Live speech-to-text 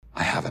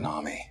have an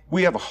army.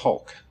 We have a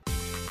Hulk.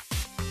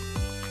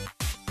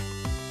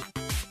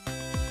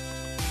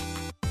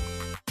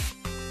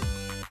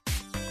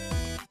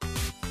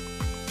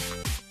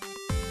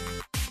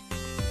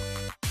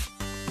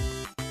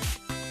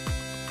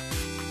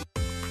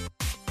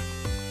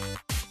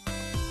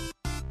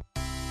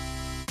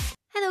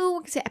 Hello,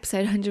 welcome to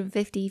episode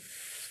 150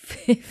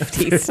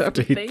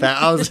 something.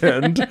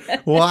 50,000.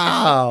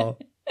 Wow.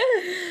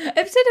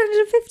 Episode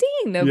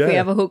 115 of Yeah. We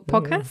Have a Hook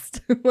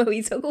podcast, where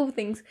we talk all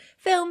things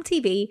film,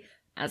 TV,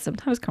 and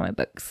sometimes comic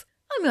books.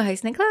 I'm your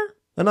host, Nicola.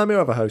 And I'm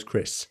your other host,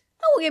 Chris.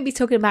 What we're going to be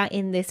talking about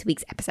in this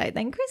week's episode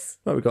then, Chris?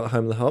 Right, we've got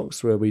Home of the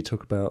Hulks, where we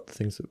talk about the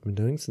things that we've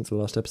been doing since the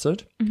last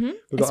episode. Mm-hmm.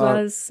 We've As got well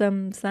our- as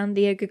some San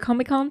Diego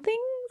Comic-Con things.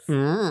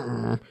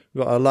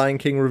 We've got our Lion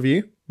King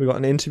review. We've got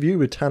an interview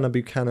with Tanner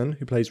Buchanan,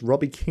 who plays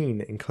Robbie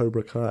Keane in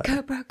Cobra Kai.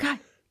 Cobra Kai.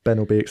 Ben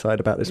will be excited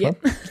about this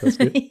Yep. one. So that's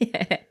good.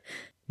 Yeah.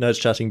 Nerds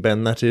Chatting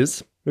Ben, that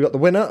is. We got the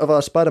winner of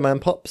our Spider-Man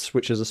Pops,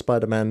 which is a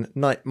Spider-Man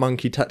Night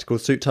Monkey tactical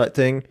suit type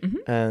thing,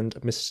 and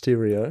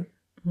Mysterio.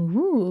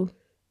 Ooh.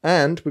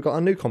 And we got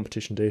our new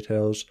competition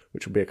details,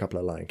 which will be a couple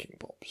of Lion King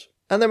Pops.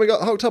 And then we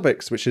got Hulk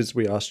Topics, which is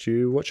we asked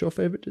you what your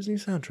favourite Disney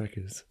soundtrack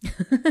is.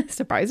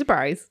 Surprise,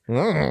 surprise.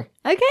 Mm.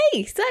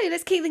 Okay, so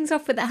let's kick things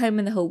off with the Home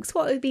and the Hulks.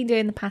 What have we been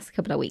doing the past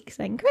couple of weeks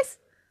then, Chris?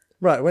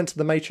 Right, I went to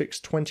the Matrix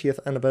 20th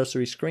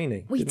anniversary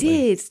screening. We didn't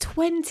did.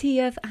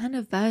 20th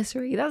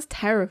anniversary. That's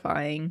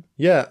terrifying.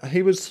 Yeah,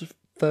 he was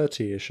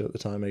 30-ish at the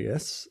time, I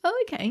guess.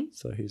 Oh, okay.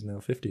 So he's now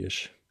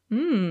 50-ish.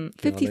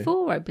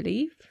 54, I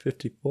believe.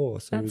 54,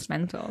 so he That's was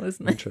mental,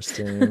 isn't it?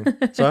 interesting.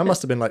 So I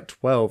must have been like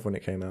 12 when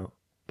it came out.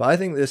 But I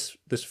think this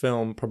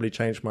film probably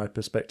changed my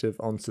perspective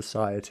on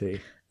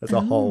society as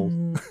a whole.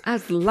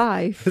 As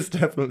life.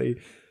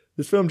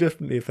 This film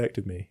definitely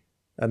affected me.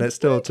 And it's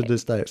still, to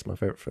this day, it's my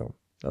favourite film.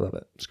 I love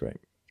it. It's great.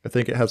 I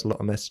think it has a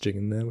lot of messaging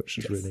in there, which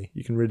is really,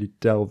 you can really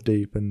delve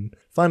deep and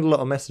find a lot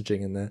of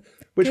messaging in there,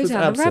 which Go was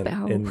down a absent rabbit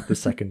hole. in the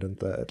second and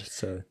third.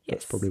 So that's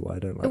Yes. probably why I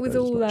don't like It was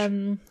those all as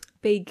much.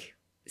 big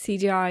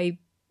CGI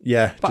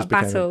Yeah, just became a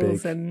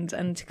battles big,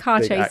 and car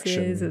big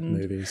chases action and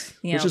movies,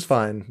 yeah. which is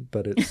fine,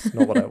 but it's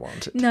not what I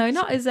wanted. no,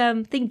 not as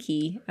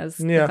thinky as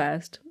Yeah. the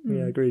first.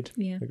 Yeah, agreed.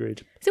 Yeah.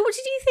 Agreed. So what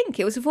did you think?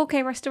 It was a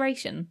 4K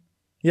restoration.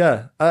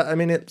 Yeah, I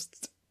mean, it's...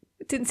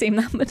 It didn't seem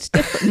that much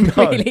different,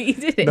 No, really,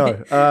 did it?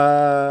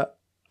 No.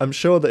 I'm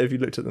sure that if you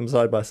looked at them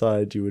side by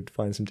side, you would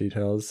find some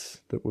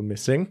details that were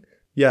missing.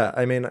 Yeah,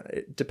 I mean,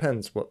 it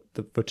depends what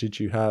the footage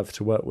you have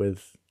to work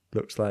with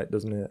looks like,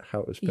 doesn't it?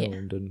 How it was Yeah.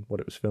 filmed and what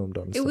it was filmed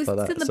on, It stuff was like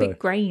that. still a So, bit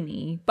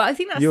grainy, but I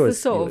think that's You the always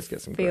sort get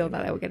of some feel grain,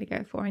 that they were going to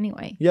go for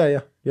anyway. yeah.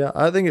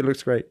 I think it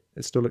looks great.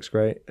 It still looks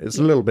great. It's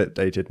a little bit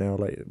dated now,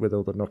 like with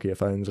all the Nokia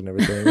phones and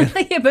everything.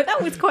 Yeah, but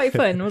that was quite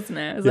fun, wasn't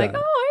it? I was like, Yeah.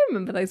 oh, I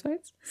remember those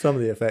phones. Some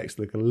of the effects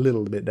look a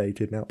little bit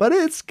dated now, but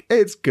it's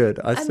good.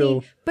 I I still...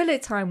 mean,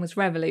 bullet time was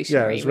Yeah,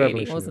 revolutionary, it was really,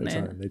 revolutionary wasn't at the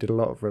it? time. They did a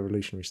lot of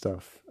revolutionary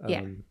stuff.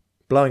 Yeah.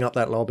 Blowing up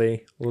that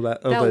lobby, all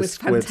That those was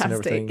squids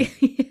fantastic. and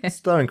everything. Yeah. It's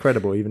so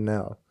incredible even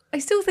now. I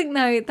still think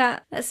though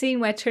that scene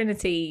where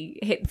Trinity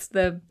hits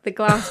the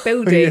glass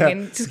building Yeah,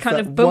 and just it's kind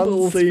that of one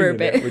bubbles scene for a in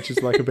bit, it, which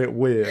is like a bit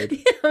weird,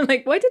 I'm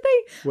like, why did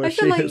they? where I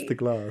she feel like hits the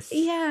glass.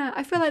 yeah,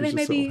 I feel like they She's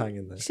just sort of maybe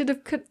hanging there. should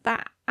have cut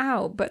that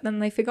out, but then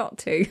they forgot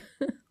to,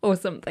 or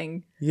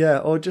something. Yeah,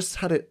 or just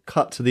had it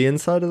cut to the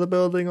inside of the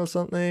building or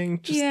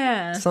something. Just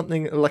Yeah.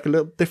 something like a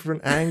little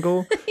different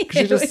angle. Because Yeah,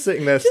 she's it just was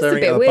sitting there just a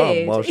staring bit at her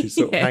weird. bum while she's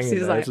sort of Yeah, hanging she's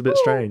there. like, It's a bit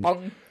 "Oh, strange.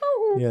 bong,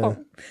 oh, Yeah.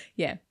 bong."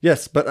 Yeah.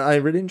 Yes, but I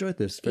really enjoyed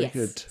this. Very Yes.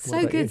 good. What So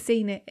about good you?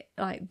 seeing it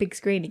like big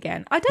screen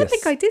again. I don't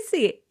think Yes. I did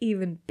see it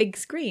even big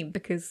screen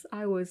because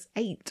I was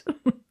 8.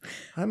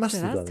 I must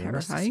So have that's done it. I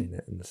must have terrifying. seen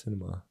it in the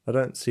cinema. I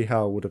don't see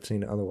how I would have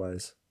seen it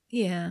otherwise.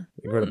 Yeah.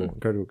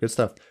 Incredible. Good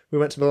stuff. We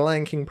went to the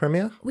Lion King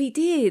premiere. We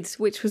did,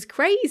 which was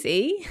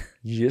crazy.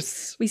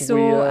 Yes. We saw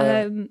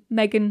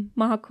Meghan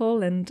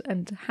Markle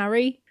and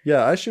Harry.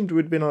 Yeah, I assumed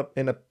we'd been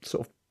in a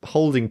sort of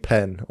holding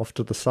pen off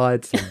to the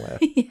side somewhere.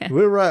 Yeah.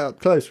 We were right up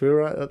close. We were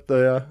right at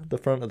the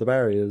front of the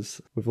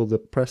barriers with all the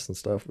press and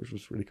stuff, which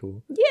was really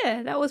cool.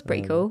 Yeah, that was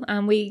pretty cool.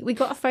 And we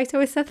got a photo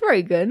with Seth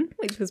Rogen,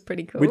 which was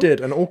pretty cool. We did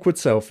an awkward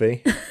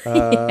selfie.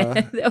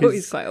 They're always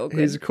he's- quite awkward.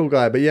 He's a cool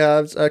guy, but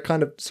yeah, I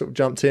kind of sort of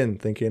jumped in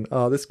thinking,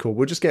 oh, this is cool.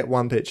 We'll just get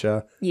one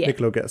picture. Yeah.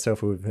 Nicola will get a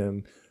selfie with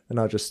him, and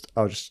I'll just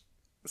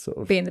sort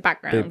of Be in the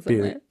background, be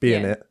wasn't it?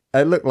 in it.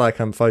 It looked like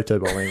I'm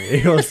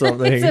photobombing you or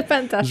something. It's a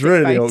fantastic It's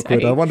really photo.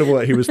 awkward. I wonder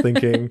what he was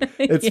thinking.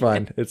 It's Yeah.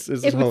 fine. It's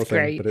It the whole was thing,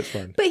 great. but it's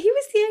fine. But he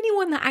was the only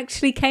one that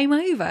actually came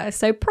over.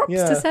 So props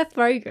Yeah. to Seth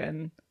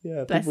Rogen.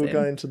 Yeah, Bless people him.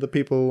 going to the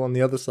people on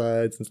the other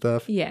sides and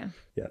stuff. Yeah.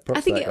 Yeah, props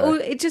I think to it that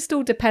guy. it just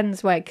all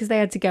depends where, because they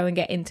had to go and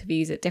get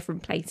interviews at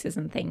different places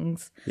and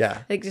things.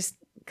 Yeah, Like just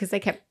because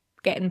they kept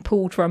getting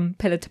pulled from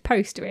pillar to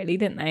post, really,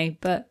 didn't they?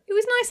 But it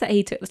was nice that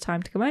he took the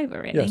time to come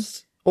over, really.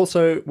 yes.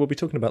 Also, we'll be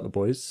talking about The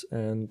Boys,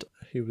 and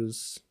he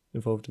was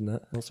involved in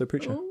that. Also,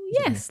 Preacher. Oh,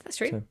 yes, that's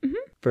true. So- hmm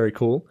Very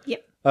cool.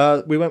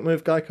 Yep. We went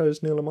with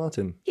Geico's Neil and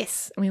Martin.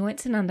 Yes, and we went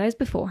to Nando's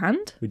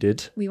beforehand. We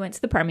did. We went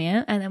to the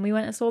premiere, and then we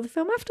went and saw the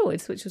film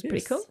afterwards, which was pretty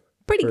Yes. cool.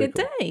 pretty Very good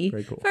cool. day.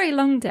 Very cool. Very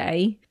long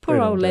day. Poor Very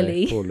long old day.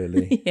 Lily. Poor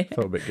Lily. Yeah.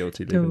 Felt a bit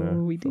guilty leaving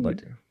her. we for like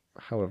did.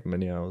 however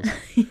many hours.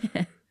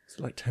 Yeah, It's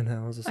like 10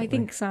 hours or I something.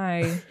 think so.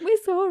 We're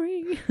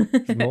sorry.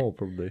 It's more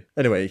probably.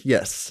 Anyway,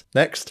 yes.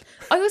 Next.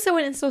 I also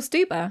went and saw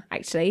Stuba,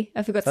 actually.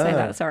 I forgot to say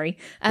that, sorry.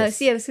 Yes.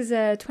 So yeah, this is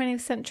a 20th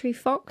Century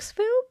Fox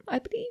film, I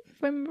believe,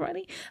 if I remember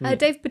rightly. Hmm.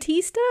 Dave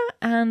Bautista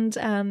and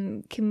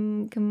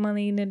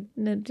Kimani,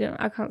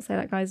 I can't say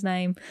that guy's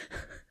name.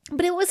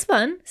 But it was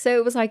fun. So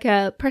it was like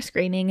a press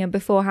screening, and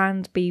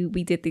beforehand we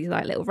did these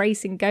like little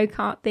racing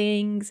go-kart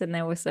things, and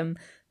there was some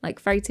like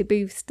photo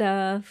booth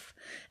stuff.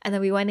 And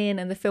then we went in,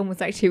 and the film was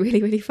actually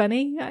really, really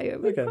funny. I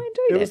quite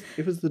enjoyed it.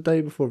 It was the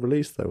day before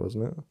release though,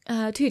 wasn't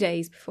it? 2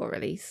 days before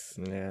release.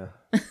 Yeah.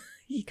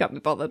 You can't be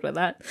bothered with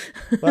that.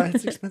 Well,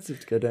 it's expensive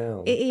to go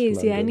down. It is,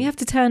 to yeah, and London. you have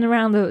to turn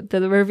around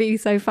the review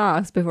so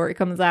fast before it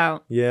comes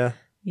out. Yeah.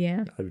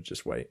 Yeah. I would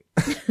just wait,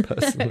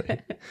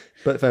 personally.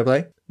 But fair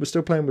play. We're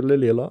still playing with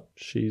Lily a lot.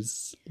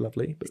 She's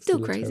lovely, but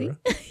Still a crazy.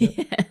 terror.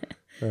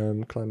 Yeah.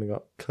 Climbing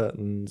up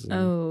curtains and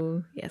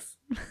Oh, yes.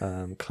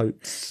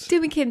 coats.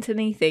 Doing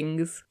Kintony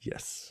things.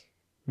 Yes.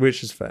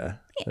 Which is fair.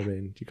 I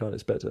mean, you can't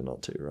expect her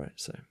not to, right?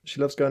 So she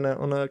loves going out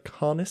on a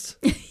harness.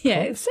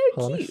 Yeah, it's so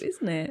Harness. cute,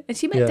 isn't it? And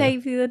she met Yeah.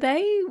 Dave the other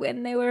day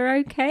when they were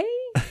okay.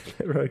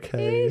 They're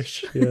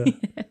okay-ish. Yeah.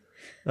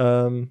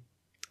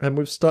 And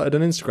we've started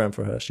an Instagram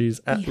for her. She's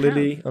at You have.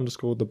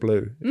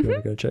 Lily_the_blue if you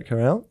want to go check her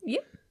out.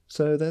 Yep.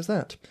 So there's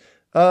that.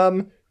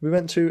 We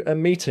went to a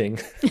meeting.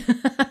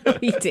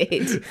 We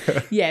did.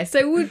 Yeah,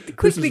 so we'll This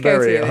quickly is go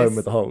very through at this. home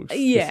with the Hulks.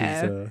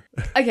 Yeah. This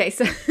is, Okay,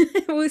 so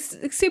we'll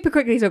super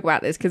quickly talk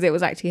about this because it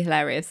was actually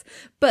hilarious.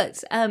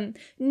 But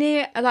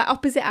near, like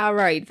opposite our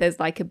road, there's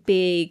like a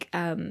big,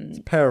 a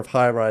pair of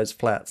high-rise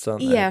flats,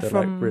 aren't they? yeah, They're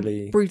from like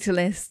really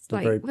brutalist. they're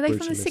Like, very were they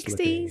from the brutalist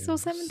 60s or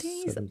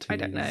looking 70s? I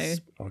don't know.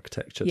 70s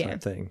architecture Yeah.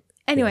 type thing.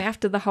 Anyway,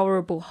 after the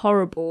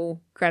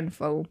horrible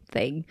Grenfell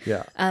thing,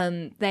 Yeah.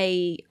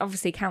 they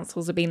obviously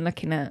councils have been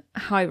looking at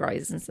high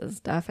rises and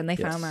stuff, and they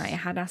found Yes. that it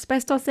had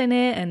asbestos in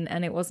it,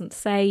 and it wasn't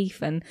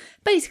safe, and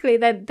basically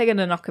they're going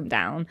to knock them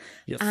down.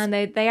 Yes. And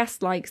they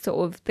asked like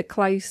sort of the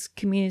close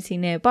community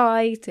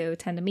nearby to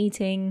attend a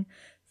meeting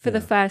for the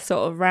first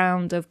sort of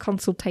round of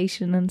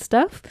consultation and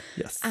stuff.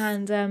 Yes.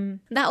 And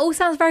that all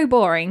sounds very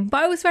boring,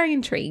 but I was very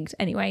intrigued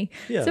anyway.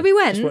 Yeah. So we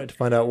went. Just wanted to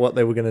find out what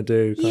they were going to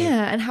do. kind of.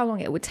 Yeah, and how long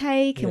it would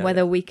take, and Yeah.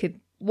 whether we could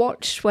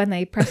watch when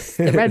they press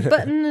the red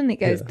button and it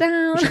goes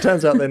down. Which it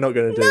turns out they're not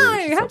going to do. No,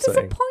 which is how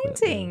upsetting,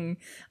 disappointing.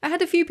 I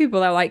had a few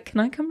people that were like, can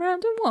I come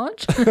round and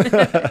watch?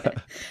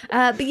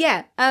 But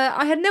yeah,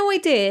 I had no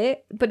idea,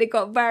 but it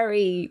got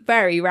very,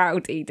 very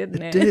rowdy,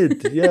 didn't it?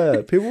 It did,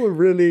 yeah. People were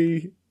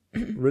really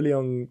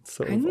on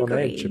sort of on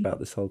Angry. edge about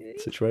this whole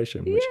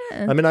situation. Which,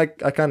 Yeah. I mean, I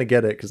kind of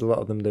get it because a lot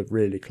of them live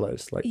really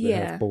close, like they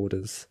Yeah. have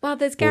borders. Well,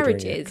 there's Bordering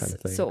it garages kind of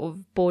thing. sort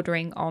of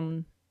bordering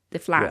on the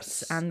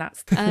flats, Yes. and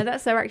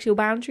that's their actual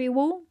boundary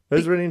wall. It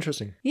was really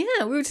interesting. Yeah,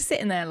 we were just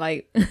sitting there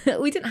like,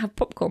 we didn't have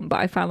popcorn, but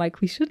I felt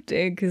like we should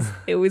do because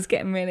it was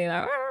getting really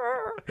like,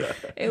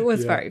 it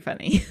was Yeah. very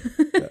funny.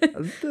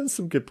 There's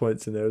some good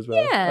points in there as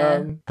well. Yeah.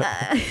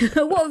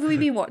 What have we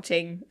been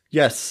watching?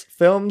 Yes,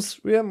 films.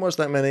 We haven't watched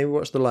that many. We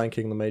watched The Lion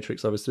King, The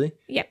Matrix, obviously.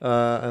 Yep.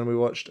 And we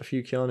watched a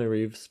few Keanu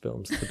Reeves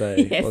films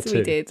today. Yes, or we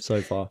two did.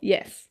 so far.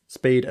 Yes.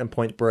 Speed and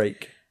Point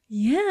Break.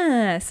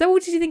 Yeah. So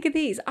what did you think of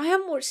these? I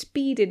haven't watched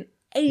Speed in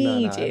No,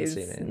 I haven't ages.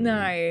 seen it in No.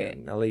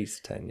 at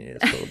least 10 years,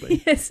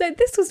 probably. Yeah, so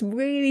this was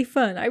really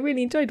fun. I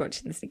really enjoyed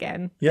watching this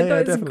again. Yeah, I thought yeah, it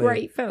was definitely. a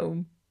great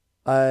film.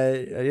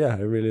 I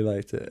really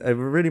liked it. It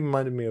really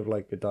reminded me of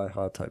like a Die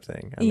Hard type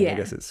thing. I mean, I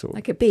guess it's sort of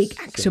like a big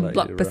action similar,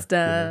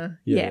 blockbuster.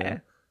 you know?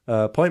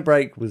 Yeah. Point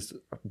Break was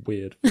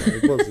weird.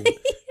 It wasn't.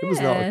 It was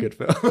not Yeah. a good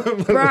film.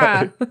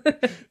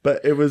 Bruh.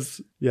 But it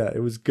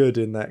was good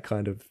in that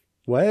kind of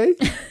way.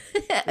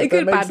 A If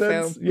good that makes bad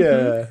sense. film.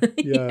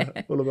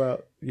 Yeah. All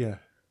about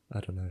I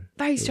don't know.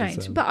 Very It was,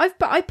 strange. But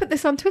I put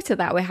this on Twitter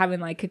that we're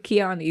having like a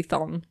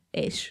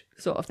Keanu-thon-ish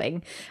sort of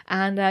thing.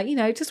 And,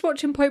 just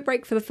watching Point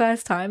Break for the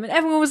first time. And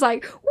everyone was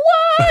like,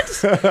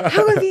 what?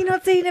 How have you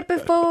not seen it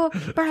before?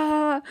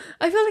 Bruh.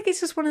 I feel like it's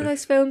just one of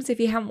those films, if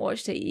you haven't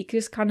watched it, you could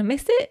just kind of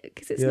miss it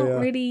because it's Yeah, not yeah.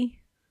 really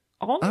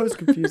on. I was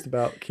confused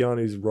about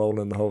Keanu's role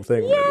in the whole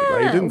thing. Yeah, really.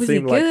 Like, it didn't was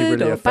seem he like he good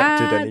really or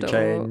affected bad any or-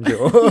 change.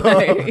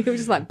 No, he was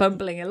just like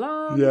bumbling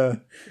along. Yeah,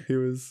 he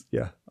was.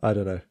 Yeah, I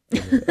don't know.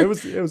 It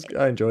was.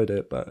 I enjoyed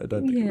it, but I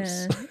don't think it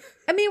was.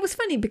 I mean, it was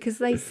funny because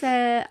they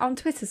said on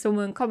Twitter,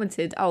 someone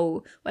commented,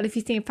 "Oh, well, if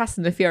you've seen Fast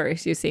and the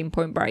Furious, you've seen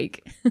Point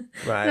Break." Right.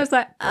 And I was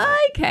like,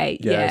 okay,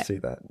 Yeah, yeah, I see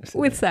that. I see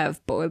with that.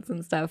 surfboards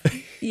and stuff.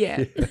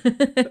 Yeah.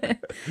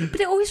 But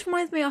it always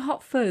reminds me of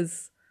Hot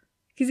Fuzz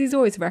because he's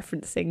always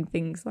referencing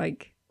things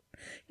like,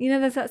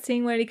 there's that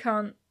scene where he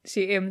can't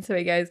shoot him, so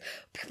he goes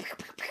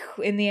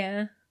in the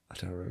air. I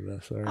don't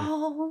remember. Sorry.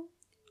 Oh,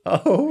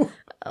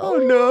 Oh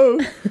no.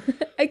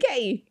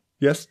 okay.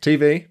 Yes,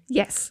 TV.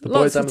 Yes, The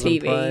lots Boys of Amazon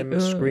TV. Prime Ugh.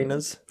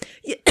 screeners.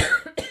 Yeah.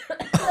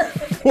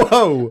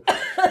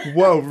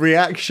 Whoa,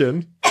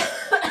 reaction.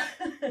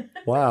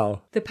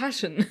 Wow, The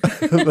passion.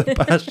 the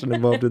passion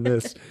involved in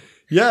this.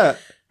 Yeah,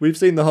 We've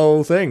seen the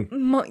whole thing. Oh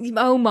my.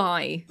 Oh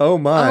my. Oh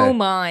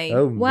my.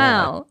 Oh my.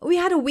 Wow. We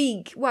had a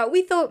week. Well,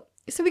 we thought.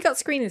 So we got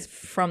screeners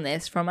from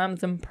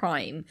Amazon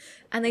Prime,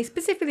 and they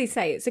specifically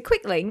say it's a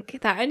quick link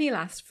that only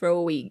lasts for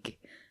a week.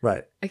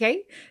 Right.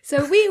 Okay?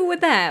 So we were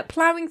there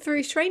ploughing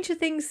through Stranger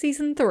Things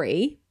season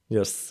 3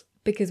 Yes.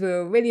 because we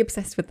were really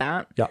obsessed with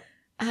that. Yeah.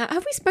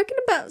 Have we spoken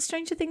about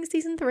Stranger Things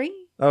season 3?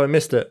 Oh, I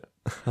missed it.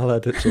 I'll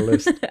add it to the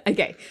list.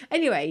 Okay.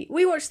 Anyway,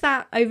 we watched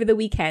that over the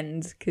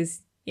weekend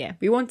because, yeah,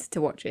 we wanted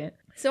to watch it.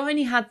 So I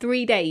only had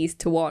 3 days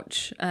to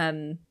watch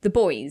The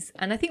Boys.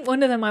 And I think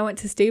one of them I went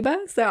to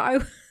Stuba.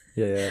 So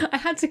Yeah. I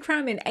had to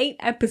cram in 8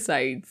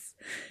 episodes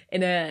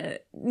in a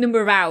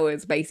number of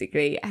hours,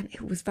 basically. And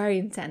it was very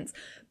intense.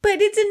 But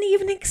it didn't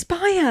even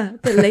expire,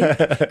 the link.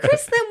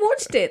 Chris then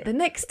watched it the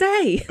next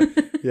day.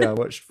 Yeah, I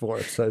watched 4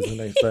 episodes the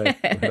next day.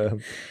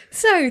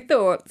 So,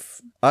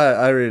 thoughts?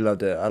 I really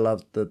loved it. I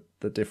loved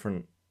the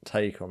different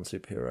take on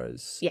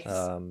superheroes. Yes.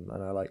 And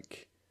I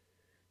like,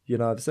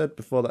 I've said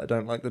before that I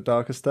don't like the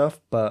darker stuff,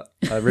 but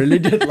I really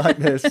did like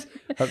this.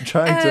 I'm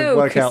trying to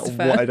work out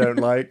what I don't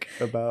like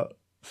about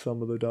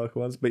some of the darker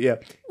ones. But yeah.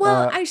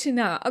 Well, actually,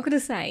 no. I've got to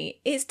say,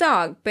 it's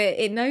dark, but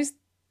it knows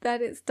that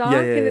it's dark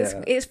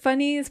and it's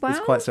funny as well. It's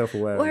quite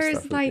self-aware.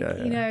 Whereas,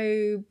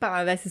 Batman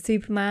vs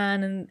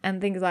Superman and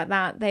things like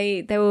that,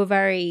 they were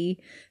very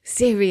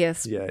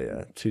serious.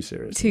 Yeah. Too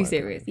serious. Too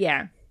serious.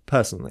 Yeah.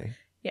 Personally.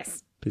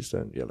 Yes. Please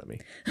don't yell at me.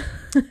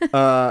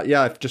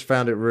 I've just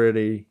found it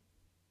really,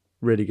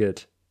 really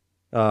good.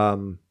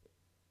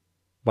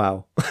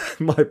 Wow.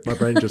 my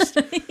brain just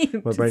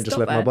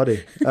left my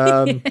body.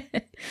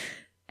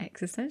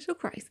 Existential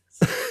crisis.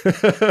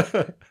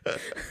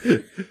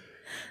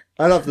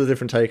 I love the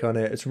different take on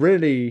it. It's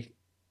really,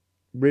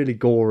 really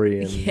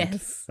gory, and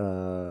yes.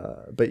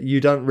 But you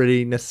don't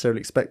really necessarily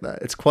expect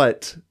that. It's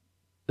quite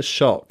a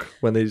shock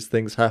when these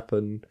things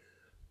happen,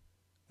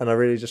 and I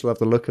really just love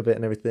the look of it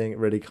and everything. It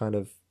really kind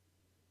of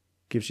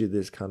gives you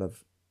this kind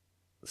of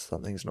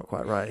something's not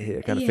quite right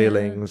here kind of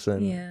feelings,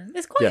 and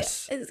it's quite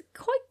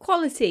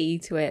quality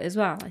to it as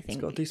well. I think it's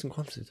got a decent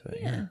quality to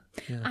it. Yeah.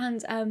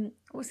 And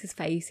what's his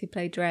face? Who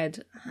played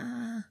Dredd?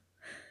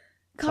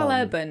 Carl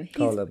Urban.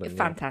 He's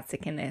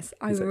fantastic in this.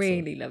 I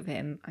really love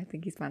him. I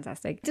think he's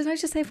fantastic. Did I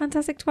just say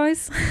fantastic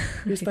twice?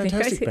 He's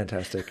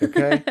fantastic.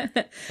 Okay.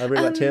 I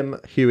really liked him.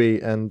 Huey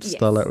and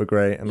Starlight were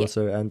great, and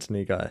also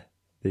Anthony Guy,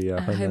 the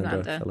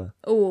Homelander fella.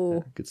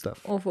 Oh, good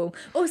stuff. Awful.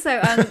 Also,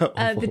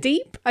 the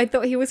Deep. I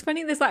thought he was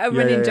funny. There's like a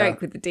running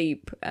joke with the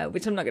Deep,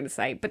 which I'm not going to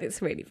say, but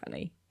it's really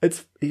funny.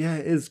 It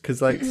is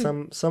because like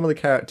some of the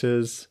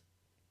characters,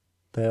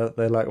 they're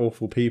like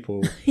awful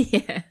people.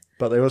 Yeah.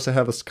 But they also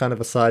have a kind of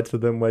a side to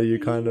them where you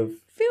kind of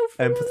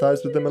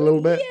empathise with them a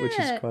little bit, which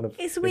is kind of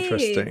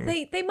interesting.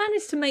 They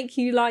managed to make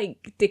you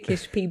like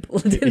dickish people,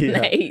 didn't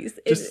they?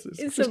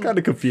 It's just kind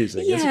of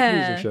confusing. Yeah. It's a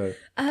confusing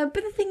show. But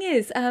the thing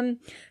is,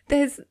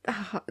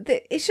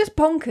 it's just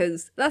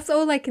bonkers. That's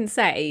all I can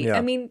say. Yeah.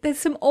 I mean, there's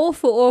some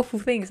awful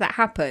things that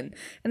happen,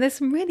 and there's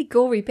some really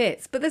gory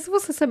bits, but there's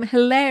also some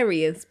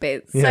hilarious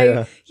bits.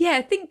 So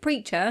think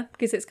Preacher,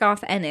 because it's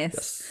Garth Ennis.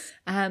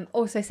 Yes.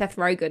 Also Seth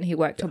Rogen, who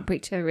worked on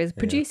Preacher, is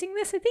producing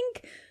this, I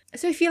think.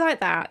 So if you like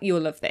that,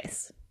 you'll love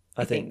this.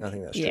 I think that's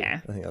true.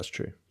 Yeah. I think that's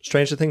true.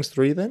 Stranger Things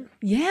 3 then?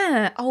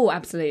 Yeah. Oh,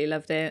 absolutely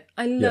loved it.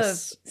 I love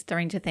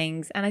Stranger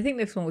Things, and I think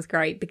this one was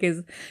great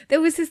because there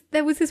was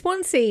this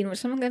one scene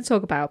which I'm not going to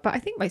talk about, but I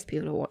think most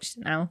people have watched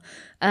it now.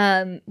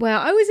 Where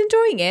I was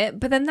enjoying it,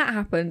 but then that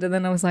happened, and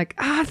then I was like,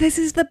 this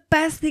is the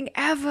best thing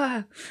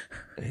ever.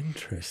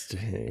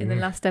 Interesting. In the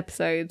last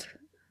episode.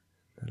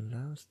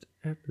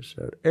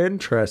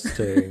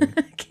 Interesting.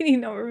 Can you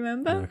not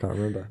remember? No, I can't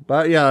remember.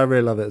 But yeah, I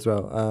really love it as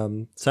well.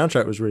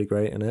 Soundtrack was really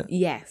great in it.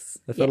 Yes.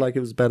 I felt like it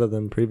was better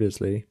than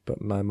previously, but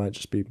I might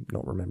just be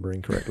not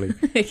remembering correctly.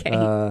 Okay.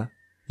 I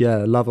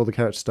love all the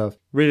character stuff.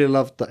 Really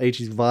loved the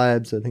 80s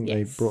vibes. I think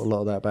they brought a lot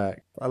of that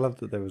back. I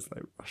loved that there was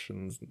like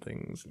Russians and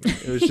things.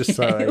 It was just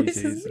so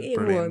 80s. It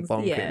brilliant, was,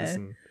 bonkers.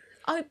 And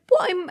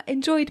what I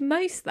enjoyed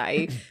most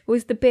though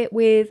was the bit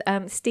with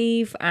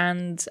Steve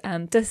and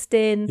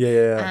Dustin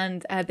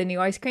and the new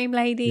ice cream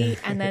lady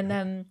and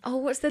then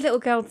what's the little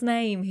girl's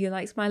name who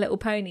likes My Little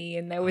Pony,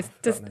 and there was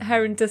just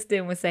her and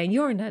Dustin were saying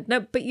you're a nerd,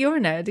 no but you're a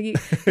nerd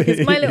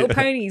because My Little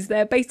Ponies,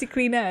 they're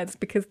basically nerds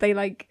because they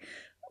like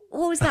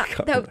what was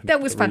that?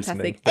 That was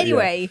fantastic.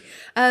 Anyway,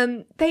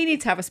 they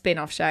need to have a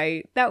spin-off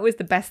show. That was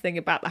the best thing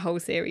about the whole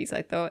series,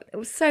 I thought. It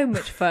was so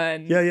much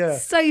fun. Yeah.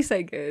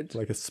 So good.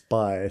 Like a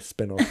spy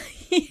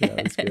spin-off. Yeah,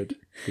 it was good.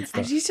 Good stuff.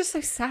 And she's just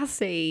so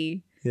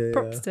sassy.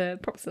 Props to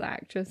the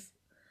actress.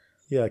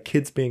 Yeah,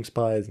 kids being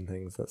spies and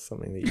things. That's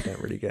something that you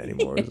don't really get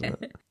anymore, isn't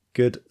it?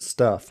 Good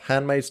stuff.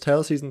 Handmaid's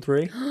Tale season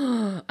 3.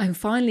 I'm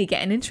finally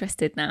getting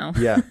interested now.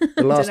 Yeah,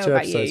 the last 2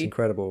 episodes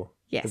incredible.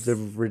 Yes.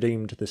 They've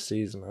redeemed this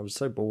season. I was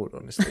so bored,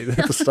 honestly,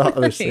 at the start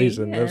of this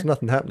season. There was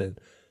nothing happening.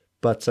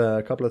 But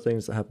a couple of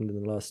things that happened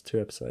in the last 2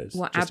 episodes.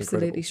 Were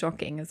absolutely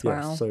shocking as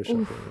well. Yeah, so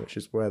shocking, which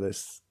is where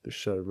this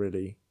show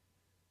really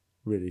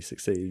really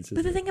succeeds. But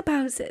isn't the it? thing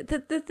about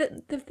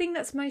it, the thing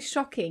that's most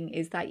shocking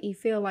is that you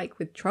feel like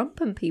with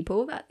Trump and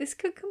people that this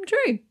could come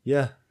true.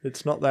 Yeah,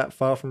 it's not that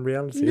far from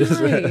reality, No, is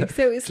it?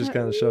 so it's Just like,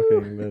 kind of ooh,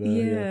 shocking. But,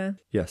 yeah.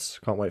 Yes,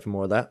 can't wait for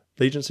more of that.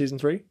 Legion season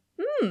 3,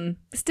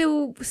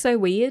 Still so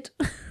weird.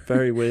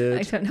 very I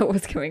weird. don't know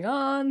what's going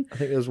on. I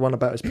think there was one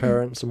about his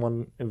parents and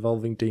one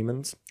involving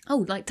demons.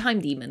 Oh, like time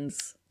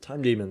demons.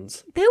 Time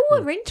demons. They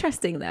were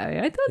interesting though.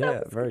 I thought Yeah,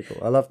 that. very cool.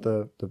 I love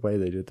the way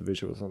they did the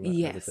visuals on that.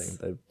 Yes. And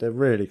everything. They're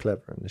really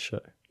clever in this show.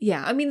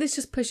 Yeah, I mean, this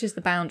just pushes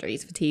the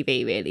boundaries for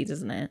TV, really,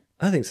 doesn't it?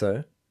 I think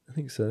so.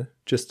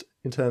 Just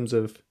in terms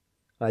of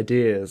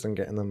ideas and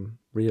getting them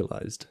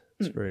realised.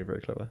 It's very, very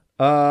clever.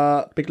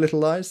 Big Little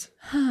Lies.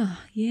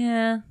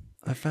 Yeah.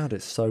 I found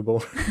it so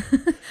boring.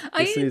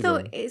 I season.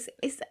 thought it's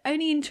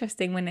only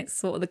interesting when it's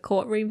sort of the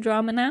courtroom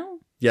drama now.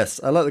 Yes,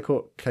 I like the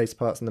court case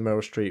parts and the Meryl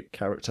Streep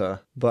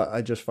character, but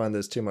I just find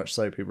there's too much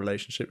soapy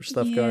relationship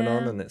stuff going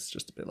on, Yeah. and it's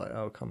just a bit like,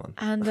 oh, come on.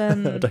 And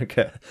I don't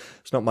care.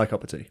 It's not my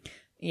cup of tea.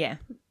 yeah,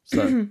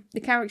 So,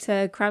 the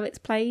character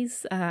Kravitz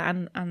plays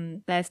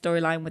and their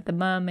storyline with the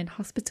mum in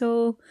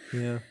hospital.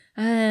 yeah.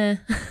 Uh,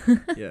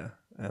 Yeah.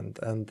 And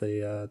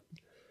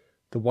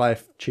the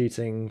wife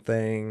cheating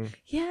thing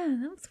yeah,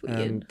 that was weird.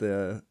 and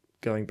the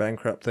going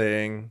bankrupt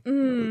thing.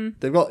 Mm.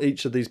 They've got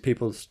each of these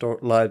people's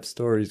live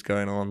stories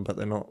going on, but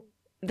they're not.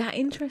 That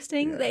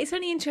interesting. Yeah. It's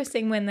only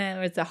interesting when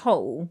they're as a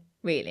whole,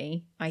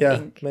 really, I Yeah,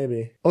 think.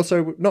 maybe.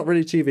 Also, not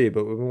really TV,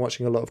 but we've been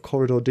watching a lot of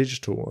Corridor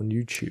Digital on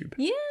YouTube.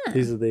 Yeah.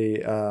 These are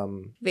the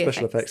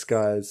special effects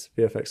guys,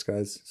 VFX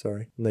guys,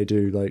 sorry. And they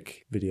do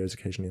like videos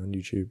occasionally on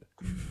YouTube.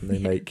 And they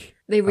make.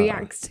 They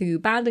react to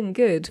bad and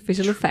good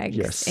visual effects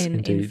Yes, in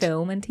indeed.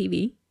 film and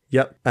TV.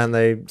 Yep. And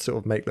they sort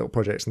of make little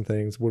projects and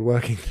things,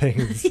 woodworking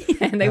things. Yeah,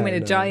 and they win a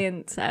And,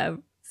 giant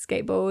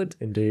skateboard.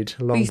 Indeed.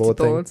 Booster Longboard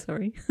thing. board,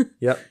 sorry.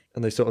 Yep.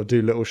 And they sort of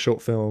do little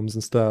short films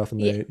and stuff. And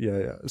they,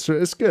 yeah. So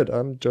it's good.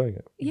 I'm enjoying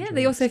it. Yeah,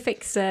 they also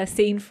fixed a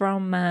scene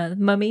from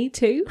Mummy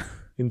too.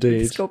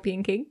 Indeed.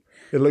 Scorpion King.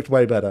 It looked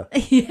way better.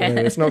 Yeah. I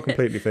mean, it's not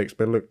completely fixed,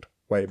 but it looked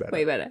way better.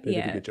 Way better, They did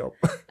yeah. a good job.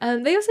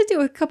 They also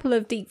do a couple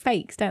of deep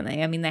fakes, don't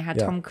they? I mean, they had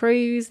Yeah. Tom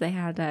Cruise, they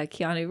had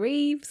Keanu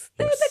Reeves.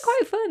 They're Yes.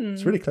 quite fun.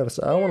 It's really clever.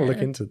 So I want to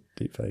look into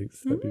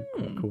deepfakes. That'd be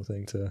quite a cool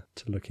thing to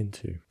look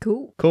into.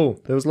 cool.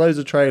 Cool. There was loads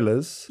of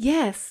trailers.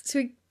 Yes. So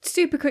we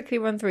super quickly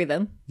run through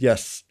them.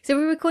 Yes. So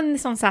we're recording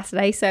this on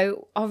Saturday,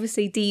 so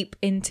obviously deep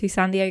into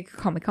San Diego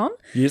Comic-Con,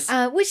 Yes.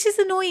 which is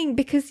annoying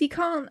because you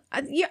can't...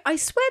 I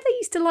swear they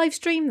used to live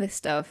stream this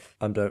stuff.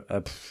 I don't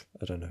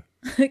know.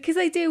 Because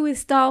they do with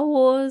Star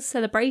Wars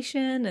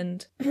Celebration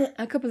and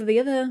a couple of the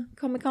other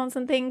Comic-Cons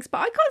and things, but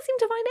I can't seem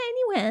to find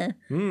it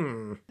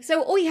anywhere.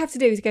 So all you have to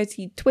do is go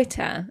to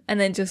Twitter and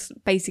then just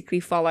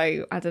basically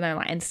follow, I don't know,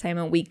 like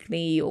Entertainment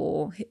Weekly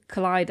or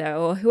Collider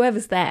or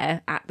whoever's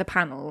there at the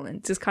panel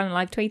and just kind of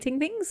live tweeting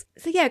things.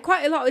 So yeah,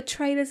 quite a lot of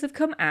trailers have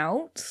come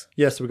out.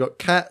 Yes, we've got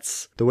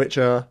Cats, The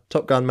Witcher,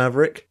 Top Gun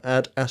Maverick,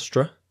 Ad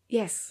Astra,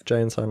 Yes. Jay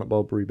and Silent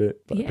Bob reboot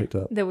that I Yeah, picked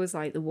up. there was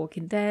like The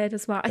Walking Dead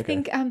as well. I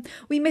think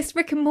we missed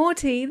Rick and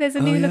Morty. There's a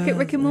new look at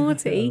Rick and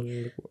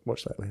Morty.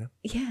 Watch that later.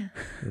 Yeah.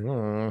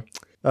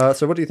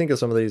 So what do you think of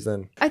some of these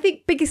then? I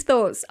think biggest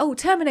thoughts. Oh,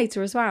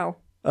 Terminator as well.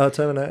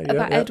 Terminator, yeah,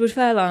 About yeah. Edward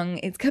Furlong.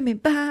 It's coming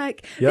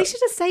back. They Yep. should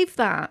have saved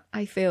that,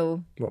 I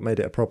feel. What made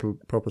it a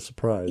proper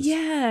surprise?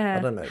 Yeah.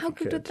 I don't know. if How you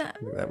good would could. that?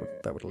 I think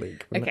that would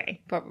leak. wouldn't it?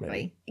 Okay, probably.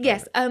 Maybe.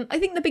 Yes. I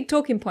think the big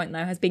talking point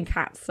now has been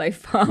cats so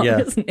far, Yeah.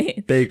 hasn't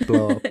it? Big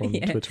blow up on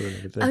Yeah. Twitter and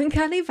everything.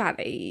 Uncanny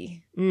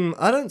Valley.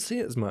 I don't see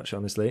it as much,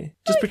 honestly.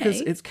 Just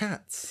because Okay. it's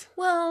cats.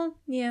 Well,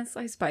 yes,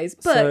 I suppose.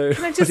 But So,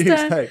 can I what just do you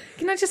say?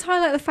 can I just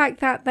highlight the fact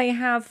that they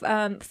have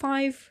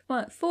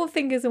 4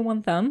 fingers and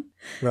 1 thumb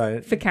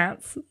Right. for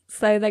cats,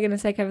 so they're going to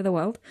take over the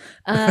world.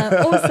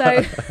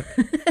 Also,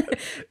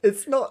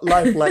 It's not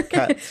life like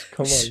cats.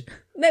 Come on.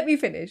 let me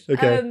finish.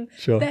 Okay,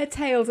 sure. Their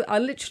tails are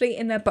literally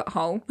in their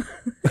butthole.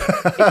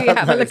 If you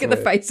have a That look is at the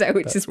weird. photo,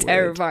 which That's is weird.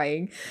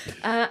 terrifying.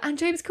 And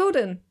James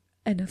Corden.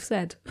 Enough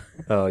said.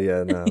 Oh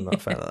yeah, no, I'm not a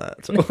fan of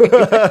that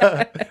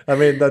at all. I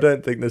mean, I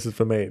don't think this is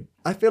for me.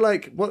 I feel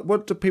like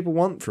what do people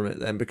want from it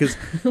then? Because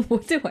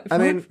What do I I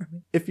want mean, from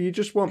it? if you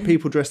just want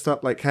people dressed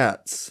up like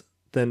cats,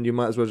 then you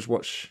might as well just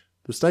watch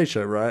the stage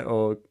show, right?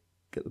 Or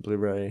get the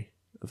Blu-ray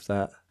of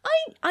that.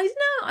 I don't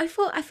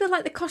know. I feel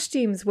like the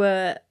costumes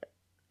were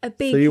a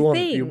big So you want-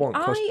 thing. you want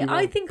you I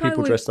want think I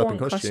people would dressed up in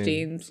want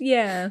costumes.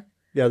 Yeah.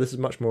 Yeah, this is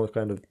much more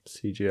kind of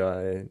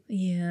CGI.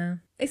 Yeah.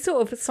 It's sort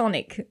of a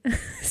Sonic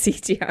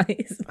CGI,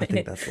 isn't I it?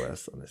 think that's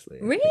worse, honestly.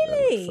 I think that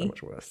looks Really? so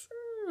much worse.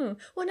 Oh.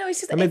 Well, no,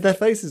 it's just... I mean, their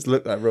faces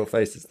look like real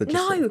faces. They're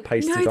just sort of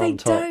pasted no, they on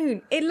top.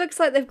 don't. It looks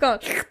like they've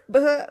got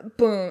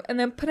boom, and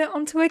then put it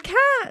onto a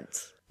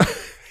cat.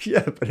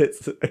 Yeah, but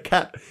it's a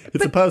cat.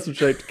 It's a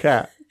person-shaped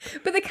cat.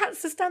 But the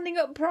cats are standing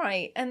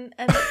upright and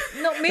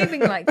not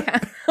moving like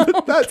cats.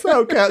 That's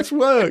how cats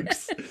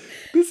works.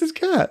 This is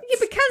cats. Yeah,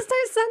 but cats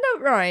don't stand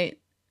upright.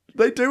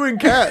 They do in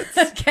cats.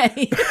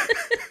 Okay.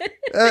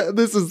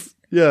 This is,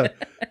 yeah,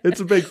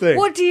 it's a big thing.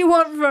 What do you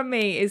want from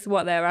me is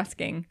what they're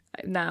asking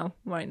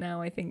right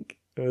now, I think.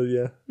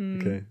 Yeah,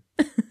 okay.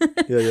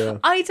 Yeah.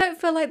 I don't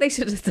feel like they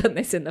should have done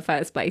this in the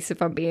first place,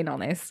 if I'm being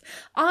honest.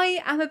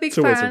 I am a big It's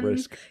always a fan.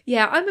 risk.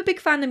 Yeah, I'm a big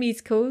fan of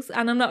musicals,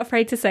 and I'm not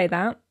afraid to say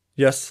that.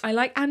 Yes. I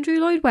like Andrew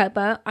Lloyd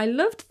Webber. I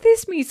loved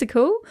this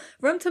musical.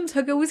 Rum Tum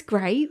Tugger was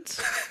great.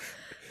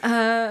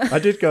 I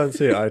did go and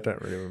see it. I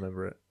don't really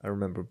remember it. I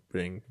remember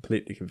being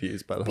completely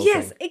confused by the whole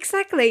Yes, thing.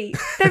 exactly.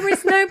 There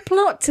is no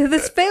plot to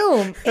this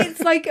film. It's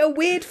like a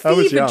weird I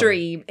was fever young.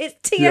 dream. It's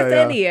T.S.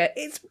 Yeah. Eliot.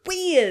 It's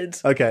weird.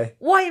 Okay.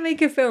 Why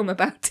make a film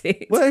about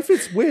it? Well, if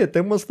it's weird,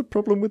 then what's the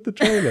problem with the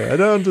trailer? I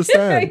don't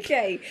understand.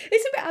 Okay.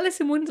 It's a bit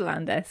Alice in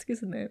Wonderland-esque,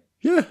 isn't it?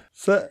 Yeah.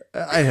 So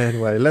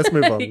anyway, let's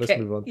move on. Let's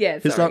Okay. move on. Yeah,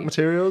 His sorry. Dark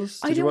Materials.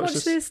 I Did you didn't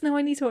watch this. No,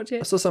 I need to watch I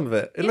it. saw some of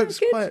it. It Yeah, looks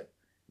good. quite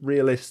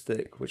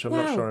realistic, which I'm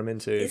not Wow. sure I'm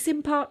into. It's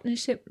in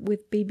partnership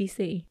with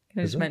BBC.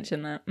 Can I just it?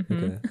 mention that?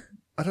 Mhm. Okay.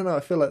 I don't know.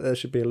 I feel like there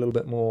should be a little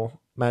bit more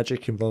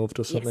magic involved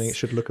or something. Yes. It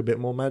should look a bit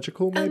more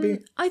magical, maybe.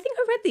 I think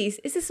I read these.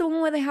 Is this the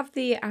one where they have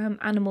the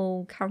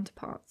animal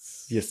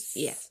counterparts? Yes.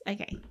 Yes.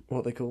 Okay. What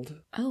are they called?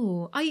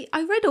 Oh, I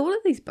read all of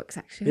these books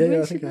actually. Yeah,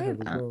 really I think should I know have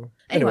as that. well.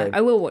 Anyway,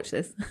 I will watch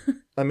this.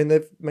 I mean,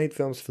 they've made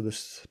films for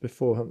this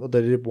before. haven't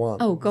they? They did one.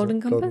 Oh, Was it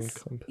Golden Compass? Golden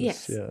Compass.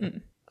 Yes. Yeah.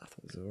 Mm. I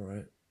thought it was all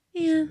right.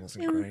 Yeah, It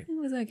wasn't it great.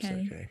 was It's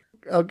okay. okay.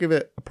 I'll give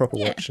it a proper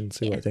Yeah, watch and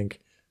see yeah. what I think.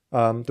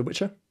 The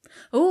Witcher.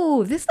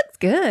 Oh, this looks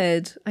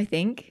good. I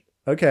think.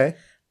 Okay.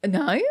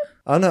 No.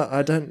 Oh no,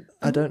 I don't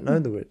know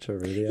The Witcher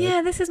really.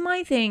 Yeah, this is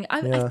my thing.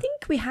 I Yeah.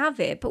 think we have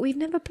it, but we've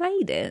never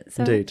played it,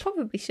 so Indeed.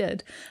 probably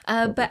should.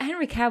 But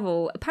Henry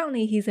Cavill,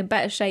 apparently, he's in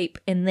better shape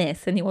in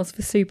this than he was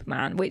for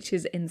Superman, which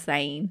is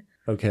insane.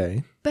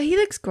 Okay. But he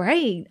looks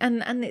great,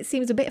 and it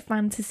seems a bit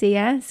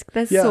fantasy-esque.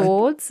 There's Yeah,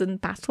 swords and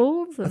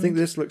battles. And... I think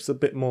this looks a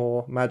bit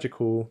more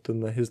magical than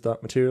the His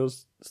Dark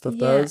Materials stuff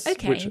Yeah, does,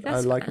 okay, which I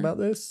that's like fair. about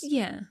this.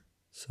 Yeah.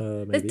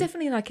 So There's maybe.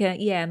 definitely like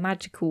a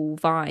magical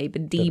vibe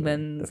and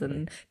demons definitely.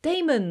 and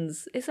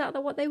daemons. Is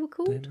that what they were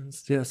called?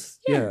 Demons. Yes.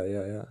 Yeah. Yeah.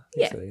 I think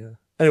Yeah. so, yeah.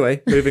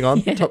 Anyway, moving on.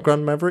 Yeah. Top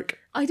Gun Maverick.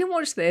 I didn't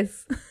watch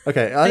this.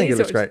 Okay, I think need it to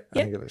looks watch- great.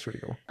 yeah. I think it looks really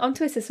cool. On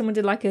Twitter, someone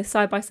did like a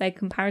side-by-side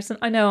comparison.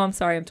 I know, I'm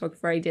sorry, I'm talking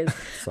for ages.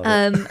 Sorry.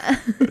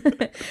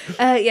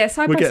 Yeah,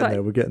 side We're by getting side.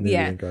 there. We're getting there,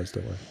 Yeah. again, guys.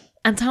 Don't worry.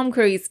 And Tom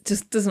Cruise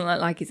just doesn't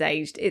look like he's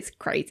aged. It's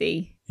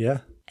crazy. Yeah.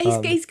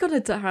 He's got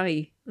to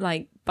die,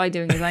 like, by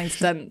doing his own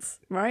stunts,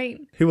 right?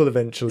 He will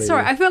eventually.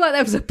 Sorry, I feel like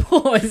there was a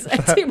pause,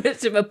 too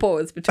much of a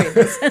pause between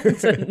the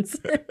sentence.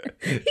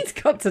 He's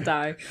got to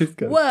die. He's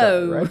gonna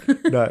Whoa. die,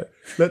 right? No,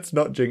 let's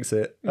not jinx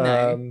it.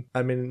 No.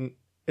 I mean,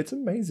 it's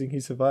amazing he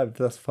survived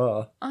thus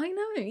far, I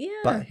know, yeah.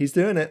 but he's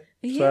doing it.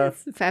 So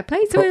Yes, fair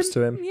play to props him.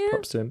 to him. Yeah.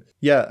 Props to him.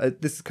 Yeah,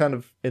 this is kind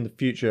of in the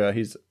future.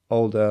 He's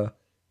older.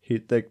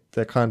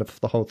 They're kind of,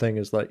 the whole thing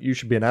is like, you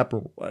should be an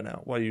admiral by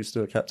now. Why are you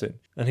still a captain?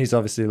 And he's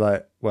obviously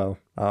like, well,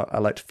 I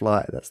like to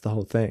fly. That's the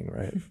whole thing,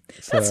 right?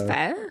 So, That's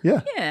fair.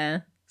 Yeah. Yeah.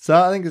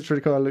 So I think it's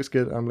really cool. It looks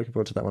good. I'm looking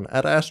forward to that one.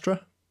 Ad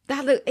Astra.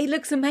 It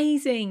looks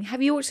amazing.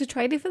 Have you watched the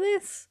trailer for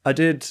this? I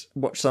did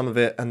watch some of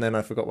it and then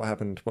I forgot what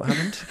happened. What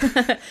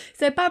happened?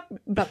 So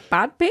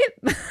Brad Pitt,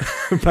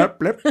 Blip,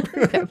 blip.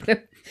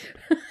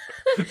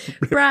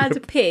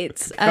 Brad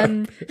Pitt.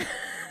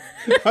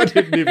 I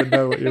didn't even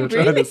know what you were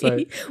trying to say.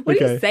 Really? What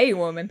do Okay. you say,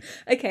 woman?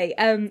 Okay,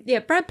 yeah,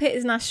 Brad Pitt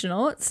is an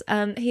astronaut.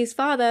 His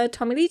father,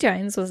 Tommy Lee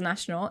Jones, was an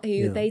astronaut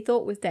who they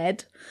thought was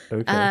dead.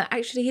 Okay.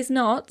 Actually, he's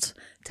not.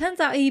 Turns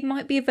out he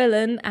might be a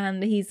villain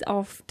and he's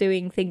off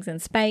doing things in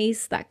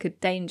space that could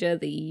danger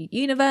the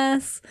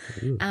universe.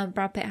 And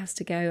Brad Pitt has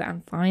to go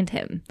and find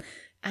him.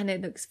 And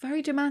it looks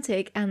very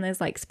dramatic, and there's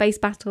like space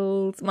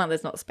battles. Well,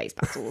 there's not space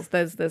battles.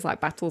 There's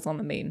like battles on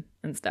the moon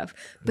and stuff.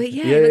 But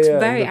yeah, it looks in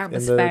very the- in the-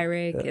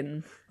 atmospheric yeah.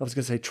 and I was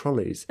going to say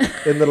trolleys.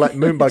 In the like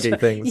moon buggy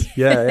things.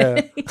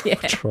 Yeah. yeah.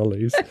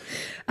 Trolleys.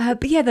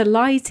 But yeah, the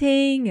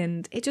lighting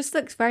and it just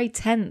looks very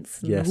tense.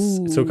 and Yes.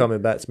 It's all ooh.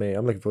 coming back to me.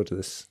 I'm looking forward to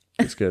this.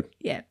 It's good.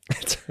 Yeah,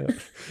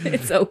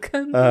 it's all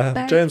coming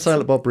back. Jay and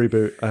Silent Bob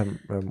reboot. I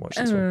haven't watched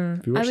this one.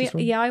 Have you watched I mean, this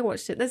one? yeah, I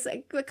watched it. There's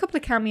a couple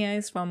of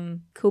cameos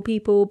from cool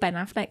people. Ben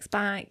Affleck's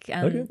back.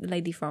 Okay. The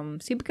lady from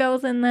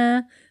Supergirl's in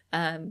there.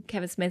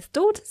 Kevin Smith's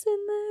daughter's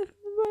in there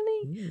from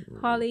Ronnie.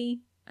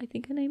 Harley, I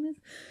think her name is.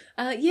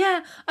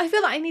 Yeah, I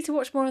feel like I need to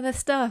watch more of their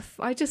stuff.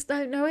 I just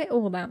don't know it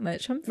all that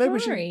much. I'm Maybe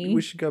sorry.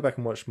 we should go back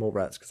and watch more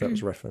Rats because that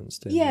was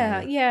referenced. In,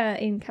 Yeah,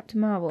 in Captain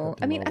Marvel.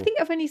 Captain I mean, I Marvel.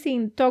 think I've only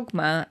seen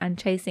Dogma and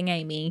Chasing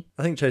Amy.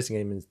 I think Chasing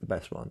Amy is the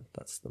best one.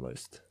 That's the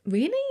most.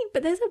 Really?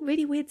 But there's a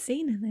really weird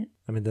scene in it.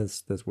 I mean,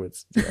 there's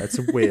words. Yeah, it's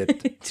a weird.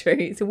 True,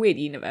 it's a weird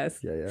universe.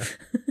 yeah.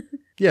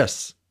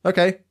 Yes.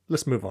 Okay.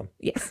 Let's move on.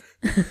 Yes.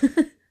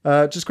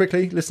 Just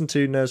quickly, listen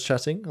to Nerds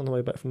chatting on the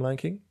way back from Lion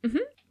King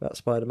about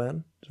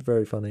Spider-Man. It's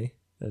very funny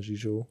as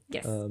usual.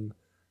 Yes.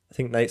 I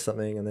think Nate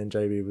something and then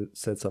JB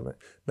said something.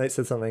 Nate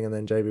said something and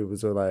then JB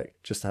was all like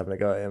just having a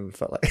go at him.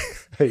 Felt like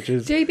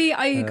ages. JB,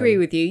 I agree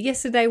with you.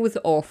 Yesterday was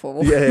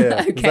awful.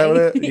 Yeah. Okay. Was that what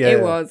it? Yeah.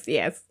 It was,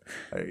 yes.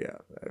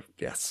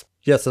 Yes.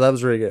 Yeah. So that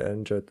was really good.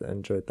 I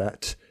enjoyed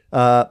that.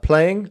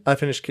 Playing. I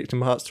finished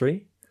Kingdom Hearts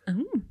 3.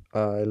 Oh.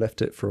 I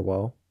left it for a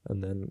while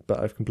but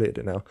I've completed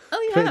it now.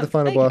 Oh, you Completed have? the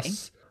final Okay.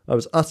 boss. I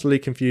was utterly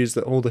confused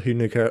that all the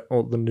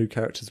new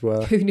characters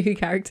were Who knew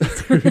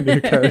characters? who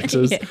knew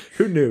characters. Yeah.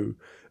 Who knew?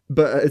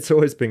 But it's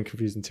always been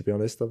confusing, to be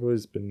honest. I've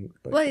always been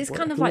like, Well, it's what-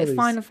 kind of who are like these?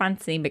 Final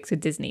Fantasy mixed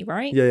with Disney,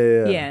 right?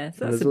 Yeah. Yeah,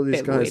 so And that's there's a all these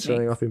bit of a guys weird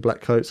showing mix. up in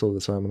black coats all the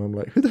time, and I'm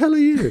like, who the hell are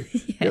you?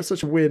 You have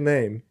such a weird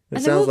name. It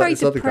And they're all sounds like very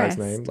this other guy's depressed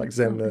name, like or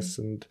something. Zemnis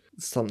and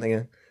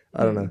something.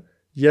 I don't know.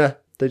 Yeah,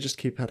 they just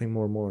keep adding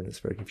more and more, and it's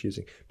very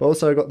confusing. But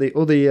also, I got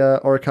all the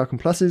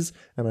Orichalcum pluses,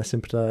 and I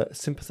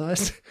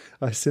synthesized.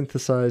 I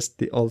synthesized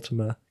the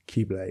Ultima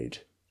Keyblade.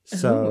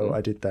 So Ooh.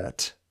 I did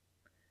that.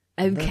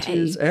 Okay. That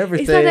is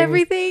everything. Is that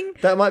everything?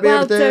 That might be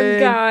well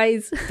everything. done,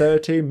 guys.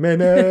 30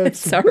 minutes.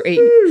 Sorry.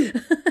 Woo!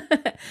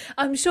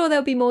 I'm sure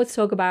there'll be more to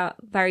talk about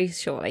very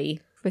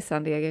shortly with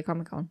San Diego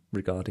Comic-Con.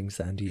 Regarding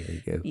San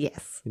Diego.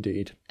 Yes.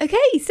 Indeed. Okay,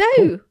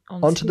 so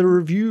Cool. On to the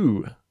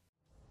review.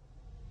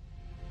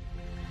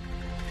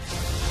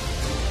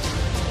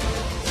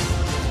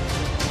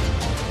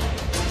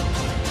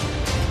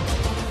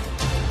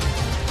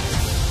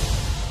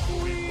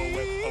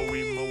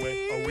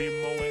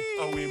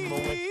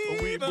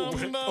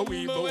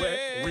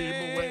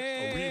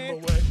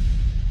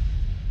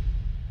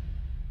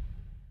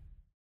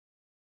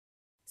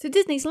 So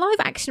Disney's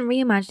live-action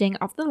reimagining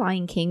of The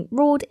Lion King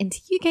roared into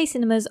UK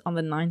cinemas on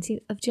the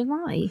 19th of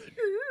July.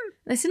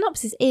 The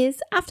synopsis is,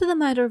 after the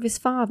murder of his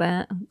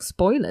father,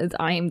 spoilers,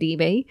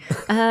 IMDb,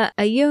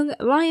 a young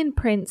lion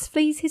prince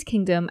flees his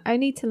kingdom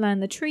only to learn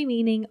the true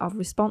meaning of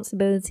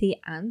responsibility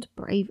and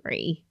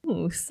bravery.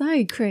 Ooh,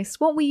 so, Chris,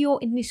 what were your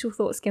initial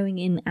thoughts going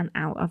in and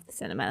out of the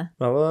cinema?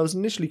 Well, I was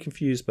initially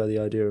confused by the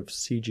idea of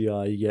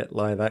CGI yet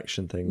live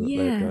action thing that they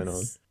had going on.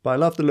 Yes. But I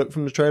loved the look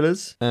from the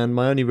trailers, and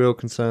my only real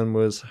concern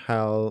was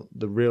how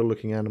the real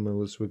looking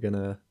animals were going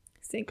to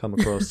Sing. come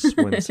across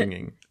when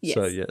singing. Yes.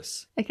 So,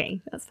 yes.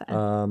 Okay, that's fair.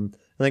 And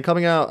then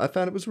coming out, I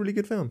found it was a really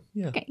good film.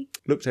 Yeah. Okay.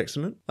 Looked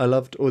excellent. I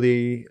loved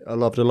a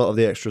lot of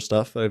the extra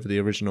stuff over the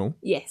original.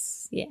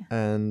 Yes, yeah.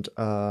 And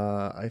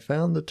I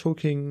found the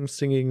talking,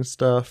 singing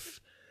stuff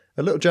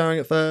a little jarring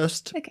at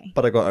first, Okay.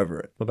 but I got over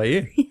it. What about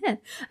you? Yeah.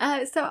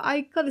 So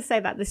I got to say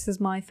that this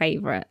is my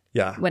favourite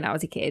Yeah. when I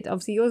was a kid.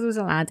 Obviously, yours was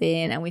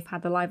Aladdin, and we've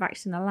had the live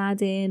action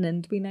Aladdin,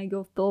 and we know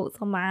your thoughts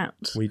on that.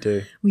 We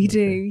do. We do,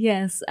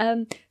 yes.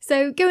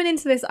 So going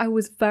into this, I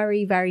was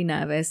very, very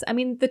nervous. I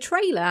mean, the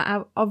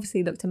trailer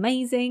obviously looked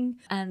amazing,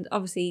 and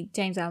obviously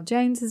James Earl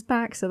Jones is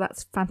back, so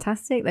that's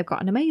fantastic. They've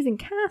got an amazing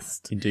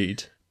cast.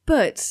 Indeed.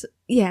 But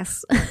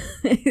yes,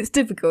 it's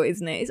difficult,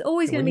 isn't it? It's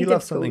always going to When be you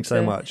difficult. love something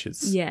so much,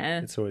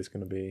 it's always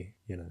going to be,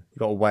 you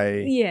got to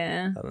weigh.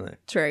 Yeah. I don't know.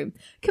 True.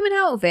 Coming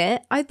out of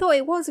it, I thought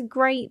it was a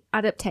great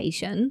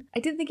adaptation. I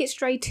didn't think it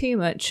strayed too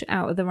much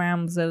out of the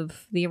realms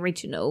of the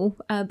original,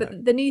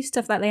 but the new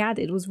stuff that they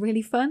added was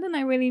really fun, and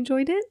I really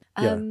enjoyed it.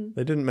 Yeah,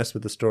 they didn't mess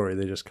with the story.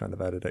 They just kind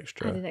of added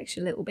extra. Added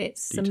extra little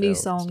bits, some new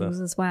details and songs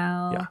stuff. as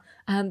well. Yeah.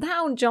 That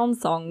Elton John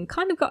song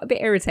kind of got a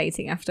bit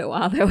irritating after a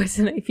while, though. I don't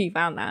know if you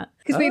found that,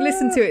 because we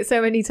listened to it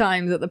so many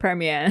times at the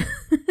premiere.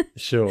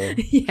 Sure.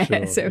 Yeah,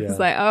 sure, so it was yeah.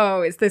 like,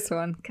 oh, it's this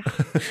one.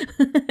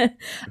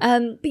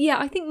 But yeah,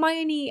 I think my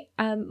only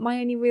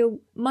real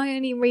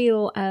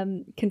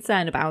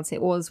concern about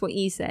it was what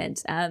you said.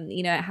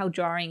 How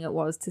jarring it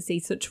was to see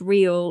such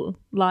realistic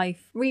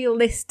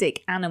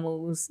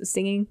animals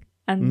singing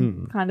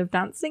and kind of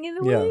dancing in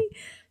a Yeah. way.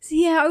 So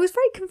yeah, I was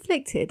very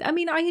conflicted. I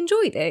mean, I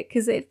enjoyed it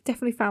because it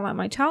definitely felt like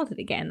my childhood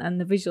again, and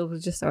the visuals were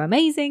just so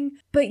amazing.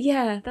 But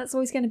yeah, that's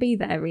always going to be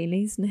there,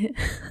 really, isn't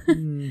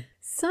it?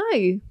 So,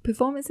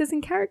 performances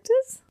and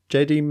characters?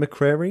 J.D.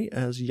 McCrary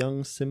as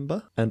young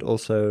Simba, and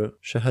also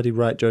Shahadi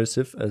Wright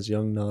Joseph as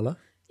young Nala.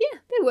 Yeah,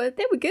 they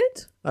were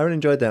good. I really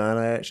enjoyed that, and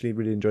I actually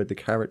really enjoyed the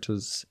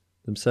characters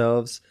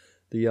themselves,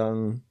 the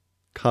young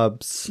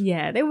cubs.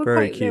 Yeah, they were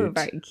Very they were cute.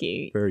 very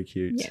cute. Very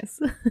cute. Yes.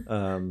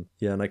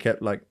 Yeah, and I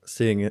kept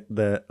seeing it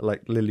there,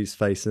 Lily's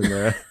face in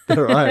their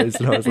eyes,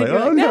 and I was like, You're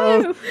oh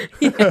no,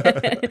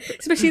 Yeah.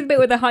 Especially the bit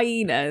with the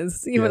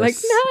hyenas. You were like,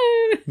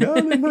 Yes. no.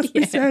 no, they must be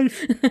Yeah.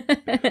 safe.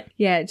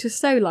 Yeah, just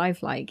so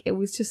lifelike. It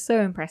was just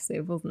so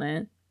impressive, wasn't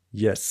it?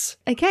 Yes.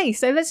 Okay,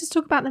 so let's just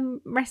talk about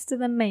the rest of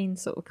the main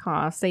sort of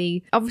cast. So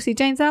obviously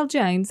James Earl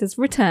Jones has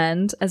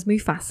returned as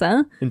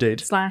Mufasa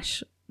Indeed. /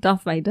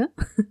 Darth Vader.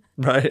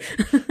 Right.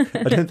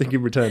 I don't think he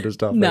returned as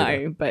Darth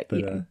Vader. No, but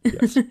you know.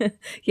 yes.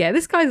 Yeah,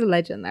 this guy's a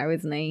legend though,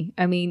 isn't he?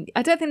 I mean,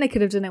 I don't think they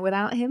could have done it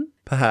without him.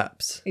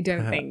 Perhaps. I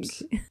don't Perhaps.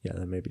 think. Yeah,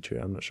 that may be true.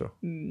 I'm not sure.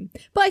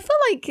 But I feel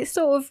like it's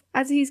sort of,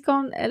 as he's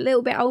gone a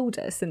little bit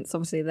older since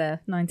obviously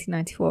the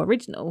 1994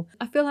 original,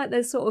 I feel like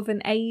there's sort of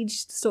an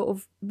aged sort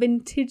of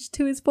vintage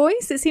to his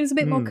voice. It seems a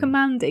bit more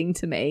commanding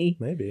to me.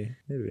 Maybe.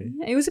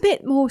 It was a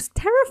bit more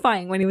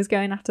terrifying when he was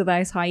going after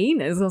those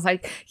hyenas. I was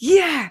like,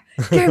 yeah,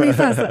 go me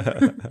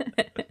faster.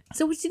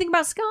 So what do you think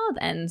about Scar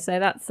then? So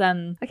that's, I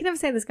can never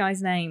say this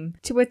guy's name.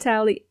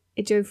 Chiwetel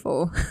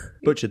Ejiofor.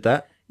 Butchered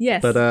that.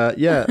 Yes. But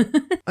yeah,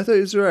 I thought it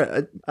was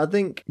right. I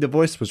think the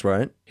voice was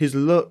right. His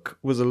look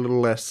was a little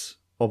less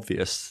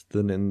obvious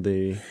than in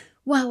the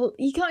Well,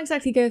 you can't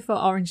exactly go for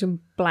orange and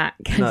black,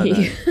 can No,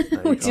 you?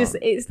 no, you Which is,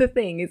 can't. it's the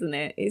thing, isn't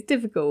it? It's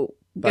difficult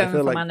But I going feel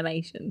from like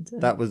animation to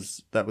That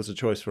was a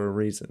choice for a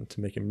reason,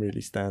 to make him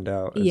really stand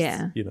out as,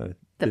 Yeah. you know,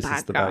 the this bad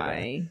is the guy. bad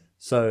guy.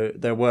 So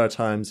there were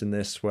times in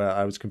this where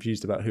I was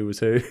confused about who was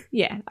who.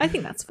 Yeah, I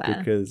think that's fair.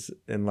 Because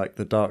in like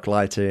the dark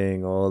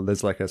lighting, or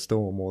there's like a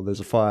storm, or there's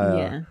a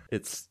fire,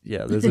 there's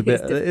a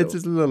bit, It's it's difficult.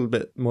 just a little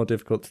bit more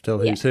difficult to tell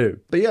who's Yeah. who.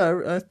 But yeah,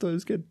 I thought it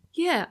was good.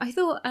 Yeah, I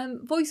thought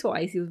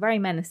voice-wise he was very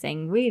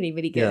menacing, really,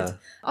 really good. Yeah.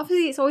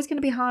 Obviously, it's always going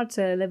to be hard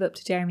to live up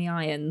to Jeremy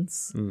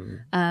Irons,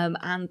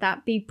 and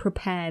that be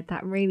prepared.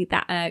 That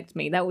irked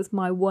me. That was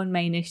my one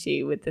main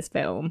issue with this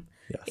film.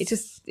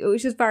 Yes. It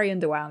was just very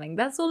underwhelming.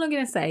 That's all I'm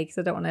going to say because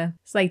I don't want to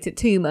slate it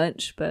too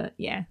much. But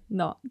yeah,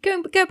 not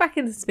go back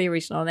into the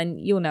original, and then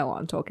you'll know what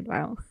I'm talking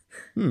about.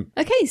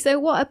 Okay, so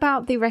what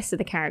about the rest of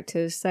the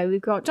characters? So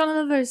we've got John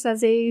Oliver as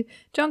Zazu,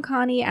 John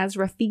Carney as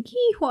Rafiki.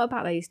 What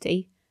about those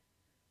two?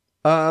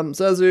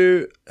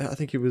 Zazu, I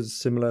think he was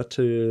similar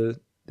to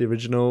the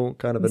original,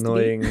 kind of Mr. B.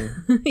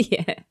 annoying,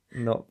 Yeah.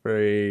 not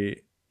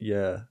very.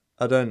 Yeah,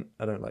 I don't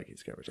like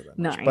his character that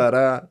much. No.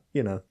 But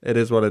you know, it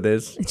is what it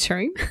is.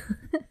 True.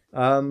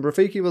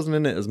 Rafiki wasn't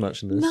in it as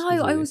much in this. No,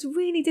 I was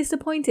really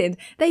disappointed.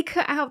 They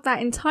cut out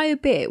that entire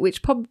bit,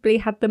 which probably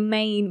had the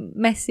main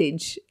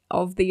message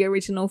of the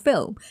original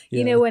film. You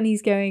Yeah. know, when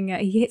he's going,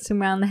 he hits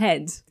him round the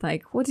head.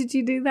 Like, what did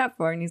you do that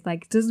for? And he's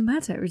like, it doesn't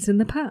matter. It's in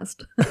the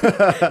past.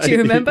 Do you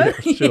remember?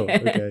 Yeah, sure. Yeah.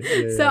 Okay.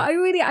 Yeah, So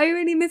yeah. I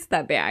really missed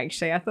that bit,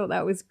 actually. I thought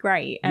that was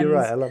great. And You're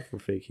right. I love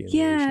Rafiki. In the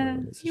yeah, original,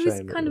 and it's a he was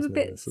shame that kind of a wasn't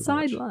in bit this as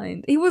much.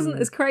 sidelined. He wasn't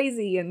as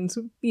crazy and,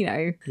 you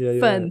know, Yeah, you're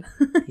fun.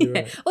 right. You're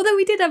Yeah. right. Although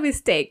we did have his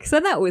stick, so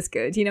that was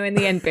good. You know, in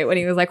the end bit when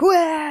he was like,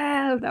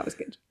 wow, that was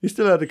good. He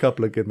still had a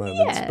couple of good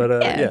moments, Yeah, but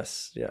yeah.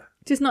 yes, yeah.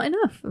 Just not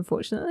enough,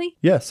 unfortunately.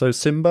 Yeah, so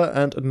Simba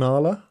and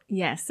Nala,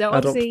 Yes, so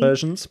adult obviously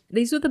versions.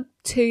 these were the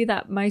two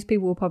that most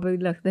people were probably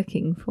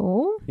looking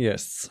for.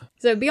 Yes,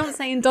 So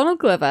Beyonce and Donald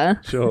Glover.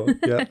 sure,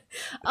 yeah,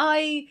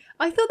 I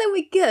thought they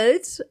were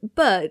good,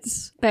 but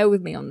bear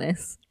with me on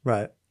this.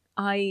 right.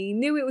 I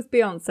knew it was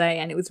Beyonce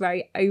and it was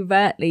very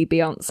overtly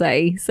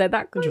Beyonce, so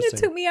that kind of Interesting.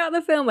 took me out of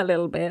the film a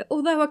little bit.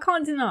 Although I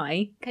can't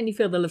deny, Can You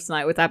Feel the Love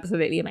Tonight was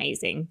absolutely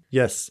amazing.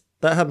 Yes,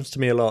 that happens to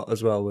me a lot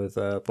as well with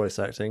voice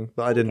acting,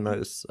 but I didn't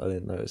notice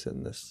it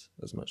in this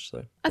as much,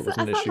 so I it felt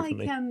wasn't an issue for like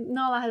me.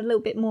 Nala had a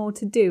little bit more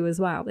to do as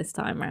well this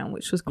time around,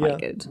 which was quite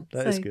Yeah, good.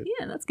 that is good.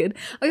 Yeah, that's good.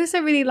 I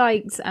also really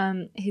liked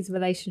his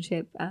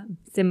relationship,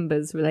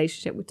 Simba's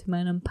relationship with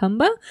Timon and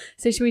Pumbaa.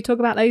 So should we talk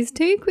about those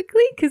two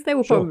quickly? Because they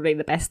were Sure. probably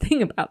the best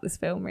thing about this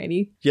film,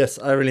 really. Yes,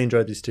 I really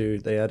enjoyed these two.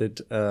 They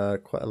added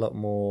quite a lot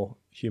more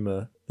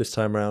humour this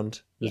time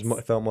round. Yes.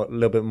 It felt a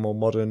little bit more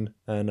modern,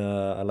 and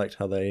I liked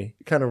how they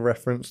kind of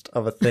referenced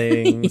other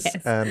things,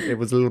 Yes. and it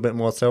was a little bit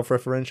more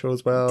self-referential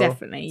as well.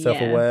 Definitely, yeah.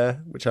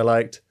 Self-aware, which I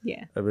liked.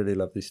 Yeah. I really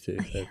love these two.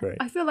 They're great.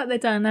 I feel like their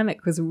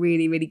dynamic was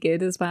really, really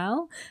good as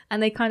well.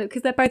 And they kind of,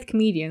 because they're both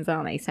comedians,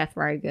 aren't they? Seth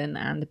Rogen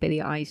and Billy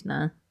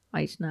Eichner.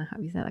 Eichner, how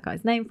do you say that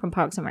guy's name? From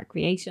Parks and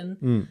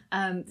Recreation.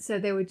 So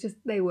they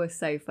were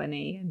so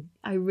funny.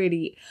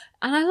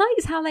 And I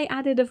liked how they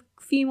added a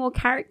few more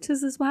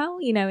characters as well,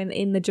 you know,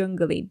 in the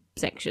jungle-y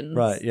sections.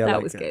 Right, yeah. That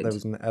like, was good. There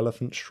was an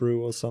elephant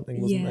shrew or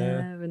something, wasn't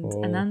there? And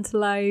Or- an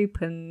antelope,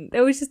 and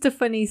there was just a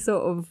funny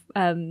sort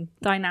of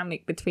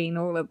dynamic between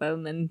all of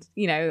them. And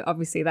you know,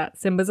 obviously that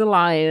Simba's a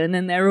lion,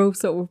 and they're all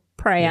sort of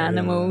prey Yeah,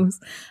 animals.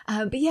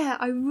 But yeah,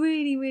 I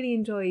really, really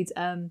enjoyed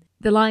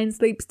The Lion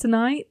Sleeps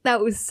Tonight. That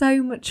was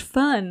so much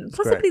fun.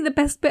 Possibly the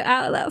best bit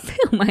out of that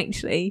film,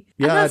 actually.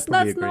 Yeah, and I'd probably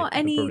that's agree. not I'd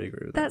any. probably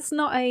agree with that. That's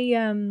not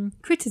a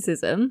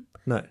criticism.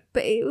 No.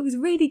 But it was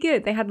really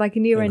good. They had like a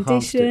new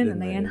Enhanced it, rendition, didn't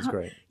and they It was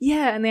great.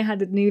 yeah, and they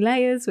had new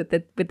layers with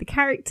the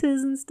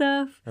characters and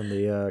stuff. And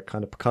the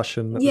kind of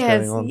percussion that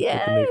Yes, was going on yeah,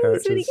 with the new it was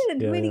characters. really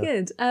good, Yeah, really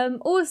yeah. good.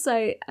 Also,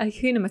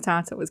 Hakuna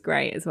Matata was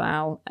great as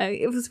well.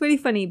 It was really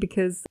funny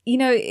because, you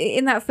know,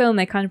 in that film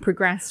they kind of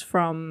progressed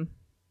from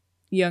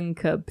young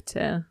cub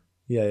to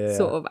Yeah.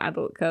 sort of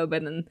adult cub,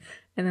 and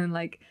then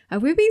like,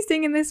 have we been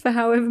singing this for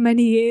however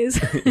many years?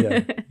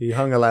 Yeah. He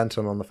hung a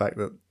lantern on the fact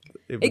that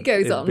It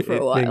goes on for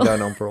a while. It's been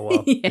going on for a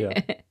while.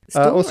 Yeah.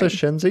 Also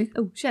Story. Shenzi.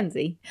 Oh,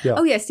 Shenzi. Yeah.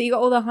 Oh, yeah, so you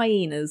got all the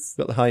hyenas.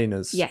 Got the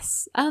hyenas.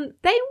 Yes. They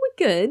were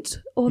good,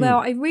 although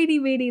I really,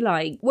 really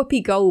liked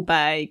Whoopi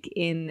Goldberg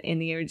in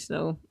the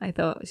original. I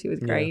thought she was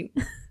great.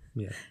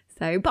 Yeah.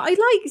 So, but I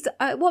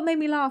liked, what made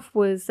me laugh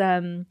was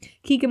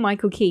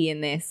Keegan-Michael Key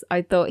in this.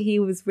 I thought he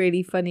was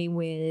really funny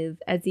with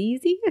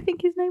Azizi, I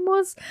think his name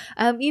was.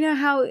 You know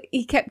how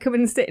he kept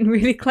coming and sitting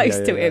really close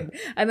Yeah, to yeah, him.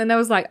 And then I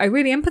was like, I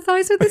really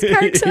empathise with this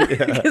character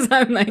Yeah. because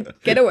I'm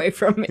like, get away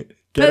from me.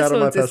 Get out of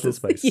my personal distance.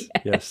 space.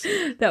 Yeah. Yes.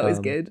 That was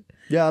good.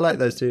 Yeah, I like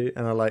those two,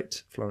 and I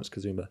liked Florence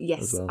Kazuma.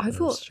 Yes, as well, I as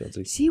thought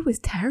Shenzi. she was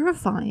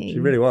terrifying. She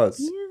really was.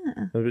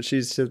 Yeah. But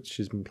she's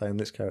been playing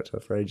this character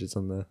for ages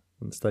on the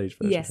stage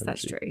version. Yes, hasn't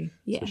that's she? true.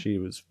 Yeah. So she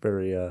was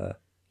very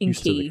In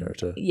used to the key.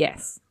 character.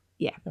 Yes.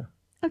 Yeah.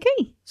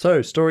 Okay.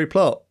 So story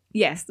plot.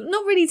 Yes.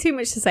 Not really too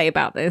much to say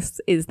about this,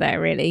 is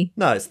there really?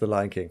 No, it's the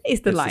Lion King.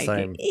 It's the the Lion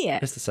same, King. Yeah.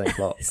 It's the same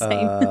plot.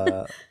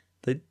 Same.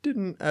 They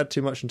didn't add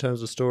too much in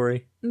terms of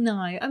story. No,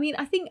 I mean,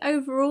 I think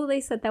overall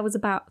they said there was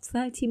about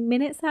 30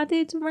 minutes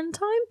added to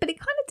runtime, but it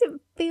kind of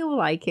didn't feel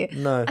like it.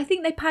 No. I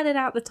think they padded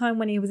out the time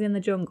when he was in the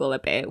jungle a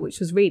bit, which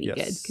was really good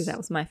because that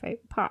was my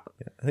favourite part.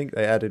 Yeah, I think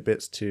they added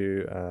bits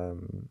to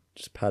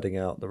just padding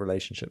out the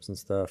relationships and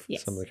stuff,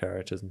 Yes. some of the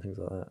characters and things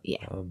like that.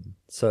 Yeah.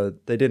 So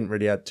they didn't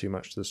really add too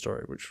much to the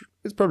story, which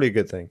is probably a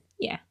good thing.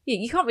 Yeah,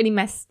 you can't really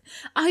mess.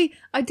 I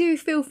do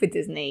feel for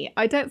Disney.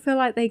 I don't feel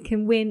like they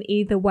can win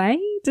either way.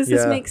 Does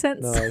this make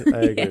sense? No,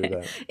 I agree with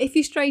that. If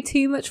you stray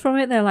too much from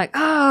it, they're like,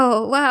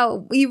 oh,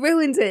 wow, you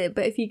ruined it.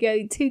 But if you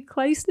go too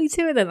closely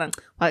to it, they're like,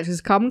 well, it's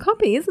just carbon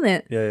copy, isn't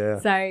it? Yeah.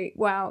 So,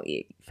 well,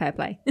 fair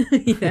play.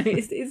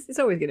 It's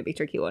always going to be a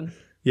tricky one.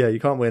 Yeah, you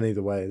can't win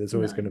either way. There's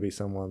always No. going to be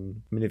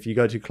someone. I mean, if you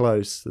go too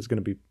close, there's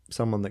going to be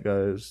someone that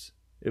goes,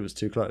 it was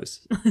too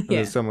close. And Yeah.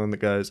 there's someone that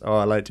goes, oh,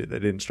 I liked it. They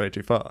didn't stray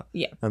too far.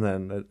 Yeah. And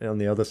then on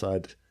the other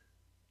side,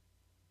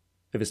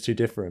 if it's too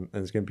different,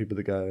 then there's going to be people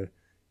that go,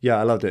 yeah,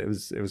 I loved it.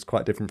 It was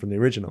quite different from the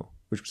original,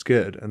 which was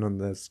good. And then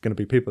there's going to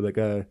be people that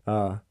go,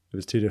 it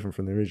was too different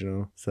from the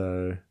original,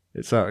 so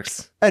it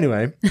sucks.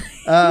 Anyway.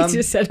 You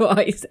just said what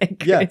I said,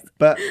 Chris. Yeah,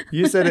 but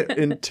you said it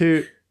in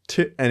two.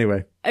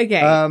 Anyway.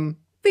 Okay.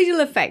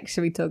 Visual effects,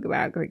 shall we talk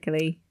about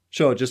quickly?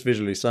 Sure, just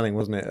visually stunning,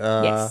 wasn't it?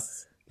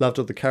 Yes. Loved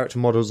all the character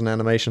models and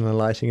animation and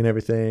lighting and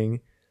everything.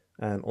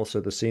 And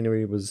also the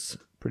scenery was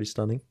pretty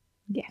stunning.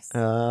 Yes.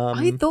 Um,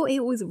 I thought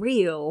it was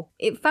real.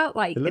 It felt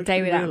like It a looked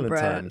David real at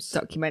Attenborough times.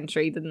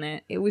 documentary, didn't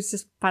it? It was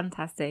just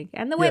fantastic.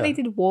 And the way Yeah. they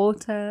did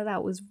water,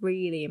 that was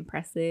really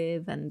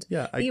impressive. And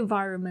Yeah, the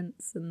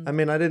environments. And I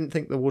mean, I didn't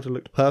think the water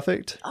looked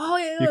perfect. oh,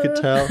 yeah. You could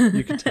tell.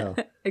 You could tell.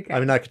 Okay. I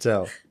mean, I could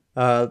tell.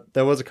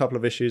 There was a couple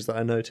of issues that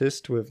I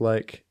noticed with,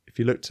 like, if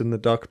you looked in the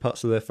darker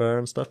parts of their fur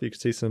and stuff, you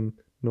could see some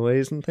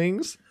noise and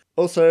things.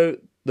 Also,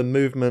 the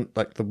movement,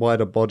 like the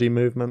wider body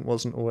movement,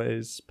 wasn't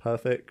always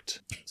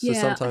perfect. So Yeah,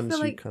 I sometimes feel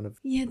you like- kind of...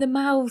 Yeah, the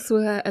mouths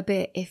were a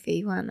bit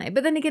iffy, weren't they?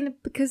 But then again,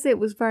 because it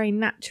was very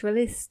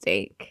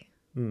naturalistic.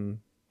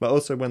 But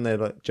also when they're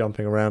like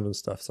jumping around and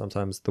stuff,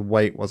 sometimes the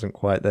weight wasn't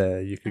quite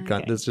there. You could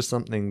kind Okay. there's just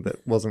something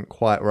that wasn't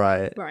quite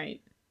right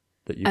Right.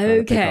 that you kind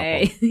of pick up on.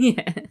 Okay.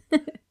 Yeah.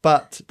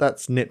 But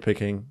that's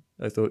nitpicking.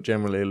 I thought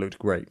generally it looked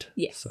great.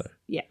 Yes. So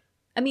Yeah.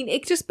 I mean,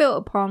 it just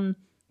built upon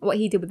what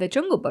he did with the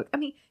Jungle Book. I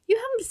mean, you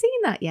haven't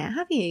seen that yet,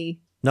 have you?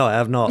 no, I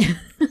have not. I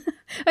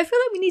feel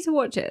like we need to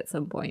watch it at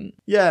some point.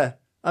 Yeah.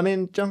 I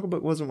mean, Jungle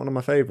Book wasn't one of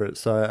my favourites,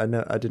 so I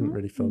know I didn't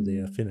really feel the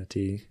Mm.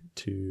 affinity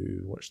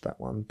to watch that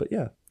one. But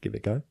yeah, give it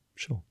a go.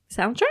 Sure.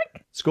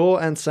 Soundtrack?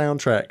 Score and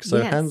soundtrack. So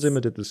Yes. Hans Zimmer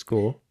did the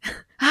score.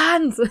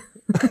 Hands!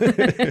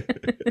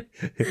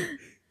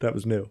 That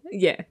was Neil.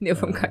 Yeah, Neil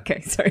from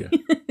Cutco, sorry.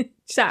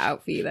 Shout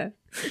out for you there.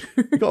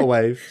 You got a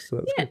wave, so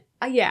that's Yeah.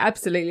 good. Yeah,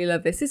 absolutely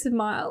love this. This is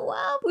my,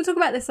 well, we'll talk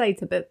about this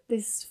later, but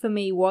this for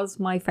me was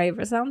my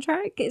favourite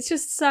soundtrack. It's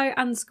just so,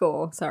 and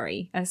score,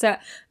 sorry. So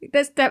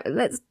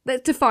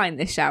let's define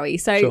this, shall we?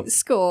 So Sure.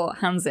 score,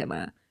 Hans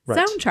Zimmer. Right.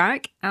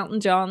 Soundtrack, Elton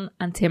John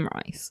and Tim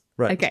Rice.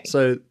 Right. Okay.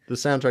 So the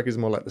soundtrack is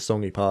more like the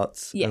songy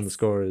parts, and the Yes.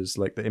 score is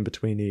like the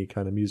in-betweeny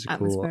kind of musical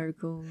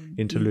Atmospherical.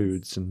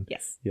 interludes and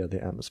Yes. yeah,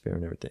 the atmosphere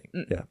and everything.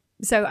 Yeah.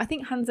 So I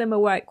think Hans Zimmer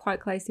worked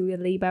quite closely with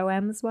Lee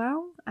Boehm as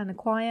well and a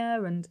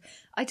choir, and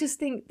I just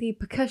think the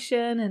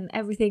percussion and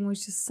everything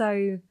was just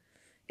so,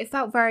 it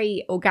felt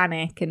very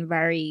organic and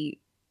very,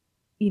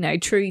 you know,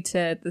 true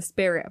to the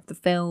spirit of the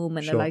film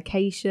and the Sure.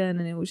 location,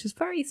 and it was just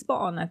very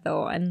spot on, I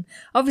thought. And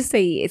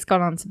obviously it's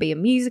gone on to be a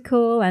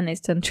musical and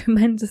it's done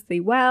tremendously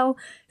well,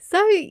 so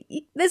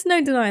there's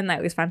no denying that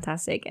it was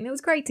fantastic, and it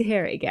was great to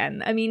hear it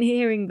again. I mean,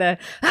 hearing the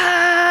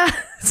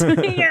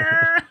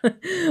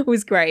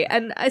was great,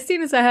 and as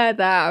soon as I heard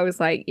that I was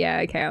like, yeah,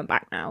 okay, I'm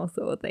back now,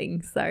 sort of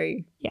thing. So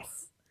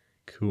yes,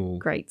 Cool.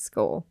 great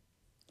score.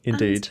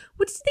 Indeed. And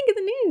what did you think of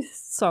the new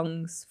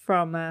songs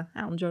from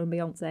Elton John and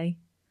Beyonce?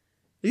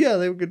 Yeah,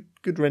 they were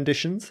good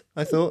renditions,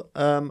 I thought.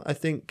 I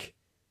think,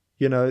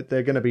 you know,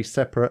 they're going to be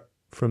separate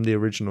from the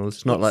originals.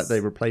 It's not like Yes. they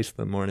replaced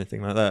them or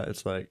anything like that.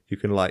 It's like you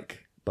can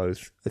like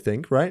both, I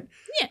think, right?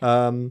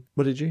 Yeah.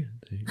 What did you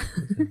think?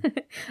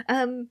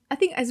 I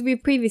think, as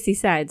we've previously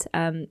said,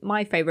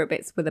 my favourite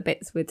bits were the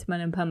bits with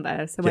Timon and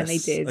Pumbaa. So when they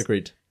Yes, did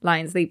agreed.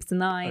 Lion Sleeps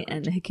Tonight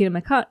and Hakuna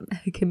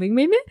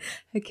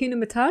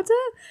Matata,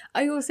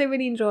 I also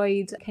really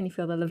enjoyed Can You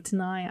Feel the Love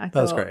Tonight? I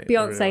That was thought great. It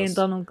Beyonce really and was.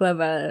 Donald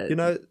Glover. You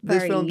know,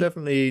 this film very-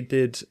 definitely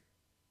did.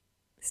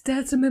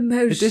 stirred some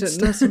emotion. It did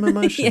stir some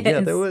emotion. Yeah,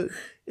 Yes. there were.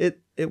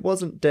 It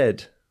wasn't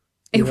dead.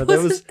 It You know,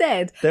 wasn't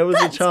dead. There was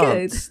That's a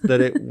chance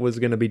that it was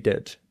going to be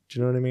dead. Do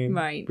you know what I mean?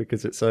 Right.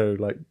 Because it's so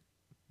like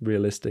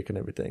realistic and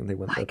everything. They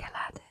went Like there.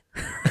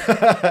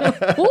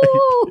 Aladdin.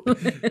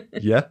 Ooh.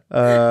 Yeah.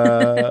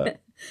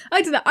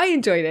 I don't know. I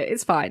enjoyed it.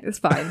 It's fine. It's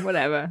fine.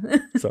 Whatever.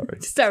 Sorry.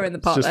 Stir in the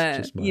pot Just- there.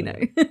 just my- You know.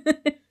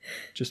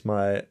 Just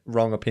my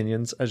wrong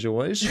opinions, as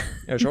always.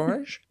 As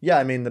always. Yeah,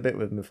 I mean the bit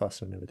with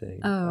Mufasa and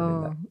everything. Oh,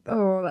 I mean, that that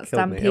killed me.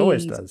 stampede. It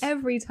always does.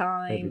 Every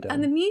time. Every time.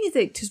 And the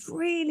music just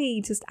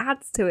really just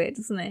adds to it,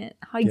 doesn't it?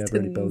 yeah, Heightens it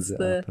really builds it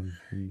the up.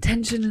 And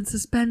tension and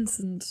suspense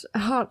and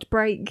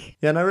heartbreak.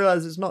 yeah, and I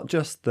realise it's not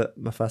just that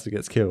Mufasa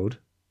gets killed.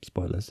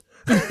 Spoilers.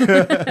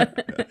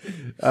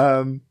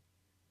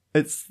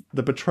 It's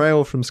the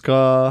betrayal from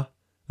Scar,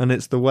 and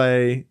it's the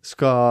way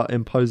Scar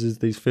imposes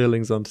these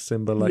feelings onto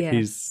Simba, like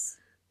he's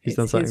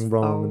done something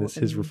wrong, and it's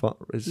his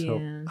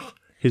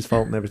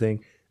fault and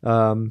everything.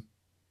 That's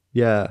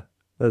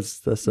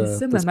some that's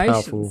emotions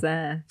powerful,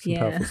 there. some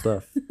powerful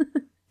stuff.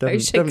 Very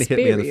Definitely hit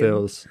me in the Shakespearean.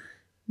 feels.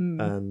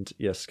 And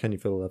yes, Can You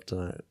Feel the Love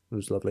Tonight? It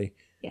was lovely.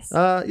 Yes.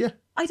 Yeah.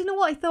 I don't know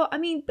what I thought. I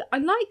mean, I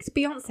liked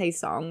Beyonce's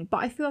song, but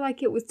I feel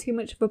like it was too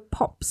much of a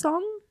pop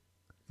song.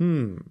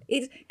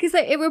 Because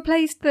it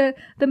replaced the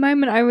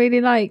moment I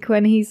really like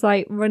when he's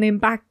like running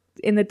back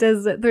in the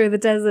desert through the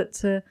desert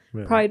to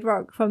Pride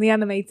Rock from the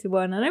animated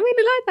one, and I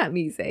really like that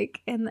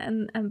music. And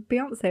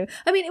Beyonce.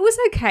 I mean, it was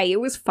okay. It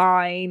was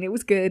fine. It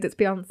was good. It's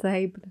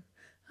Beyonce. But,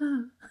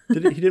 He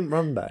didn't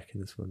run back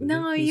in this one. Did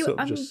No, he? He you- sort of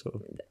I'm- just sort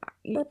of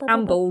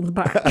ambled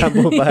back.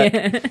 ambled back.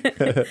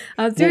 Yeah.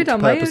 I'll do it Walked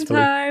on my own purposefully,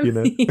 time. you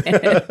know.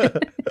 Yeah.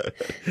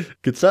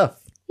 Good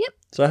stuff. Yep.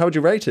 So how would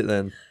you rate it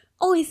then?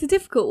 Oh, it's a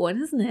difficult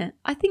one, isn't it?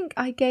 I think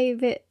I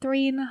gave it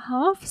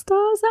 3.5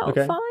 stars out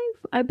Okay. of 5,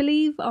 I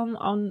believe,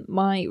 on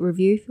my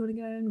review, if you want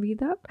to go and read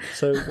that.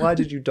 So why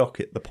did you dock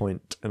it the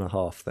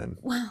 1.5 then?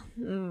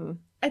 Well,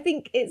 I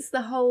think it's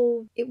the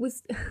whole. It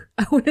was.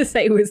 I want to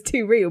say it was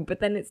too real, but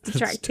then it's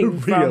distracting too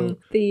from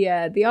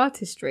real. the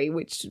artistry,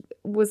 which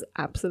was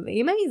absolutely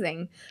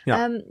amazing.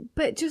 Yeah.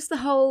 But just the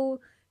whole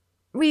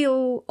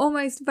real,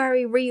 almost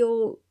very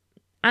real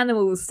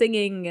animals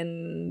singing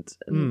and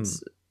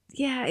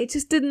yeah, it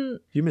just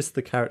didn't. You missed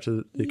the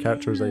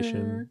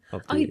characterization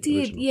of the I did,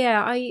 original.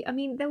 yeah. I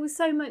mean, there was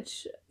so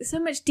much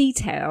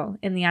detail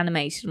in the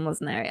animation,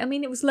 wasn't there? I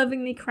mean, it was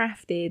lovingly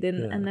crafted,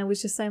 and there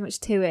was just so much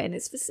to it, and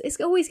it's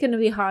always going to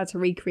be hard to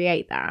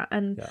recreate that.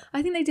 And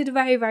I think they did a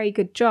very, very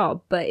good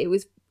job, but it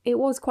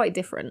was quite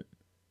different.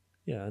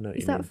 Yeah, I know what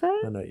Is you mean. that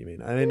fair? I know what you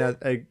mean. I mean,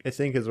 I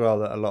think as well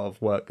that a lot of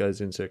work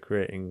goes into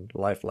creating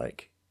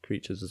lifelike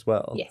creatures as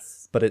well.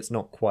 Yes. But it's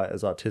not quite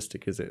as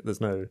artistic as it. There's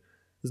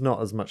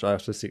not as much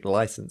artistic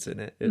license in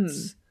it.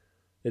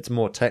 It's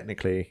more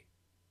technically,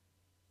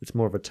 it's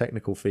more of a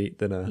technical feat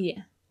than a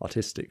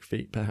artistic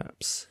feat,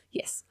 perhaps.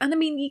 Yes, and I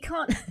mean you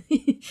can't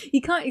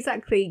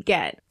exactly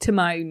get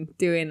Timon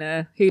doing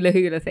a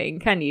hula thing,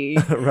 can you?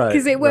 Right,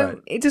 Because it won't.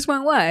 right. It just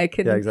won't work.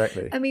 And Yeah,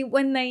 exactly. I mean,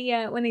 when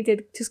they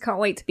did Just Can't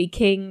Wait to Be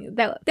King,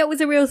 that was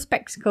a real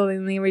spectacle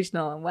in the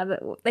original, and whether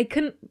they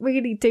couldn't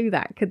really do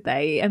that, could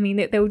they? I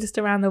mean, they were just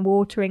around the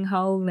watering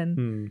hole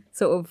and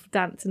sort of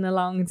dancing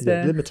along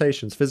to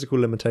Physical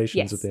limitations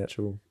Yes. of the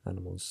actual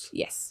animals.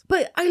 Yes,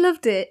 but I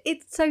loved it.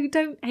 So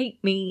don't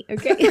hate me,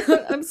 okay?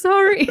 I'm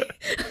sorry.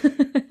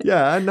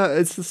 Yeah, I know.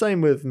 It's the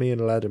same with me and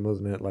Aladdin,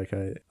 wasn't it? Like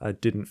I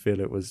didn't feel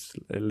it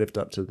lived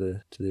up to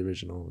the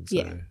original, and so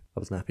Yeah. I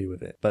wasn't happy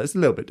with it. But it's a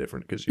little bit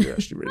different because you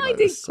actually really I like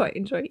did this. quite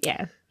enjoy it.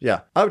 Yeah.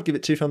 Yeah, I would give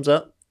it 2 thumbs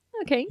up.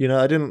 Okay. You know,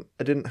 I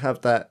didn't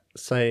have that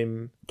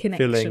same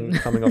Connection. feeling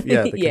coming off.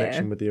 Yeah, the Yeah.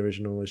 connection with the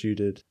original as you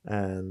did,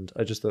 and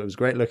I just thought it was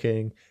great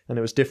looking, and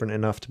it was different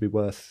enough to be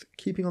worth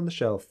keeping on the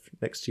shelf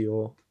next to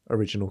your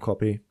original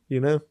copy. You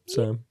know,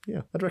 so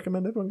yeah, I'd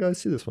recommend everyone go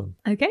see this one.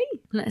 Okay.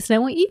 Let us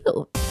know what you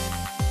thought.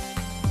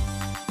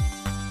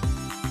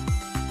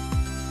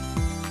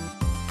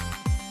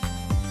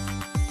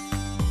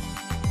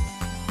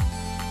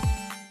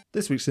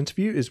 This week's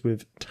interview is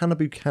with Tanner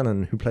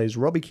Buchanan, who plays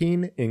Robbie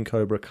Keane in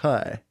Cobra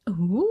Kai.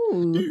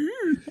 Ooh.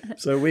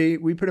 So we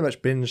pretty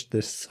much binged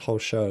this whole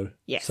show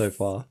Yes. so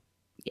far.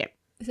 Yep.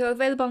 So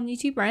available on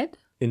YouTube Red.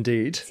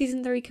 Indeed.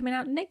 Season 3 coming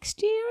out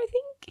next year, I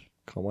think.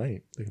 Can't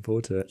wait. Looking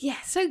forward to it. Yeah,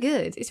 so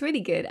good. It's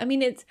really good. I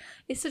mean, it's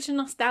such a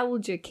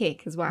nostalgia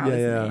kick as well, isn't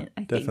it?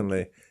 I think.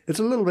 Definitely. It's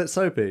a little bit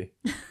soapy,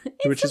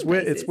 which is some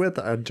weird. places. It's weird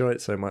that I enjoy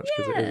it so much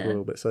because it is a Yeah.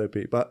 little bit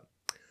soapy. But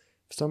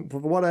for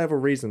whatever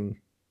reason,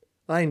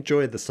 I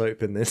enjoyed the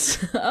soap in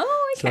this.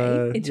 Oh, okay.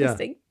 So,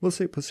 Interesting. Yeah, we'll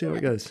see how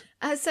it goes.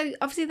 So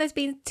obviously there's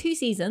been 2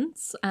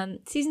 seasons.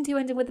 Season 2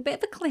 ended with a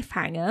bit of a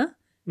cliffhanger.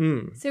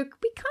 So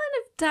we kind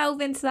of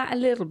delve into that a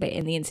little bit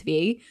in the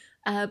interview.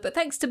 But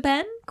thanks to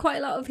Ben, quite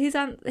a lot of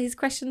his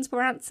questions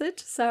were answered.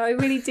 So I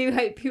really do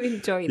hope you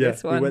enjoy Yeah,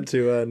 this one. we went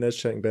to Nez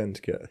Chatting Ben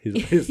to get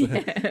his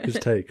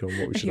take on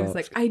what we should He was ask.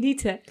 like, I need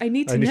to I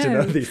need to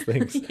know these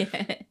things.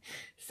 Yeah.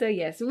 So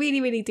yes,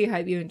 really, really do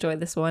hope you enjoy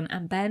this one.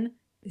 And Ben,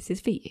 this is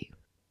for you.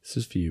 This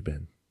is for you,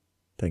 Ben.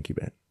 Thank you,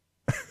 Ben.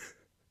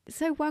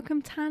 So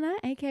welcome Tanner,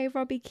 aka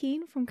Robbie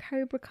Keane from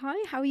Cobra Kai.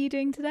 How are you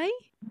doing today?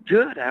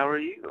 Good. How are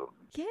you?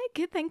 Yeah,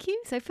 good, thank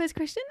you. So first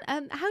question,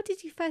 how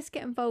did you first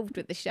get involved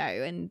with the show,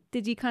 and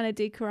did you kind of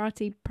do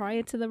karate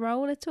prior to the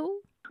role at all?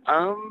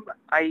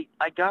 I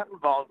got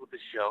involved with the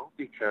show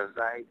because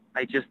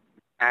I just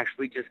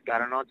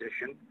got an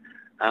audition.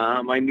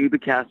 I knew the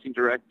casting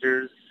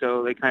directors,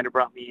 so they kind of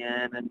brought me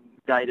in and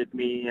guided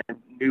me and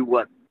knew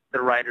what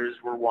the writers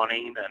were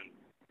wanting. And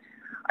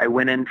I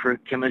went in for a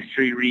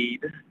chemistry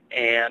read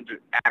and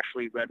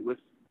actually read with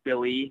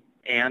Billy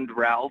and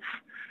Ralph.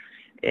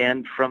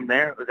 And from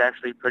there, it was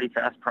actually a pretty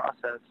fast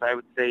process. I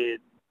would say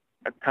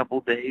a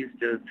couple days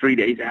to 3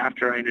 days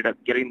after I ended up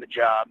getting the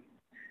job.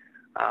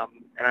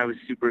 And I was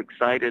super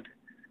excited.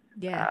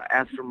 Yeah.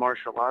 As for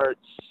martial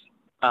arts,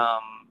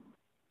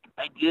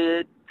 I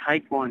did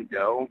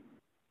Taekwondo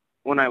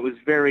when I was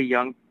very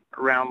young,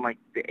 around like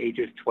the age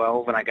of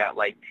 12, and I got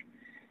like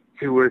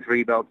 2 or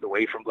 3 belts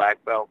away from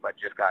black belt, but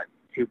just got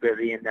too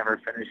busy and never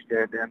finished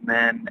it. And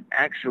then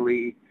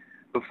actually,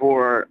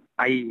 before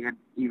I had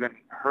even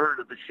heard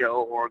of the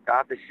show or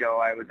got the show,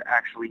 I was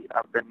actually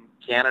up in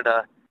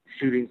Canada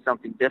shooting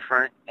something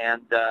different,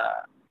 and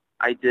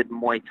I did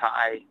Muay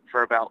Thai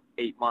for about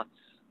 8 months.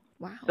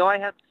 Wow. So I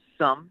have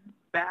some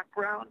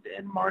background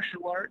in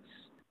martial arts,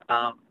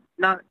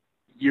 not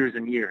years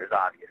and years,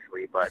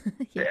 obviously, but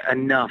Yeah.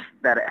 enough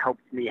that it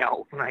helped me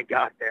out when I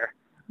got there.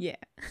 Yeah.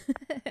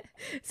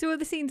 So are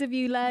the scenes of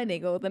you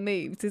learning all the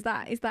moves, is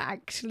that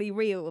actually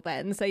real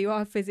then? So you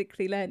are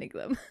physically learning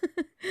them?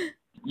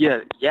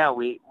 Yeah,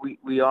 we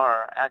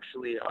are.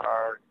 Actually,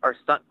 our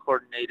stunt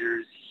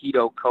coordinators,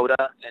 Hito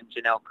Koda and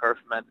Janelle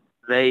Kerfman,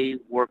 they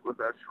work with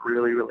us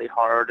really, really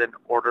hard in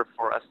order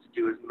for us to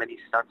do as many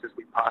stunts as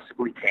we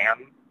possibly can.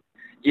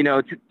 You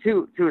know,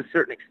 to a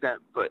certain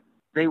extent, but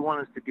they want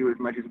us to do as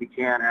much as we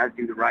can, as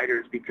do the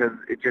writers, because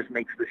it just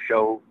makes the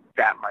show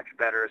that much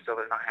better, so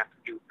they're not having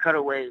to do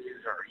cutaways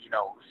or, you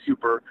know,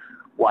 super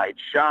wide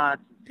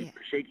shots,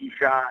 super shaky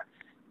shots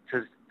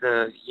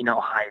to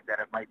hide that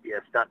it might be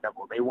a stunt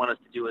double. They want us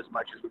to do as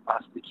much as we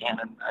possibly can,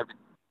 and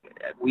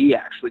we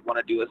actually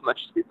want to do as much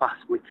as we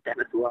possibly can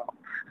as well.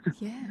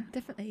 Yeah,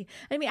 definitely.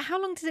 I mean,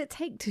 how long did it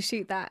take to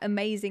shoot that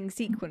amazing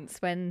sequence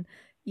when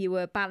you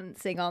were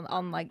balancing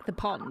on like the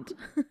pond?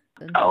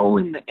 Oh,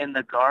 in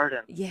the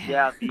garden.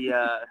 Yeah.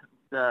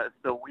 The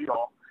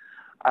Weedle.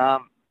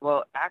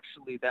 Well,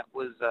 actually, it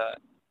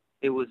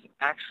was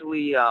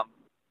actually a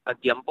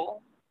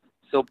gimbal.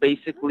 So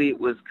basically, it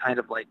was kind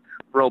of like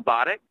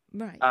robotic.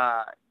 Right.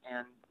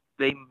 And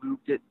they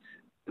moved it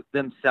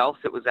themselves.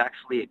 It was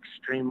actually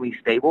extremely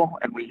stable,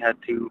 and we had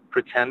to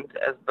pretend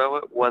as though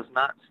it was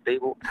not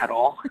stable at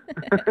all.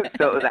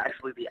 So it was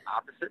actually the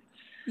opposite.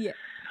 Yeah.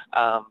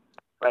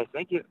 But I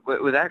think it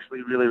was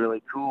actually really,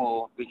 really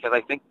cool, because I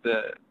think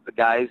the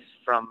guys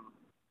from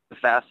the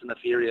Fast and the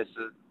Furious,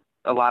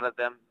 a lot of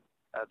them,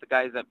 the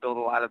guys that build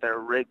a lot of their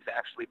rigs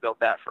actually built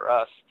that for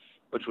us,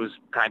 which was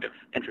kind of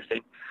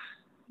interesting.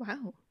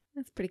 Wow.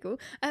 That's pretty cool.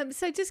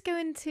 So just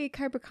going to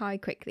Cobra Kai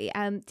quickly.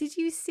 Do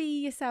you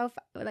see yourself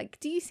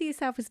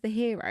as the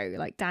hero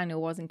like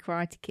Daniel was in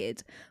Karate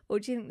Kid, or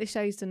do you think the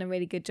show's done a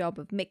really good job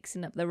of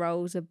mixing up the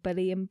roles of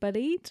bully and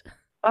bullied?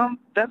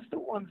 That's the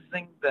one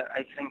thing that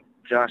I think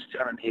Josh,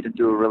 John, and Hayden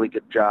do a really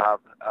good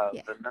job of,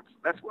 and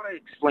that's what I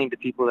explain to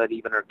people that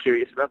even are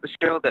curious about the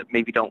show, that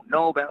maybe don't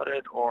know about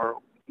it or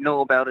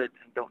know about it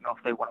and don't know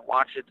if they want to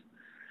watch it.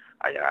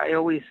 I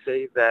always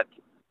say that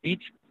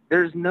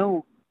there's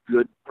no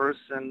good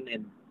person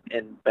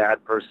and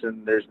bad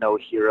person. There's no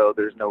hero.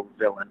 There's no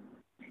villain.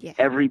 Yeah.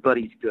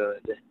 Everybody's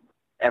good.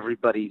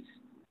 Everybody's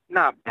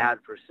not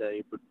bad per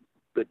se, but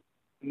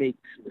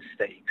makes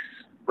mistakes,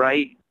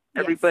 right?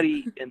 Yes.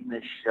 Everybody in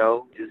this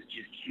show is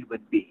just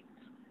human beings.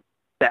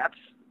 That's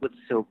what's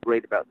so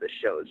great about this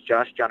show, is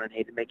Josh, John, and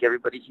Hayden make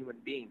everybody human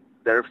beings.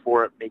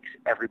 Therefore, it makes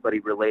everybody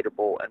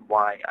relatable, and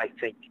why I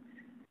think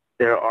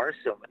there are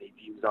so many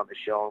views on the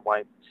show, and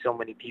why so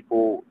many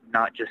people,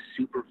 not just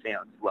super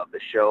fans, love the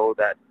show,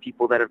 that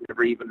people that have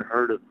never even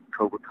heard of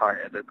Cobra Kai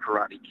or the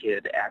Karate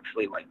Kid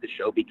actually like the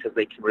show, because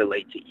they can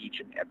relate to each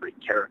and every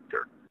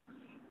character.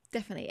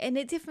 Definitely. And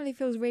it definitely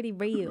feels really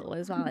real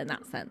as well in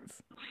that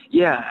sense.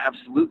 Yeah,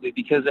 absolutely,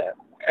 because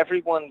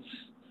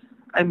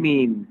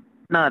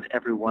not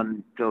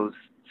everyone goes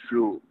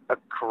through a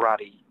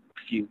karate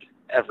feud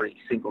every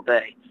single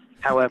day.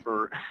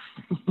 However,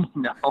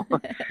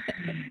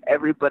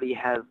 everybody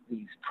has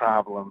these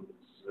problems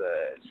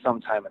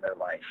sometime in their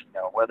life,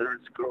 whether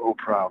it's girl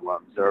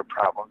problems or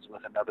problems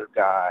with another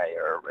guy,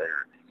 or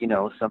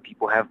some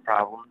people have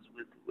problems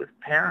with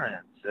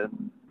parents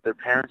and their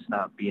parents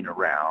not being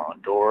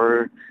around,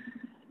 or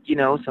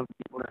some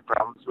people have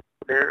problems with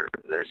their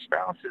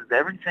spouses.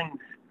 Everything's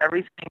a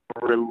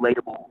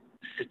relatable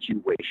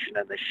situation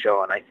in the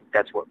show, and I think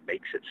that's what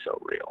makes it so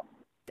real.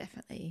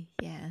 Definitely,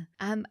 yeah.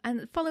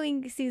 And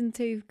following season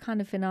 2 kind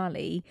of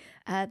finale,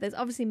 there's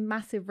obviously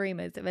massive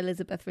rumours of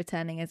Elizabeth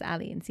returning as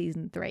Ali in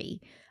season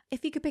 3.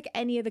 If you could pick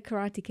any of the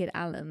Karate Kid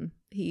alum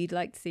who you'd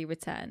like to see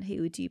return,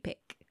 who would you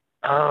pick?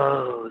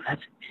 Oh,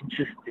 that's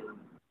interesting.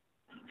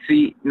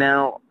 See,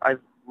 now I've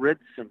read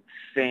some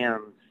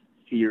fans'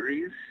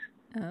 theories,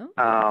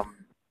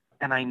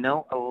 and I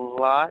know a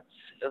lot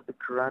of the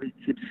Karate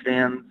Kid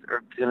fans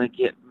are gonna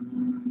get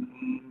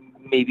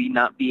maybe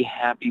not be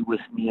happy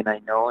with me, and I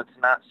know it's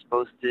not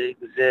supposed to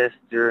exist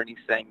or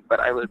anything, but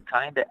I would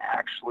kind of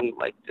actually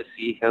like to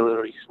see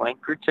Hilary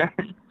Swank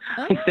return.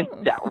 Oh. I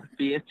think that would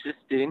be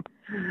interesting.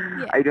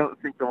 Yeah. I don't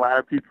think a lot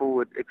of people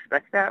would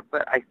expect that,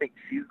 but I think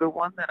she's the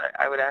one that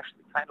I would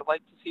actually kind of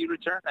like to see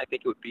return. I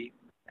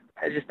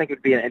just think it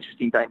would be an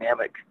interesting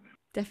dynamic.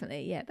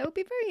 Definitely, yeah. That would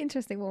be a very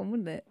interesting one,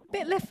 wouldn't it? A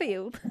bit left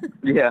field.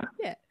 Yeah.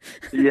 Yeah.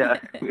 Yeah,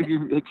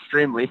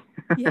 extremely.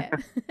 Yeah.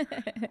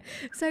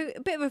 So,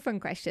 a bit of a fun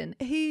question.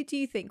 Who do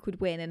you think would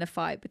win in a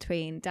fight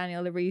between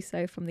Daniel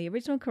LaRusso from the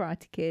original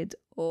Karate Kid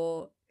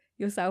or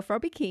yourself,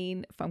 Robbie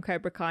Keane, from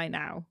Cobra Kai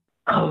now?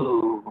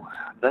 Oh,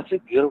 that's a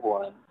good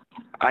one.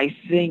 I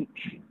think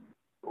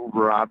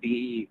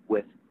Robbie,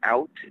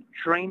 without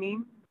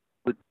training,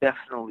 would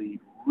definitely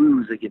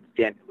lose against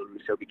Daniel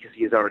LaRusso because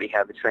he has already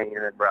had the training,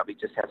 and Robbie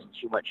just has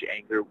too much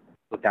anger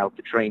without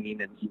the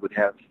training, and he would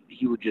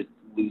just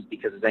lose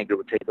because his anger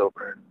would take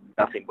over and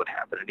nothing would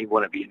happen, and he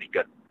wouldn't be any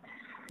good.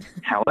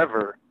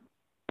 However,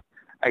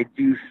 I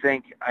do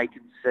think I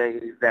can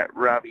say that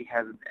Robbie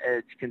has an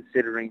edge,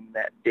 considering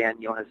that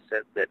Daniel has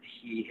said that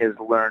he has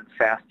learned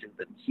faster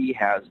than he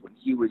has when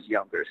he was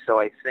younger. So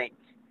I think,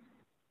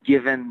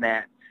 given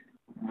that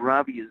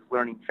Robbie is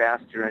learning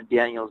faster and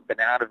Daniel's been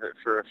out of it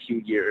for a few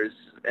years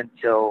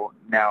until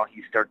now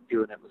he started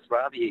doing it with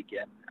Robbie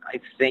again, I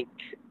think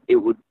it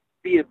would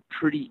be a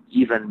pretty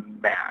even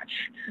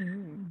match.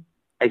 Mm.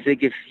 I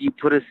think if you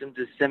put us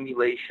into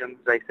simulations,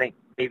 I think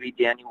maybe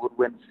Daniel would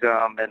win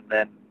some, and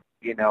then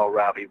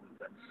Robbie would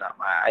win some.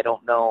 I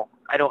don't know.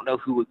 I don't know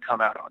who would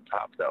come out on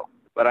top though,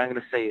 but I'm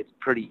going to say it's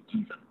pretty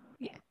even.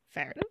 Yeah,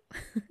 fair enough.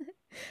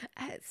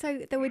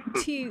 So there were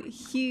two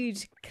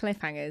huge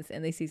cliffhangers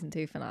in the season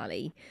 2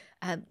 finale.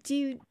 Can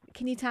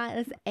you tell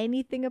us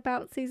anything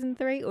about season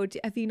 3, or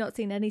have you not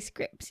seen any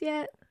scripts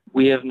yet?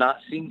 We have not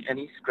seen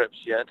any scripts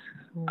yet.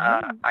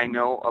 I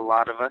know a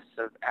lot of us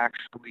have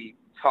actually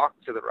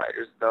talked to the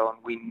writers though,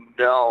 and we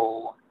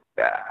know.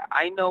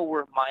 I know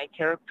where my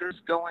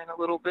character's going a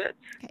little bit.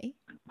 Okay.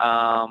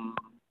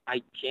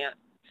 I can't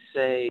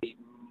say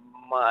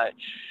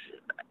much.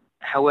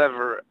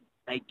 However,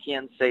 I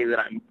can say that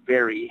I'm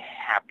very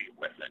happy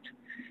with it.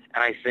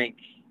 And I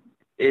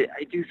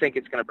do think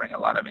it's going to bring a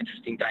lot of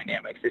interesting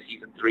dynamics this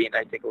season 3, and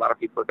I think a lot of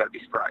people are going to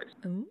be surprised.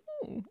 Ooh,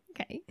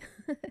 okay.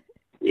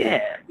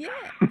 Yeah. Yeah.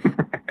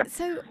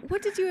 So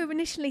what did you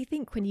initially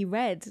think when you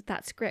read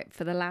that script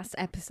for the last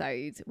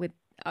episode with,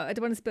 I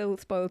don't want to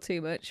spoil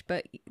too much,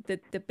 but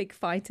the big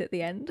fight at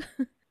the end?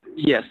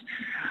 Yes.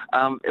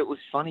 It was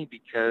funny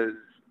because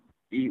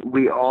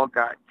we all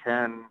got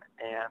 10,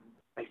 and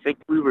I think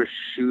we were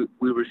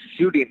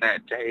shooting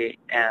that day,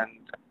 and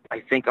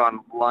I think on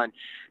lunch,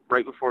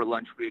 right before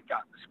lunch, we had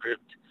gotten the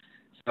script.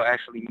 So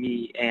actually,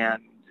 me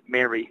and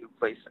Mary, who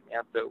plays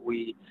Samantha,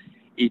 we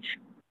each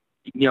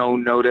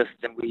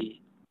noticed, and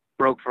we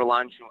broke for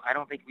lunch. And I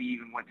don't think we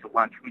even went to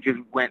lunch. We just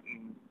went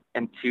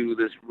into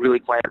this really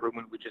quiet room,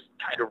 and we just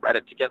kind of read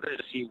it together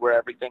to see where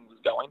everything was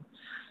going.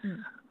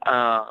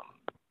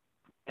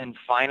 And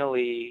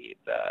finally,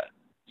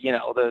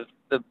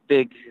 the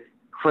big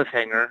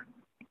cliffhanger,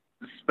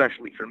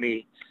 especially for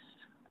me,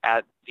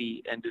 at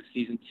the end of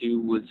season 2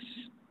 was,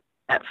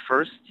 at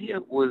first,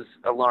 it was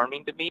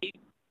alarming to me.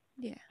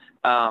 Yeah.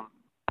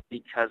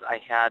 Because I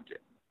had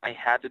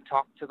to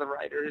talk to the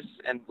writers,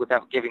 and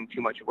without giving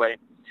too much away,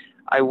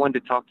 I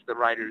wanted to talk to the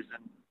writers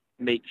and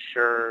make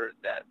sure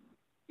that,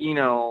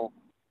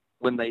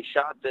 when they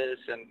shot this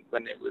and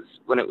when it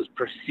was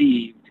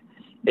perceived,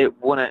 it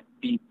wouldn't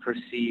be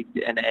perceived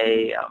in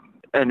a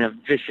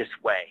vicious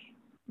way.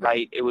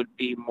 Right? It would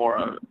be more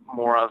of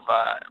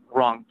a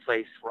wrong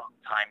place, wrong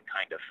time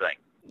kind of thing.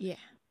 Yeah.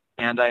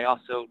 And I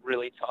also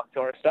really talked to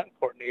our stunt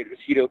coordinators,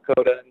 Hito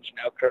Koda and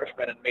Janelle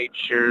Kerfman, and made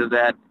sure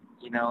that,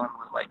 and was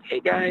like, hey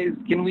guys,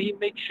 can we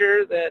make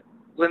sure that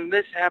when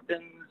this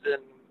happens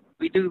and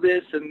we do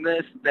this and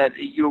this, that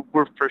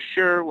we're for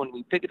sure when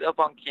we pick it up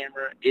on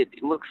camera,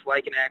 it looks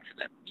like an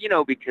accident,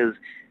 because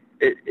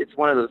it's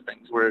one of those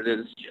things where it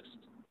is just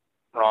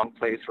wrong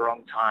place,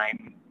 wrong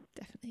time.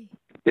 Definitely.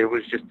 There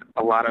was just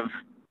a lot of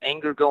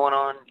anger going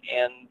on,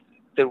 and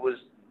there was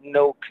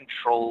no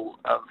control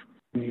of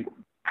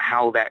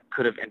how that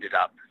could have ended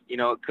up.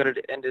 It could have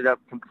ended up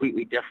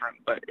completely different,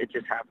 but it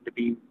just happened to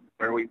be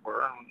where we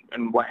were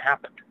and what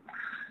happened.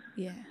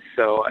 Yeah.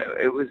 So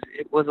it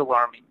was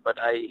alarming, but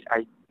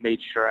I made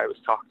sure I was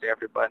talking to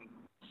everybody,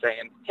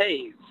 saying,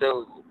 hey,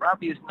 so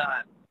Robbie is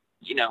not,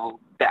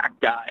 that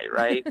guy,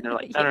 right? And they're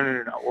like,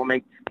 no,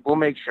 we'll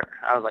make sure.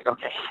 I was like,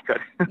 okay,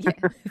 good. Yeah,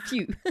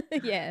 phew.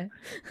 Yeah.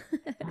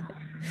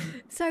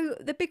 So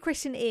the big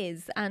question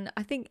is, and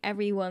I think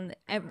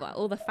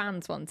all the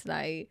fans want to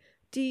know,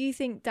 do you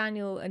think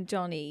Daniel and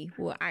Johnny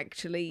will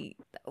actually,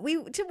 we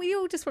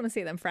all just want to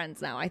see them friends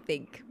now, I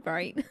think,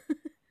 right?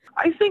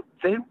 I think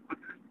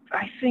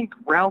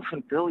Ralph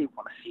and Billy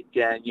want to see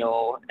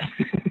Daniel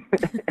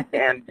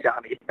and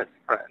Johnny as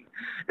friends.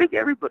 I think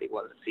everybody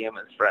wants to see them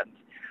as friends.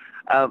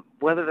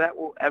 Whether that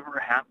will ever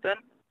happen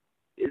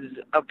is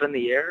up in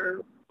the air,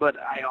 but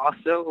I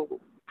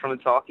also, from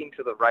talking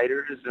to the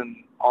writers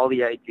and all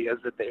the ideas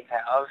that they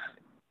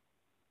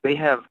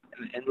have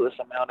an endless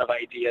amount of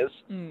ideas,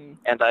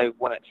 and I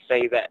wouldn't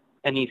say that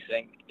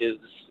anything is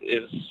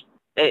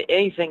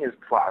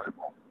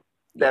plausible.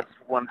 Yeah. That's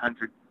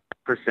 100%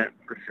 for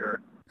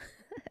sure.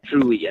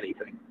 Truly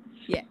anything.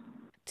 Yeah.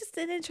 Just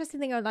an interesting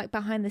thing on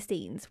behind the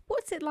scenes.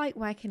 What's it like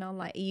working on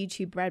a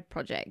YouTube Red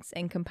project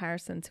in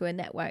comparison to a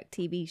network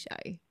TV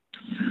show?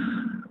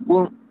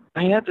 Well,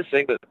 I have to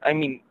say that,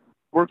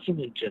 working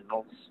in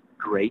general is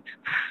great.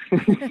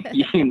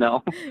 You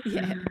know,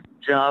 Yeah.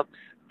 jobs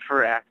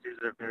for actors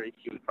are very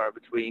few and far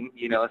between,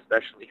 you know,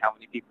 especially how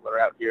many people are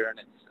out here. And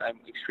I'm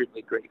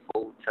extremely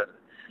grateful to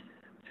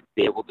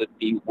be able to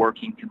be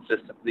working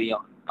consistently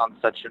on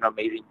such an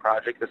amazing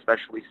project,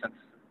 especially since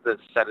the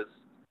set is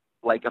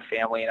like a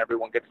family and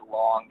everyone gets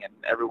along and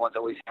everyone's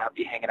always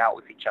happy hanging out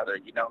with each other.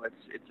 You know,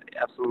 it's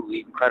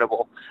absolutely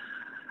incredible.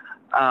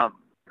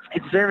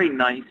 It's very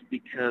nice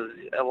because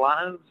a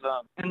lot of,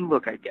 and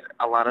look, I get it,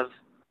 a lot of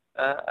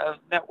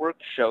network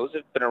shows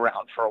have been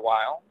around for a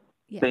while.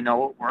 Yeah. They know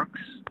what works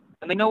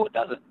and they know what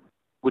doesn't,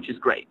 which is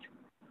great.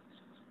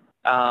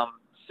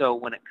 So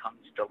when it comes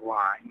to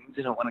lines,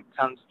 you know, when it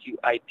comes to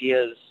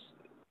ideas,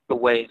 the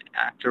way an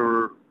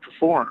actor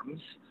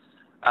performs,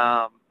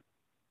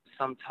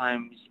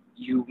 sometimes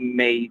you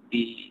may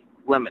be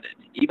limited.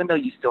 Even though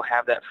you still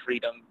have that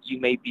freedom, you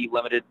may be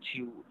limited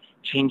to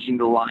changing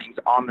the lines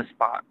on the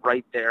spot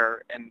right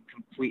there and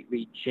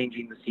completely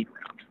changing the scene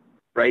around,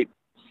 right?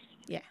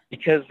 Yeah.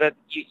 Because that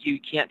you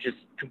can't just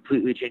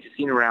completely change the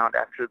scene around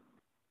after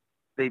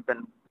they've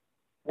been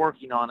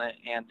working on it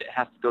and it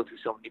has to go through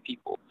so many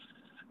people.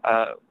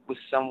 With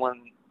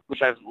someone,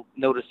 which I've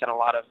noticed in a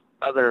lot of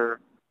other,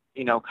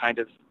 you know, kind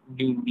of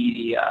new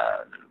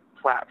media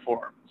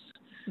platforms,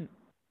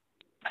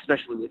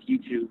 especially with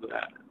YouTube,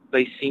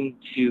 they seem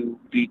to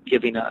be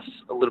giving us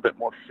a little bit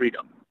more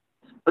freedom.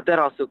 But that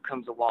also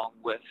comes along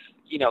with,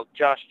 you know,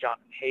 Josh, John,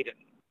 and Hayden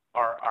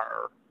are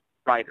our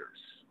writers.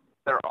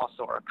 They're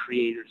also our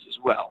creators as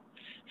well.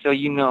 So,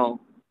 you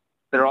know,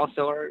 they're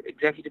also our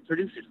executive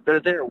producers. They're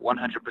there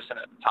 100% of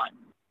the time.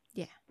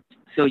 Yeah.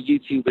 So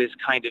YouTube is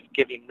kind of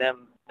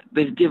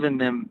they've given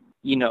them,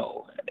 you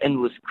know,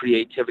 endless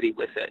creativity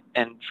with it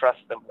and trust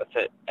them with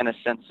it in a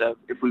sense of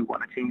if we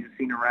want to change the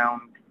scene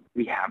around,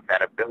 we have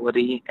that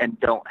ability and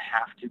don't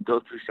have to go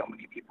through so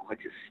many people and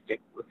just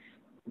stick with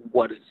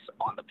what is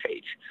on the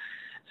page.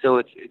 So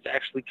it's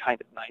actually kind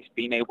of nice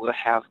being able to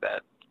have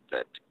that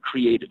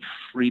creative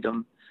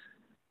freedom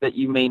that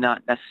you may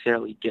not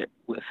necessarily get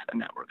with a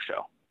network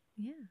show.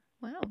 Yeah.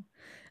 Wow.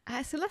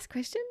 So last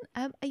question.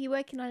 Are you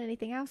working on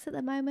anything else at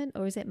the moment,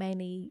 or is it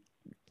mainly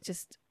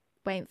just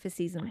waiting for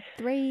season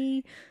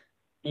 3?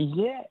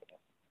 Yeah.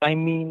 I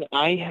mean,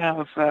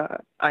 I've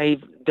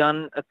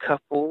done a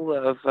couple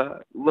of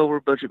lower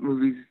budget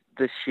movies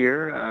this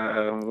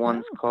year.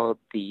 One's called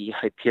The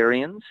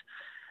Hyperions.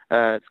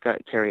 It's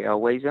got Carrie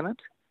Elways in it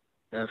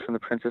from The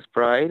Princess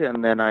Bride.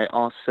 And then I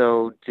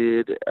also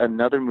did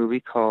another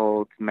movie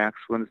called Max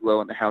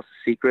Winslow and the House of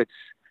Secrets.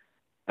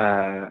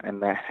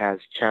 And that has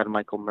Chad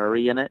Michael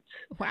Murray in it.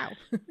 Wow.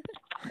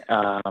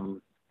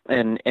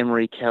 And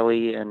Emery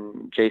Kelly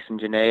and Jason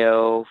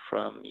Janeo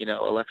from, you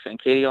know, Alexa and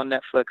Katie on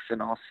Netflix,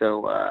 and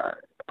also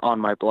On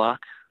My Block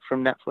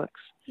from Netflix.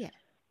 Yeah.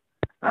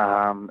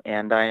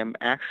 And I am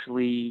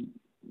actually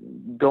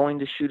going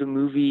to shoot a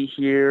movie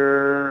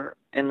here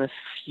in a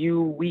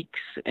few weeks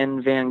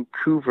in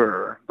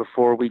Vancouver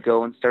before we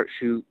go and start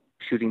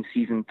shooting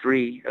season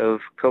 3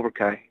 of Cobra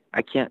Kai.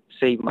 I can't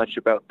say much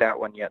about that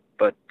one yet,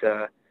 but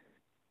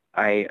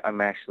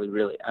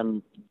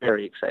I'm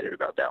very excited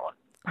about that one.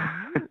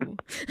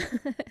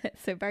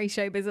 So very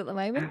showbiz at the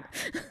moment.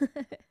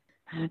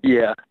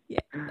 Yeah. Yeah,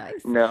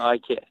 nice. No, I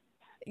can't.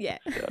 Yeah.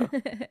 So.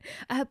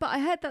 But I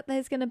heard that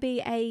there's going to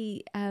be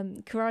a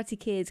Karate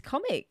Kid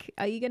comic.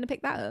 Are you going to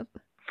pick that up?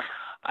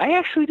 I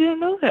actually didn't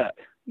know that.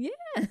 Yeah.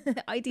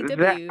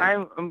 IDW.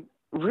 I'm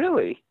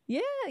really?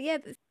 Yeah.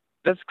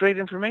 That's great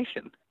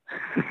information.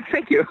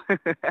 Thank you.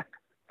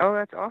 Oh,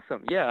 that's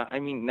awesome. Yeah, I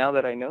mean, now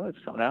that I know it's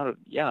coming out,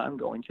 yeah, I'm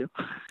going to.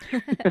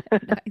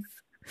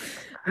 Nice.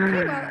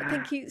 Okay, well,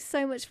 thank you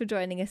so much for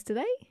joining us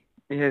today.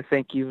 Yeah,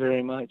 thank you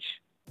very much.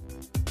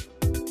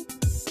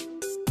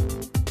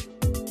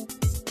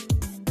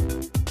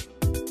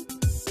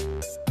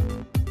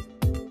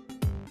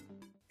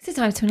 It's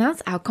time to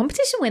announce our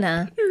competition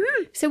winner.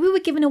 So we were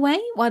giving away,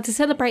 to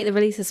celebrate the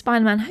release of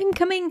Spider-Man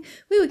Homecoming,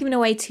 we were giving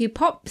away 2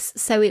 pops.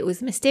 So it was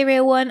the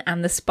Mysterio one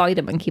and the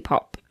Spider Monkey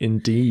pop.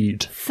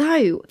 Indeed.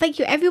 So thank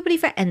you everybody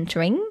for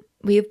entering.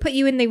 We have put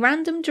you in the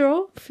random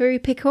draw through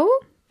Pickle.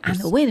 And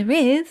the winner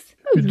is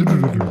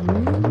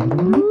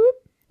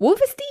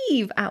Wolfer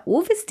Steve at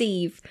Wolfer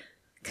Steve.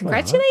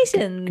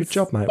 Congratulations. Good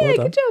job, mate. Yeah,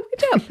 Well done. Good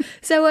job.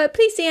 So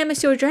please DM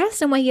us your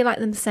address and where you like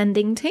them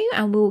sending to,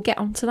 and we'll get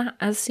onto that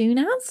as soon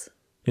as.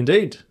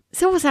 Indeed.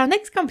 So what's our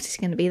next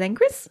competition going to be then,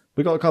 Chris?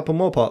 We got a couple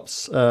more pops.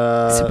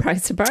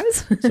 Surprise. So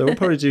we'll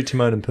probably do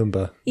Timon and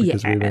Pumbaa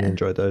because we Yeah. really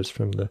enjoyed those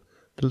from the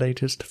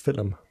latest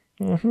film.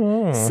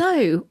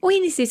 So all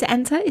you need to do to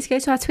enter is go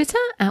to our Twitter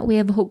at We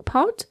Have a Hawk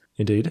Pod.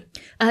 Indeed.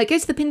 Go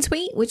to the pin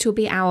tweet, which will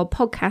be our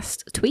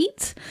podcast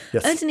tweet.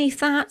 Yes. Underneath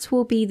that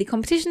will be the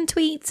competition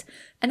tweet.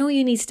 And all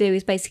you need to do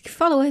is basically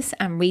follow us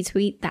and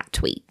retweet that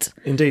tweet.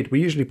 Indeed. We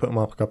usually put them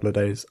up a couple of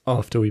days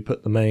after we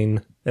put the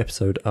main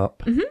episode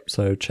up. Mm-hmm.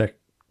 So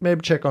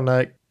maybe check on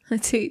like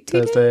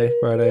Thursday,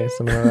 Friday,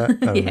 something like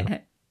that. I don't know.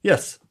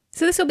 Yes.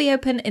 So this will be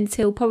open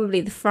until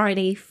probably the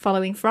Friday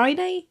following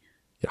Friday.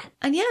 Yeah.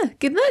 And yeah,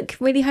 good luck.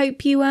 Really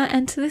hope you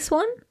enter this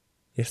one.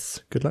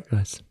 Yes. Good luck,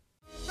 guys.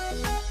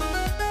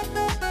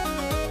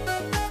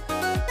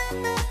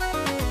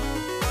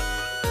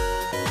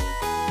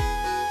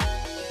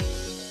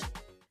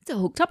 to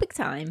Hawk Topic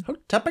Time. Hot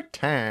topic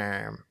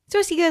time. So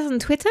I see you guys on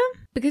Twitter.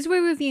 Because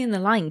we're reviewing The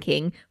Lion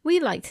King,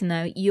 we'd like to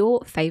know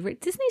your favourite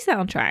Disney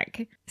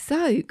soundtrack.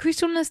 So, Chris,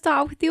 do you want to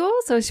start with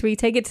yours, or should we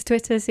take it to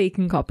Twitter so you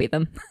can copy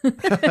them?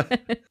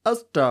 I'll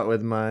start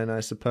with mine, I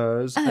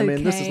suppose. I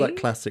mean, this is Okay. like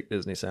classic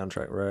Disney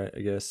soundtrack, right?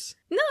 I guess.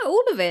 No,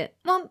 all of it.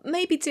 Well,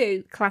 maybe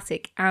two.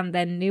 Classic and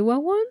then newer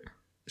one.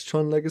 Is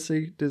Tron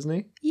Legacy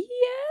Disney?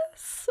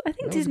 Yes. I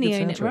think That was a Disney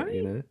good own it, soundtrack, right?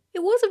 You know? It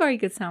was a very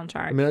good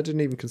soundtrack. I mean, I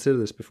didn't even consider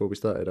this before we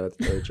started. I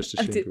just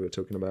I assumed did- we were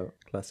talking about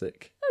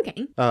classic.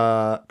 Okay.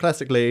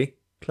 Classically?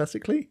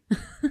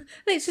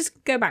 Let's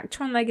just go back.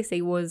 Tron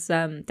Legacy was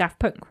Daft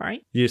Punk,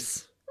 right?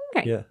 Yes.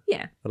 Okay. Yeah.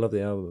 Yeah. I love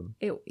the album.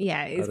 It is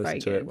I listen very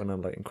to good. it when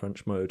I'm like in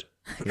crunch mode.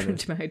 you know.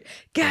 Crunch mode.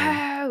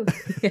 Go!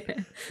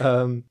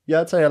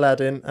 Yeah, I'd say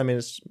Aladdin. I mean,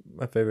 it's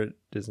my favorite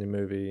Disney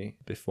movie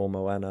before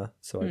Moana,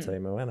 so I'd say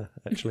Moana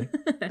actually.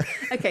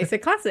 Okay, so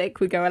classic,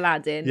 we'd go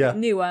Aladdin. Yeah.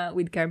 Newer,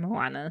 we'd go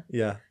Moana.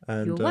 Yeah, You're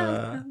and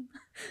welcome.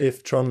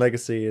 if Tron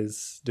Legacy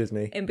is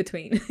Disney, In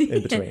between.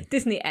 In between.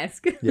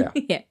 Disney-esque. Yeah.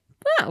 Yeah.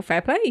 Wow,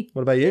 fair play.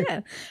 what about you?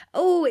 Yeah.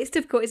 Oh, it's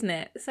difficult, isn't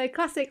it? So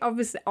classic,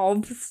 obviously,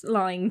 of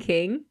Lion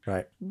King.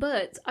 Right.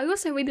 But I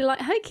also really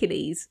like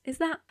Hercules. Is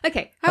that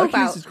okay? How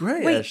Hercules about is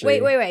great, Wait, actually.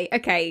 wait.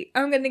 Okay,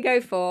 I'm going to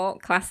go for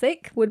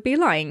classic. Would be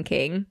Lion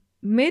King,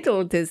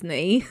 middle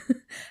Disney,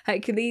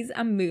 Hercules,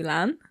 and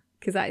Mulan.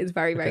 Because that is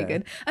very, very Okay.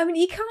 good. I mean,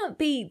 you can't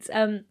beat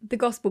the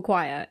gospel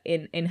choir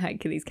in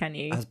Hercules, can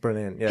you? That's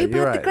brilliant. Yeah, Who you're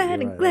brought the right.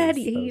 glad- You're right. That was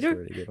a gladiator?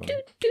 really good one.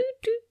 Do, do,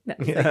 do. That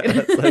was Yeah,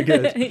 that's so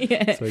good.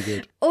 yeah. So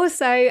good.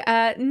 Also,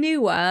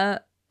 newer,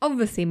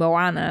 obviously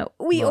Moana.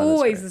 We Moana's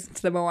always great. listen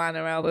to the Moana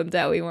album,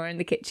 don't we? When we're in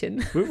the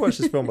kitchen. We've watched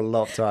this film a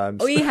lot of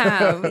times. We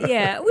have,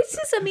 yeah. Which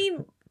is, I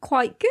mean,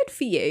 quite good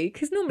for you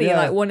because normally you're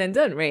Yeah. like one and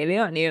done, really,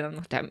 aren't you?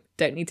 And I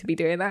don't need to be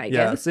doing that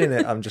Yeah, again. I've seen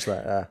it. I'm just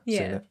like, seen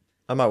Yeah. it.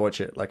 I might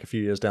watch it like a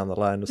few years down the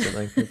line or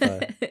something if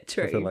I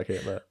True. feel like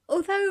it. But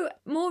Although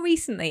more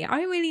recently,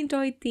 I really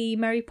enjoyed the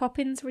Mary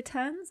Poppins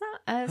Returns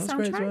was soundtrack.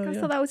 great as well, I yeah.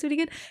 thought that was really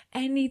good.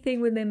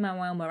 Anything with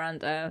Lin-Manuel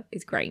Miranda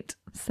is great.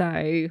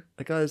 So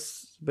the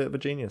guy's a bit of a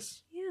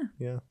genius. yeah.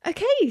 Yeah.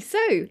 Okay,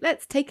 so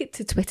let's take it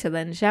to Twitter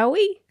then, shall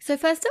we? So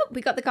first up,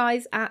 we got the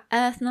guys at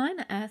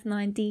Earth9 at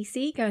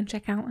Earth9DC. Go and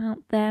check out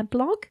their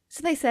blog.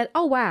 So they said,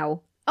 "Oh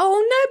wow."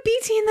 Oh no,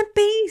 Beauty and the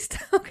Beast!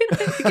 How can I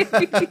forget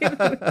Beauty and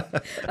the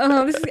Beast?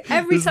 Oh, this is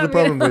every This is time. the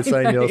problem with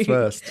saying yours know.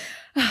 first.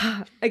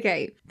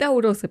 Okay, that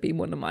would also be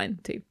one of mine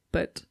too,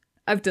 but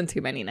I've done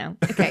too many now.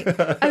 Okay.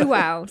 Oh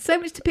wow, so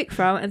much to pick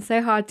from and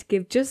so hard to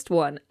give just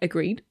one.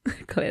 Agreed,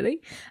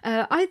 clearly.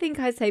 I think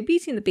I'd say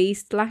Beauty and the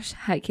Beast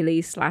 /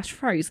 Hercules /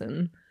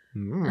 Frozen.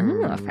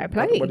 Oh, fair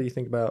play. What do you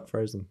think about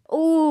Frozen?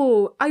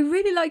 Oh, I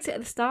really liked it at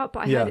the start,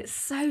 but I Yeah. heard it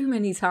so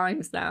many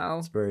times now.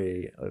 It's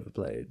very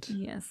overplayed.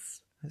 Yes.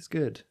 It's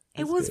good.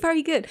 It It's was good.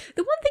 very good.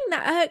 The one thing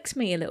that irks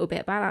me a little bit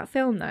about that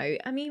film, though,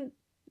 I mean,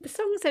 the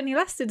songs only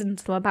lasted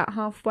until about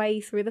halfway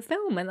through the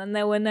film, and then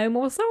there were no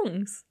more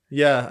songs.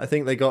 Yeah, I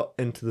think they got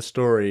into the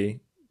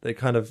story. They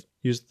kind of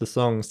used the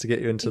songs to get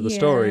you into the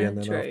story, Yeah, and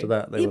then true. after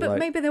that, they Yeah, were but like,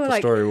 maybe they were the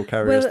like, story will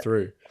carry well, us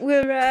through.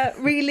 We're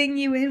reeling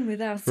you in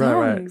with our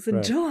songs and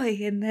right. joy,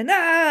 and then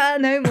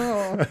no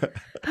more.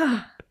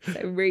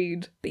 So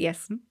rude. But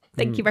yes,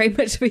 thank you very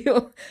much for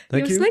your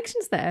Thank you.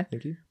 selections there.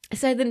 Thank you.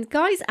 So the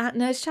guys at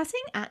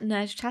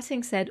Nerds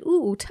Chatting said,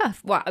 "Ooh,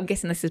 tough." Well, I'm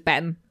guessing this is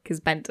Ben because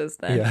Ben does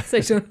the Yeah.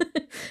 social.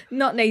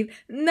 Not Nathan.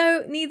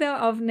 No, neither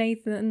of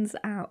Nathan's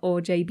or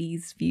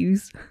JB's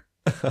views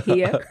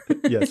here.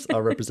 Yes, I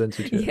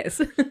represented you.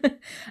 Yes.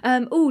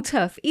 Ooh,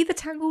 tough. Either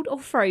Tangled or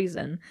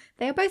Frozen.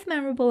 They are both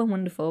memorable and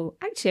wonderful.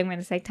 Actually, I'm going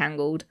to say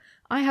Tangled.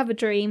 I have a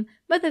dream.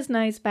 Mothers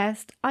knows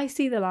best. I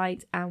see the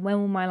light. And when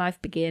will my life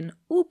begin?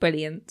 All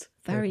brilliant.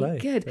 Very Fair play,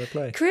 good. fair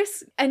play.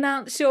 Chris,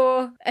 announce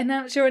your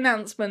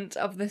announcement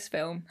of this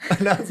film.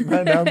 That's my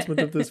announcement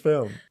of this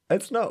film.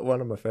 It's not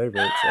one of my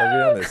favourites,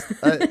 I'll be honest.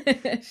 I like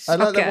that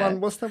Shocker. one.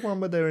 What's that one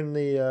where they're in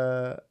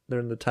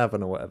the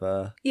tavern or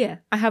whatever? Yeah,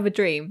 I have a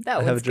dream. That I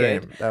was have a dream.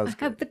 good. That was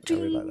I have good. a I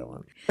really like dream. that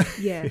one.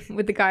 Yeah,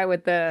 with the guy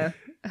with the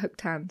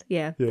hooked hand.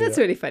 Yeah, Yeah, that's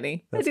yeah. really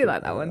funny. That's I do good.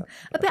 like that I one. like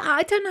But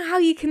I don't know how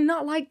you can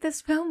not like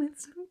this film.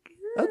 It's so good.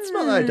 That's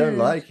not that I don't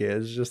like it.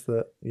 It's just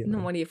that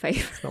Not one of your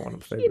favourites. it's not one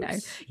of my You know.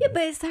 favourites. Yeah,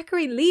 but it's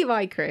Zachary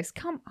Levi, Chris.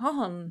 Come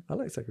on. I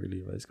like Zachary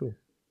Levi. It's cool.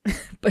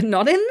 But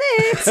not in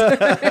this.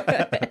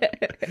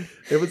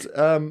 It was.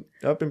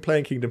 I've been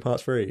playing Kingdom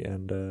Hearts 3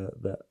 and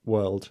that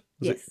world.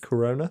 Was Yes. it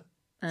Corona?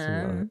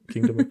 Something like that.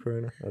 Kingdom of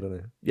Corona. I don't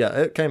know. Yeah,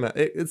 it came out.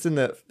 It's in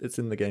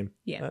the game.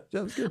 Yeah. It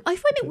was good. I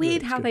find it Yeah,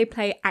 weird it's how good. they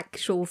play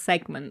actual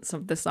segments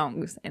of the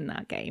songs in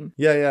that game.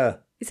 Yeah.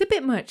 It's a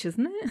bit much,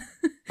 isn't it?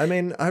 I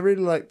mean, I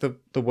really like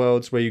the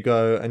worlds where you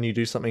go and you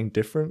do something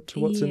different to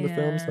what's in the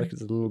films. Yeah. Like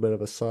it's a little bit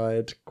of a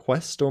side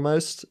quest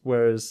almost.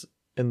 Whereas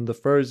in the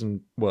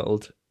Frozen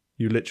world,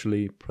 you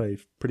literally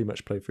pretty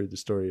much play through the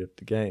story of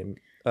the game,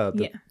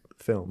 the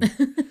film.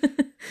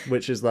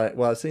 Which is like,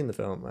 well, I've seen the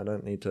film. I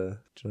don't need to.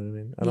 Do you know what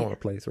I mean? I don't Yeah. want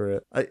to play through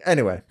it.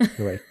 Anyway,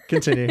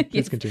 continue. Please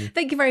Yes. continue.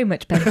 Thank you very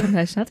much, Ben, from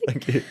Nurse Chatting.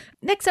 Thank you.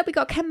 Next up, we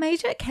got Ken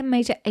Major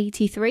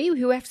 83,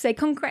 who have to say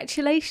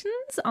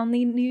congratulations on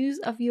the news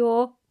of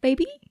your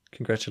baby.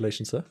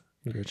 Congratulations, sir.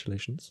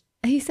 Congratulations.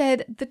 He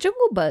said, The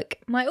Jungle Book,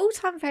 my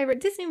all-time favourite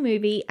Disney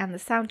movie, and the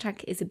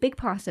soundtrack is a big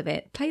part of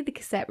it. Played the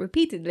cassette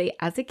repeatedly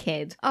as a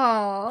kid.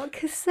 Aw,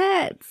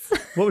 cassettes.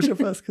 What was your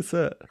first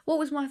cassette? What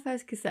was my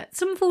first cassette?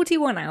 Sum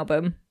 41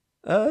 album.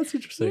 That's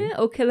interesting. Yeah,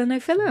 or Killer No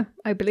Filler,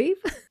 I believe.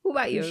 What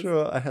about I'm yours?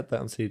 sure I had that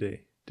on CD.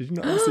 Did you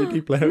not have a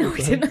CD player? No, at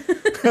we the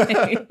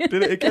time? didn't.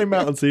 Did it came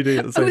out on CD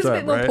at the I same was a time,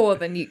 bit more right? poor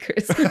than you,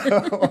 Chris.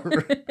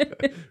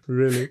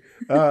 Really?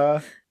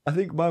 I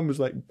think mine was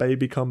like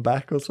Baby Come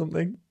Back or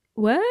something.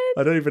 What?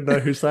 I don't even know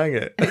who sang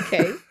it.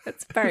 Okay,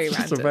 that's very It's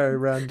random. just a very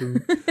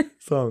random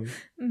song.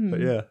 But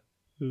yeah.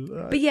 It was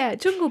But yeah,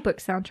 Jungle Book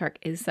soundtrack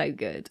is so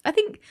good. I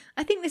think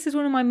this is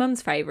one of my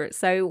mum's favourites.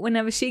 So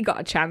whenever she got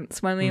a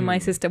chance, when me and my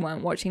sister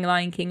weren't watching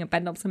Lion King and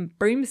Bedknobs and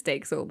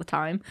Broomsticks all the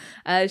time,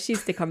 she'd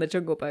stick on the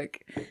Jungle Book.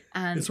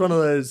 And It's one of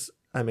those.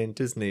 I mean,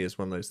 Disney is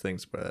one of those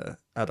things where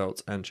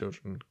adults and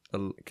children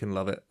can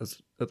love it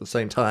at the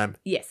same time.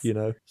 yes, You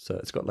know, so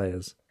it's got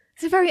layers.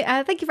 so very.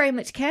 Thank you very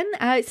much, Ken.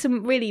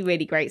 Some really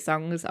really great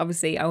songs.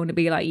 Obviously, I Want to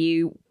Be Like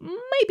You,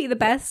 maybe the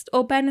best,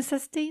 or Bare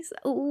Necessities.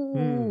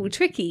 Ooh,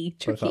 tricky.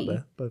 Both up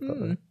there. Both up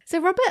there. So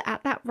Robert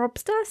at that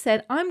Robstar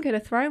said, "I'm going to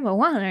throw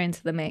Moana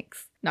into the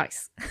mix."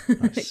 Nice.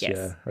 Nice, yes,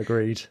 yeah,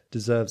 agreed.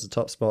 Deserves a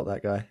top spot,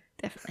 that guy.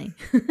 definitely.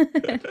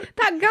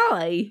 That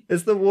guy.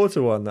 It's the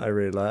water one that I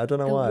really like. I don't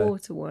know The why.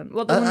 water one.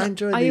 Well, the I one that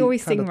enjoy I the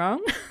always kind sing of-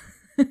 wrong.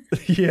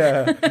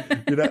 Yeah.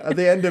 You know, at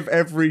the end of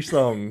every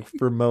song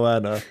from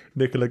Moana,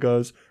 Nicola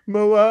goes,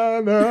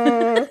 Moana.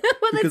 Well,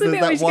 Because that's a there's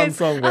bit where that she one goes,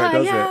 song where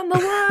it does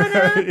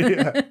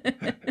Moana.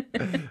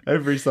 Yeah.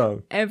 Every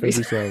song. Every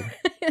song.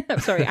 I'm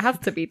sorry, it has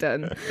to be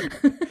done.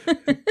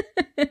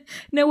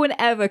 No one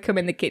ever come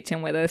in the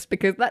kitchen with us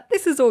because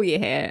this is all you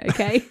hear,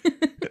 okay?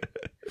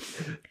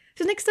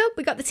 So next up,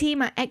 we got the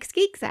team at X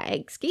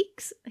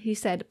Geeks, who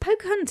said,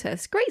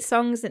 Pocahontas, great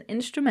songs and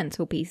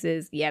instrumental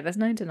pieces. Yeah, there's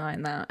no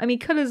denying that. I mean,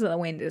 Colours of the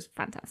Wind is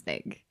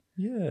fantastic.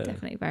 Yeah.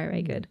 Definitely very,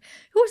 very good.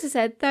 Who also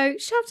said, though,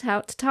 shout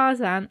out to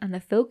Tarzan and the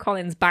Phil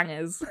Collins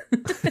bangers.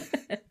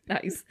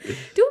 Nice.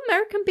 Do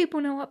American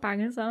people know what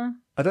bangers are?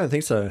 I don't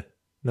think so.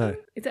 No.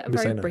 Is it a I'm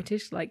just very saying no.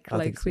 British, like, I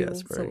think colloquial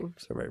it's sort of?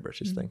 it's a very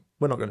British thing.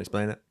 We're not going to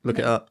explain it. Look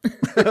it up.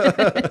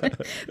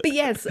 But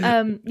yes,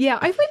 yeah,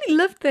 I really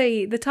loved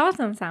the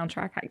Tarzan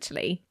soundtrack,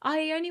 actually.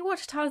 I only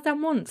watched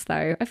Tarzan once,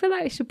 though. I feel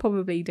like I should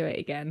probably do it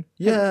again.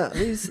 Yeah,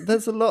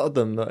 there's a lot of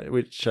them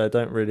which I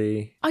don't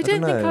really. I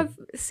don't think know. I've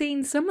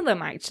seen some of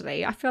them,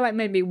 actually. I feel like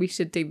maybe we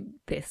should do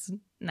this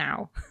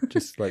now.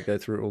 Just like go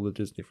through all the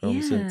Disney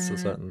films since a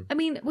certain. I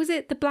mean, was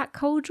it the Black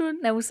Cauldron?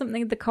 There was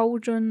something, the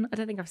Cauldron. I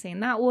don't think I've seen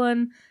that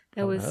one.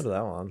 There I haven't was heard of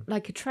that one.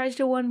 like a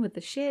treasure one with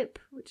the ship,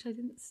 which I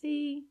didn't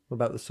see. What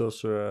about the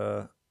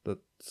sorcerer? The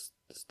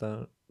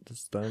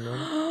stone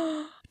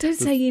one? Don't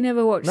say you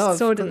never watched No,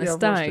 Sword in the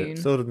I've watched it. Stone.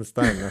 Sword in the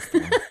Stone. That's the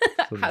one.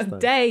 Sword in How the Stone.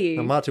 dare you?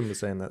 Now, Martin was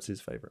saying that's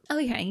his favourite.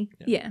 Okay,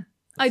 yeah.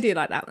 I do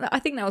like that. I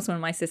think that was one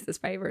of my sister's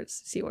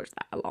favourites. She watched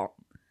that a lot.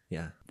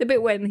 Yeah, The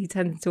bit when he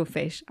turns into a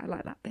fish. I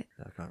like that bit.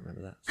 I can't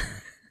remember that. So.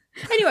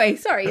 Anyway,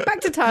 sorry,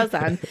 back to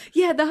Tarzan.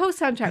 Yeah, the whole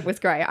soundtrack was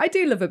great. I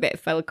do love a bit of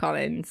Phil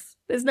Collins.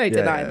 There's no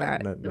denying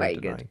that. No Very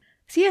denying. good.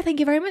 So yeah, thank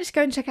you very much.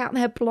 Go and check out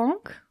their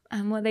blog.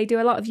 And well, they do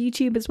a lot of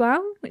YouTube as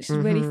well, which is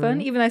really fun,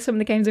 even though some of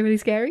the games are really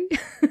scary.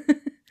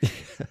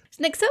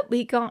 So next up,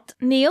 we got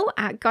Neil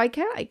at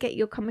Geico at Get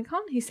Your Comic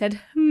Con, who said,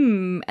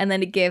 and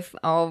then a gif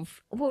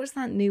of, what was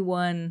that new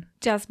one?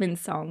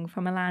 Jasmine's song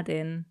from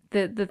Aladdin.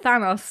 The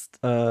Thanos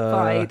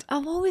fight. Oh,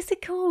 what was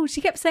it called?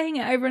 She kept saying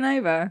it over and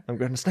over. I'm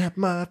going to snap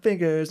my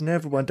fingers and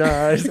everyone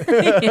dies.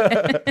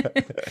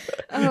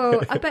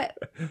 Oh, I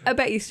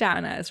bet he's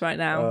shouting at us right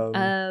now.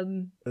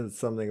 It's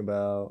something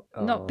about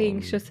Not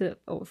being shut up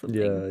or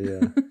something.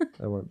 Yeah.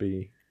 I won't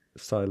be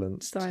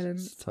silenced.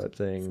 Silenced. Type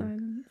thing.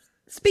 Silence.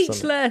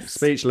 Speechless.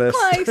 Speechless.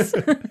 Close.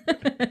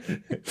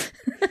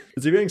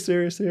 Is he being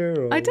serious here?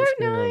 Or I what's don't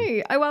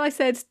going on? know. I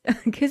said,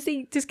 because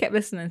he just kept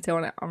listening to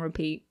it on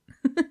repeat.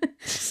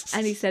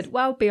 And he said,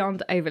 well,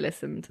 beyond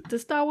over-listened.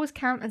 Does Star Wars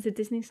count as a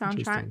Disney soundtrack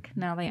Interesting.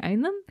 now they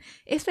own them?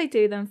 If they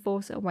do, then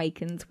Force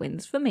Awakens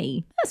wins for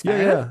me. That's Yeah,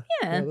 fair yeah. enough.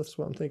 Yeah. That's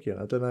what I'm thinking.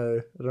 I don't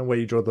know where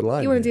you draw the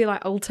line. You want to here. do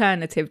like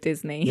alternative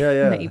Disney?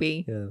 Yeah.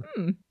 Maybe. Yeah.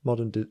 Hmm.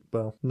 Modern,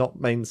 well, not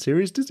main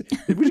series Disney.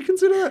 Would you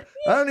consider that?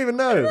 I don't even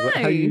know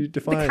how you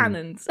define the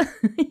canons.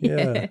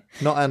 Yeah.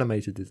 Not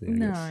animated Disney, I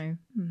guess.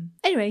 No.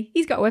 Anyway,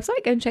 he's got a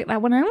website. Go and check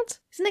that one out.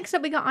 So next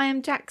up, we got I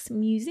Am Jack's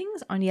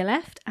Musings on your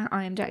left. At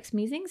I Am Jack's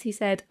Musings, he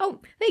said, "Oh,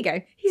 there you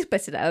go. He's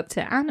split it up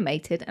to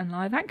animated and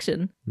live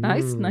action.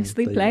 Nice,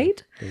 nicely there you go.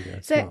 played." There you go.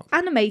 So Smart.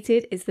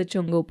 animated is The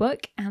Jungle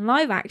Book, and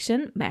live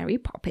action Mary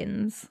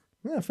Poppins.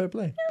 Yeah, fair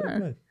play. Fair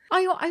play.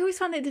 I always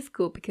find it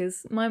difficult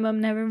because my mum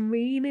never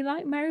really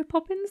liked Mary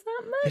Poppins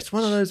that much. It's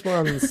one of those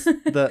ones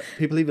that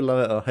people either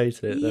love it or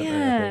hate it. Don't they, I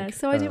Yeah, think?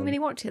 so I didn't really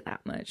watch it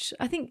that much.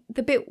 I think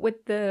the bit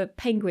with the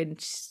penguin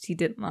she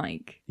didn't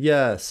like.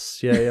 Yes,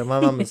 yeah. My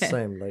mum was the Yeah.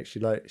 same. Like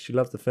she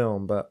loved the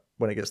film, but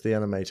when it gets to the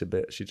animated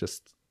bit, she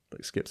just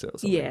like skips it or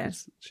something. Yeah.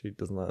 'cause she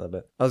doesn't like that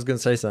bit. I was going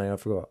to say something, I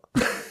forgot.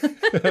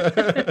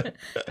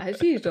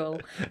 As usual.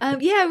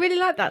 Yeah, I really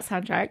liked that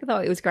soundtrack. I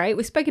thought it was great.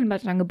 We've spoken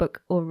about Jungle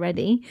Book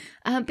already.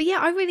 But yeah,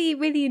 I really,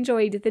 really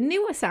enjoyed the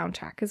newer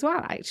soundtrack as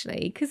well,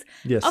 actually. Because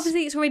Yes.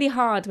 obviously it's really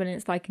hard when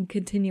it's like a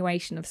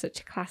continuation of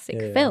such a classic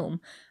Yeah.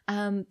 film.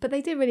 But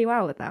they did really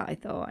well with that, I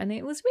thought. And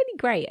it was really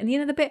great. And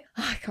the bit,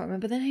 I can't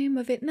remember the name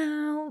of it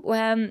now,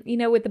 where,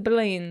 with the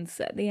balloons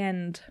at the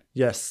end.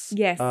 Yes.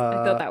 Yes,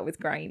 I thought that was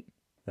great.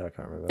 No, I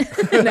can't remember.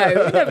 No,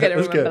 I'm not going to It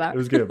was remember good. that. It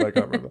was good, but I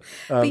can't remember.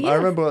 yeah. I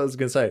remember what I was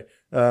going to say.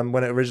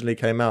 When it originally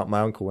came out,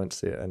 my uncle went to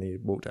see it and he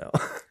walked out.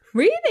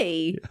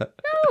 Really? Yeah.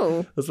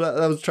 Oh.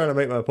 I was trying to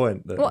make my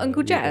point. That, What,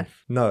 Uncle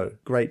Jeff? No,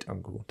 great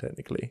uncle,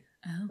 technically.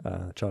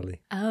 Oh.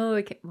 Charlie. Oh,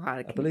 okay. Well,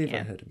 I believe I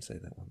heard him say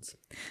that once.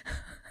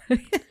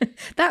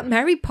 That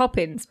Mary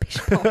Poppins, pish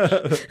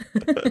posh.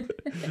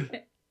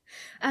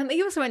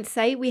 He also went to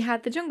say we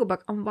had the Jungle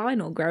Book on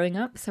vinyl growing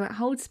up, so it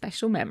holds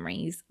special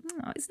memories.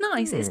 Oh, it's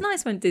nice. It's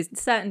nice when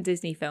certain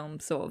Disney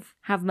films sort of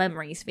have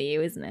memories for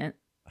you, isn't it?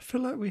 I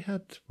feel like we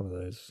had one of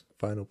those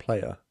vinyl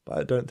player, but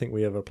I don't think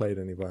we ever played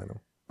any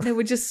vinyl. They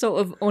were just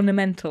sort of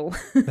ornamental.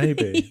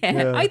 Maybe.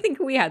 yeah, I think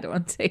we had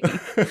one too.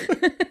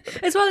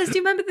 As well as, do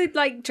you remember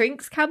the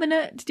drinks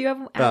cabinet? Did you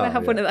ever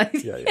have one of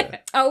those? Yeah.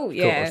 Oh,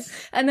 yeah. course.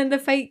 And then the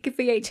fake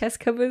VHS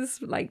covers,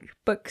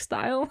 book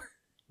style.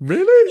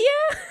 Really?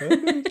 Yeah.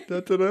 I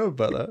don't know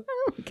about that.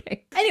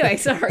 Okay. Anyway,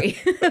 sorry.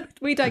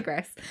 We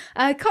digress.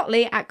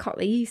 Cotley at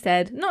Cotley, he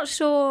said, not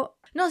sure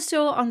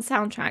on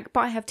soundtrack, but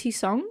I have 2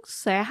 songs.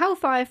 So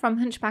Hellfire from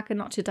Hunchback of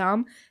Notre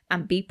Dame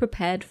and Be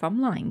Prepared from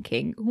Lion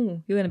King.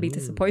 Oh, you're going to be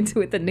disappointed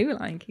with the new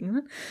Lion King,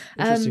 huh?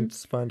 Interesting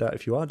to find out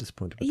if you are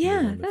disappointed with the new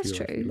one, that's if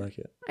you true. like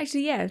it.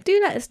 Actually, yeah, do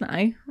let us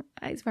know.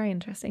 It's very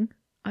interesting.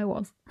 I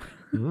was.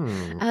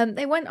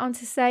 They went on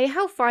to say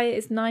Hellfire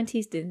is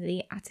 90s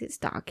Disney at its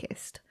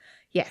darkest.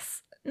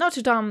 Yes,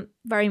 Notre Dame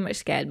very much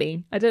scared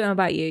me. I don't know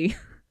about you.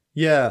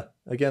 Yeah,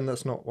 again,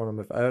 that's not one of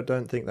my... I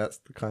don't think that's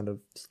the kind of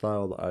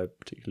style that I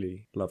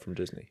particularly love from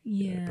Disney.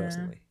 Yeah.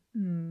 Personally.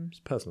 It's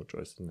a personal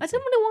choice, isn't it? I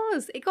don't know what it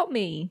was. It got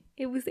me.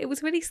 It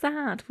was really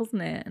sad,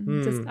 wasn't it?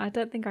 And just I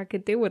don't think I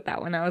could deal with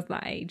that when I was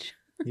that age.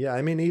 Yeah,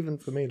 I mean, even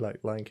for me,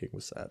 Lion King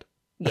was sad.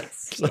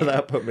 Yes. So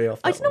that put me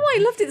off. I don't know why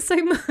I loved it so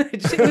much.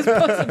 It was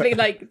possibly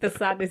the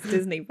saddest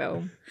Disney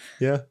film.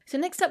 Yeah. So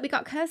next up we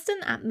got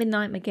Kirsten at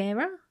Midnight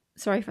Megara.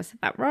 Sorry if I said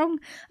that wrong.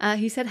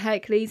 Who said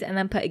Hercules and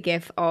then put a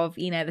gif of,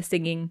 the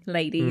singing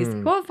ladies.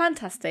 Well,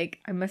 fantastic,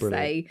 I must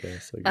say. Yeah,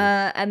 so good.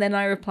 And then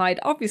I replied,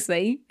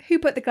 obviously, who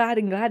put the Glad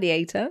in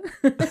Gladiator?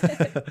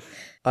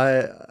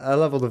 I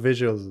love all the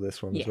visuals of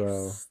this one Yes. as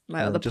well.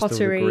 Like all the just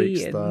pottery all the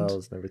Greek and-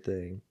 styles and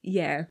everything.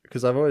 Yeah.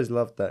 Because I've always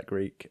loved that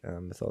Greek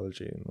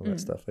mythology and all that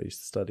stuff. I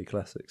used to study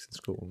classics in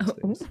school and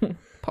things. Ooh,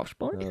 posh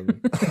boy.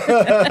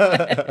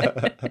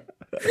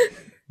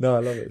 No, I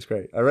love it. It's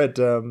great. I read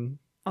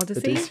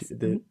Odyssey?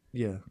 the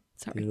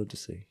Sorry.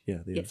 Odyssey. Yeah,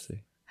 the Yes.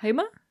 Odyssey.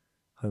 Homer?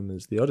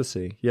 Homer's The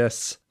Odyssey.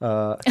 Yes.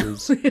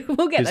 His,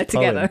 We'll get his that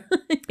together.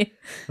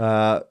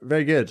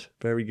 very good.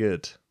 Very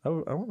good. I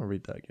want to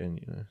read that again,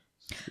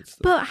 It's good stuff.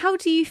 But how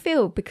do you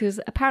feel? Because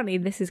apparently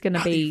this is going to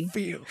How do be... you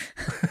feel?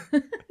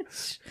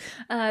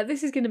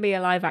 this is going to be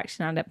a live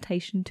action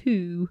adaptation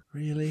too.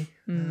 Really?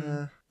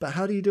 But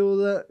how do you do all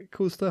that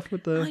cool stuff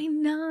with the... I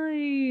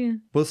know.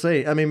 We'll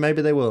see. I mean,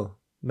 maybe they will.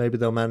 Maybe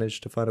they'll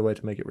manage to find a way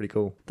to make it really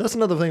cool. That's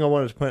another thing I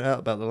wanted to point out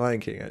about The Lion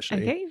King,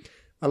 actually. Okay.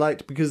 I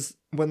liked because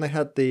when they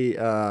had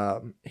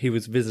the... he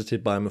was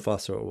visited by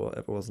Mufasa or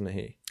whatever, wasn't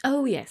he?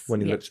 Oh, yes.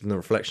 When he yeah. looked in the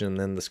reflection and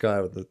then the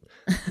sky with the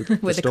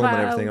With the storm and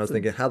everything. I was clouds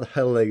thinking, how the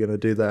hell are they going to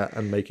do that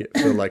and make it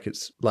feel like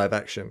it's live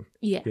action?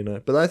 Yeah.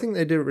 But I think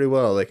they did it really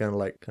well. They kind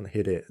of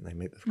hid it and they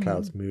made the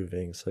clouds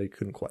moving, so you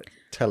couldn't quite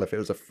tell if it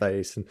was a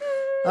face. And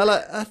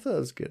I thought it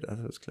was good. I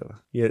thought it was clever.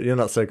 You're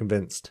not so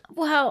convinced.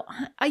 Well,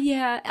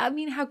 yeah. I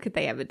mean, how could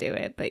they ever do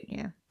it? But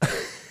yeah.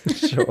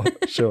 Sure.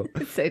 It's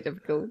so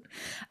difficult.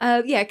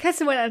 Yeah,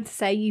 Kirsten went on to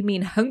say, you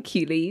mean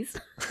Huncules.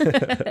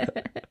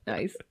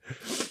 Nice.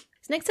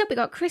 So next up, we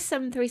got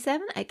Chris737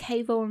 at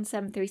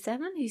Kvaughan737,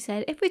 who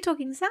said, if we're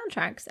talking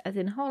soundtracks, as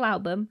in whole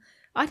album,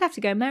 I'd have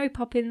to go Mary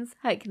Poppins,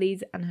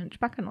 Hercules, and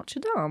Hunchback of Notre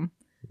Dame.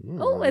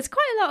 Oh, there's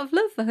quite a lot of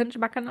love for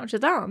Hunchback of Notre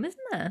Dame, isn't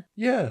there?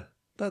 Yeah,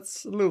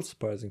 that's a little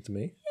surprising to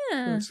me.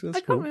 Yeah, That's I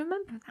cool. can't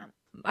remember that.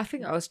 I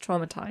think I was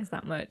traumatized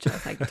that much. I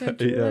was like,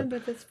 don't you Yeah. remember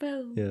this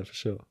film? Yeah, for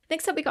sure.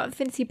 Next up, we got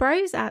Infinity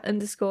Bros at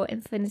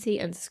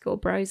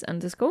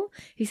 _Infinity_Bros_,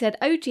 who said,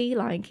 OG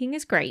Lion King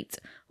is great.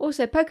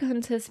 Also,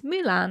 Pocahontas,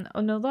 Mulan,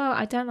 and although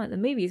I don't like the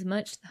movie as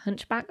much, the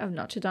Hunchback of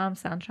Notre Dame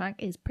soundtrack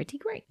is pretty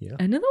great. Yeah.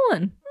 Another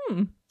one.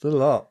 It's a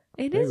lot.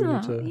 It Maybe is a we need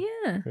lot. to-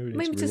 Yeah. maybe we need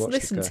Maybe to just rewatch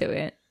this listen guy. to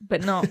it,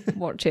 but not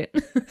watch it.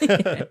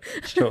 Yeah.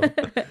 Sure. I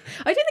don't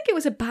think it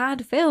was a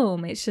bad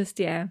film. It's just,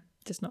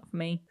 just not for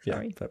me. Yeah,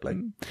 Sorry. fair play.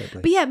 Fair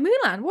play. But yeah,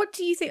 Mulan, what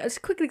do you think? I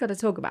just quickly got to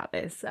talk about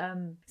this.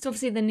 So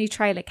obviously the new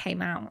trailer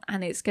came out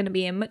and it's going to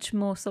be a much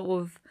more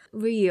sort of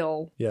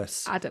real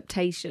Yes.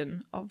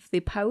 adaptation of the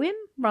poem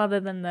rather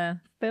than the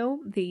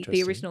film, the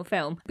Interesting. original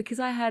film. Because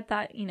I heard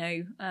that,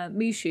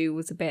 Mushu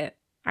was a bit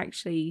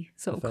actually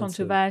sort of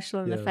Offensive. controversial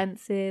and Yeah.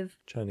 offensive.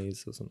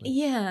 Chinese or something.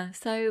 Yeah.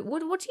 So what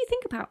do you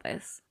think about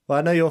this? Well,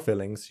 I know your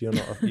feelings. You're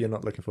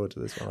not looking forward to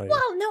this one, are you?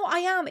 Well, no, I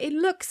am. It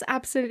looks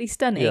absolutely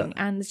stunning, Yeah.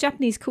 and the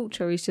Japanese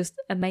culture is just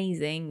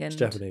amazing. And It's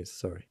Japanese,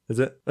 sorry. Is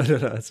it? I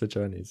don't know, I said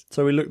Chinese.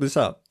 So we looked this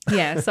up.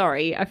 yeah,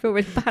 sorry, I feel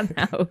really bad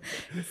now.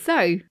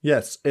 So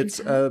Yes, it's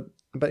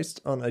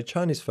based on a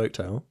Chinese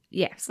folktale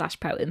yeah, slash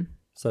poem.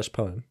 /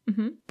 poem,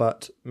 Hmm.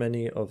 but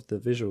many of the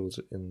visuals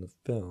in the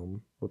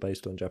film were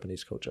based on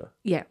Japanese culture.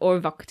 Yeah, or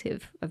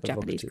evocative of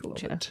Japanese Evocative of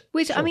culture. it.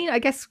 Which, I Sure. mean, I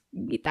guess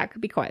that could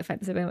be quite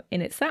offensive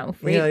in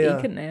itself, really,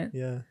 couldn't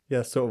it?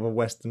 Yeah, sort of a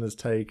Westerner's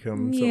take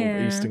on sort Yeah.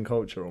 of Eastern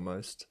culture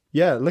almost.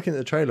 Yeah, looking at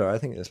the trailer, I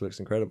think this looks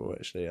incredible,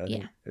 actually. I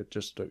think Yeah. it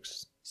just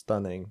looks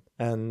stunning.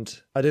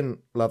 And I didn't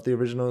love the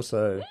original,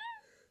 so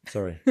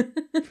sorry.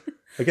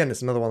 Again,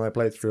 it's another one I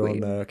played through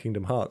Sweet. on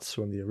Kingdom Hearts,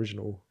 one of the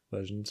original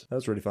versions. That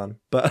was really fun.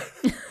 But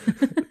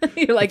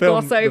You like the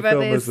film, gloss over the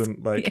film this.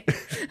 isn't like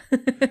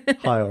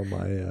high on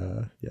my, I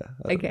don't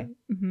Okay.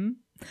 know. Hmm.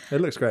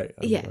 It looks great.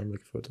 Yeah. I'm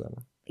looking forward to that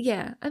one.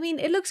 Yeah, I mean,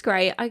 it looks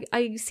great.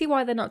 I see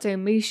why they're not doing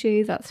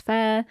Mushu, that's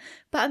fair.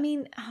 But I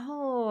mean,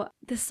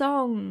 the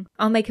song,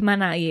 I'll Make a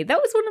Man Out of You, that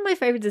was one of my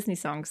favourite Disney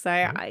songs, so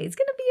it's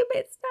going to be a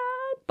bit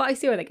sad, but I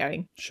see where they're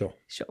going. Sure.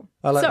 Sure.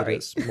 I like Sorry.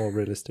 that it's more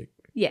realistic,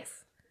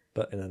 Yes.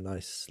 but in a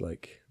nice,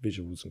 like,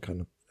 visuals and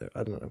kind of,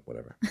 I don't know,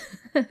 whatever.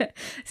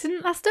 So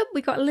last up,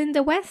 we got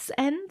Linda West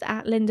End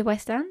at Linda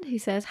West End, who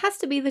says, has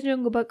to be The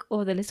Jungle Book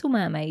or The Little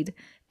Mermaid.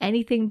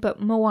 Anything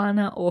but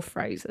Moana or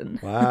Frozen.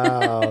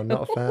 Wow,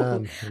 not a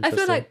fan. I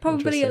feel like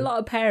probably a lot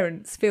of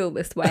parents feel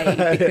this way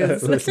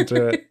because listen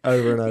to it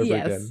over and over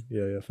Yes. again.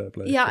 Yeah, fair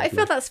play. yeah, fair I play.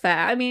 feel that's fair.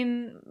 I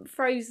mean,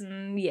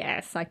 Frozen,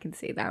 yes, I can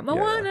see that.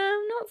 Moana,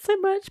 not so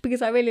much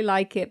because I really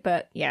like it,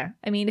 but yeah,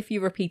 I mean, if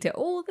you repeat it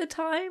all the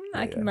time,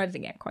 I can Yeah.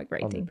 imagine it get quite on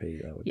grating.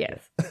 repeat. That would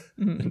Yes. be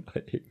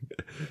Mhm.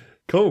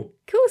 Cool.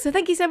 Cool. So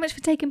thank you so much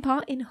for taking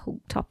part in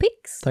Hulk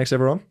Topics. Thanks,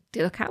 everyone.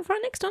 Do look out for our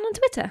next one on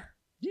Twitter.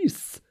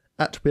 Yes.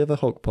 At We Have a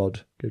Hulk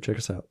Pod. Go check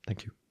us out.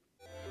 Thank you.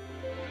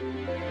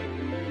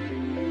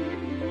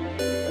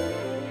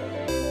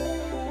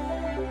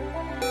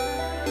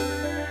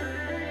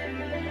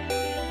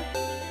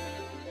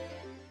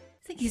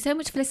 Thank you so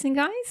much for listening,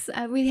 guys.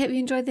 I really hope you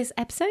enjoyed this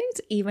episode,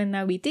 even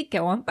though we did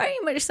go on very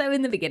much so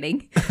in the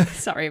beginning.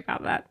 Sorry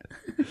about that.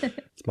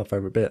 It's my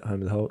favourite bit,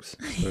 Home of the Hulks.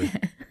 So,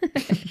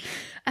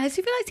 So if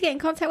you'd like to get in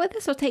contact with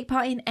us or take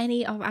part in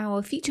any of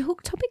our future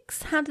Hulk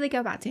topics, how do they go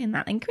about doing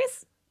that then,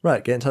 Chris?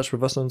 right, get in touch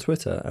with us on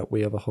Twitter at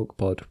We Have a Hulk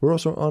Pod. We're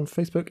also on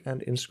Facebook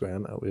and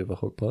Instagram at We Have a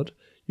Hulk Pod.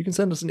 You can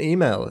send us an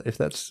email if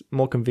that's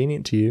more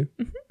convenient to you.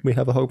 We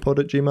have a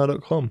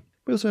hulkpod@gmail.com.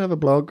 We also have a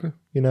blog.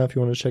 You know, if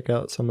you want to check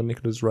out some of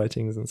Nicola's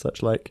writings and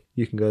such like,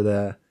 you can go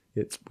there.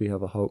 It's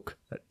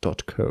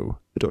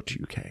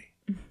wehaveahulk.co.uk.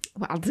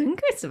 Well done,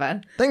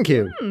 Christopher. Thank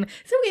you. So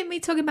we're going to be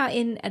talking about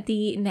in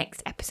the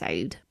next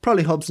episode.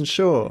 Probably Hobbs and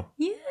Shaw.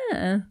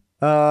 Yeah.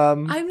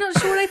 Um, I'm not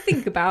sure what I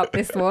think about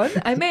this one.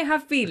 I may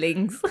have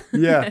feelings.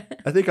 yeah,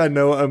 I think I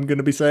know what I'm going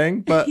to be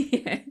saying, but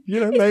Yeah. you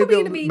know, It's probably maybe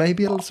gonna be-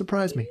 maybe it'll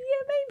surprise me. Yeah,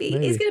 maybe.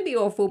 Maybe. It's going to be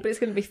awful, but it's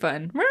going to be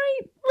fun, right?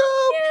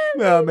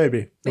 Well,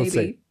 maybe. We'll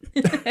see.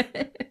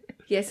 Maybe.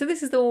 Yeah, so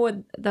this is the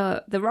one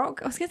with the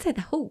Rock. I was going to say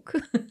the Hulk.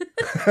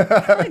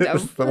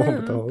 It's the one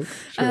with the Hulk.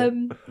 Sure.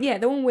 Yeah,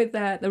 the one with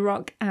the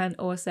Rock and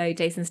also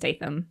Jason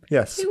Statham.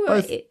 Yes, Who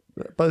were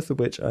both of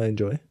which I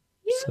enjoy.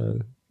 So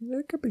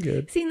it could be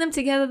good. Seeing them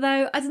together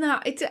though, I don't know.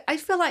 I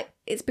feel like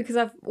it's because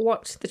I've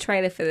watched the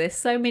trailer for this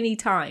so many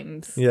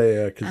times.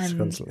 Yeah, because it's And-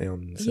 constantly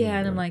on. Yeah, and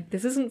I'm cinema. like,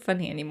 this isn't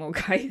funny anymore,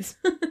 guys.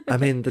 I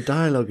mean, the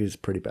dialogue is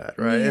pretty bad,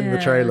 right? In the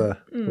Yeah. trailer,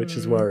 which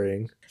is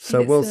worrying.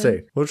 So It's, we'll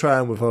see. We'll try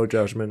and withhold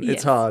judgment. yes.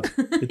 It's hard.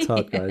 It's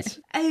hard, guys.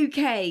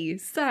 Okay,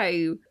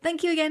 so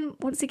thank you again,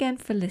 once again,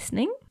 for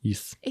listening.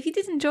 Yes. If you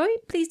did enjoy,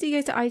 please do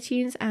go to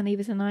iTunes and leave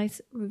us a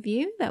nice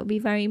review. That would be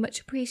very much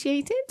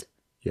appreciated.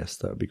 Yes,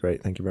 that would be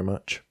great. Thank you very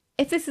much.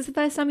 If this is the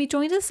first time you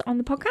joined us on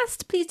the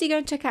podcast, please do go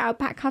and check out our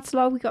back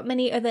catalogue. We've got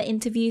many other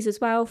interviews as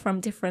well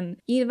from different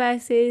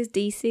universes,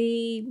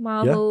 DC,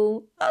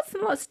 Marvel, lots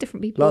and lots of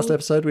different people. Last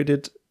episode we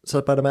did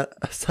Spider-Man.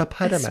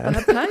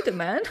 Spider-Man.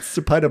 Spider-Man.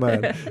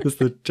 Spider-Man. That's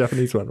the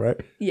Japanese one, right?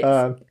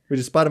 Yes. We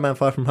did Spider-Man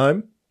Far From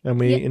Home, and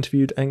we Yeah.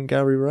 interviewed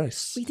Angary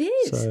Rice. We did.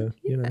 So,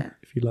 you know, Yeah.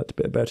 if you liked a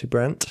bit of Bertie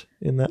Brant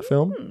in that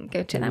film,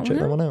 Go check maybe that check one out.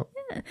 that one out.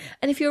 Yeah.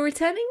 And if you're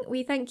returning,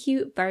 we thank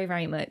you very,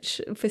 very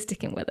much for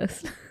sticking with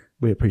us.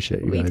 We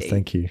appreciate you We guys. do.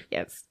 Thank you.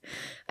 Yes.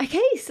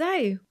 Okay,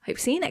 so hope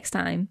to see you next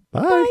time.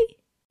 Bye. Bye.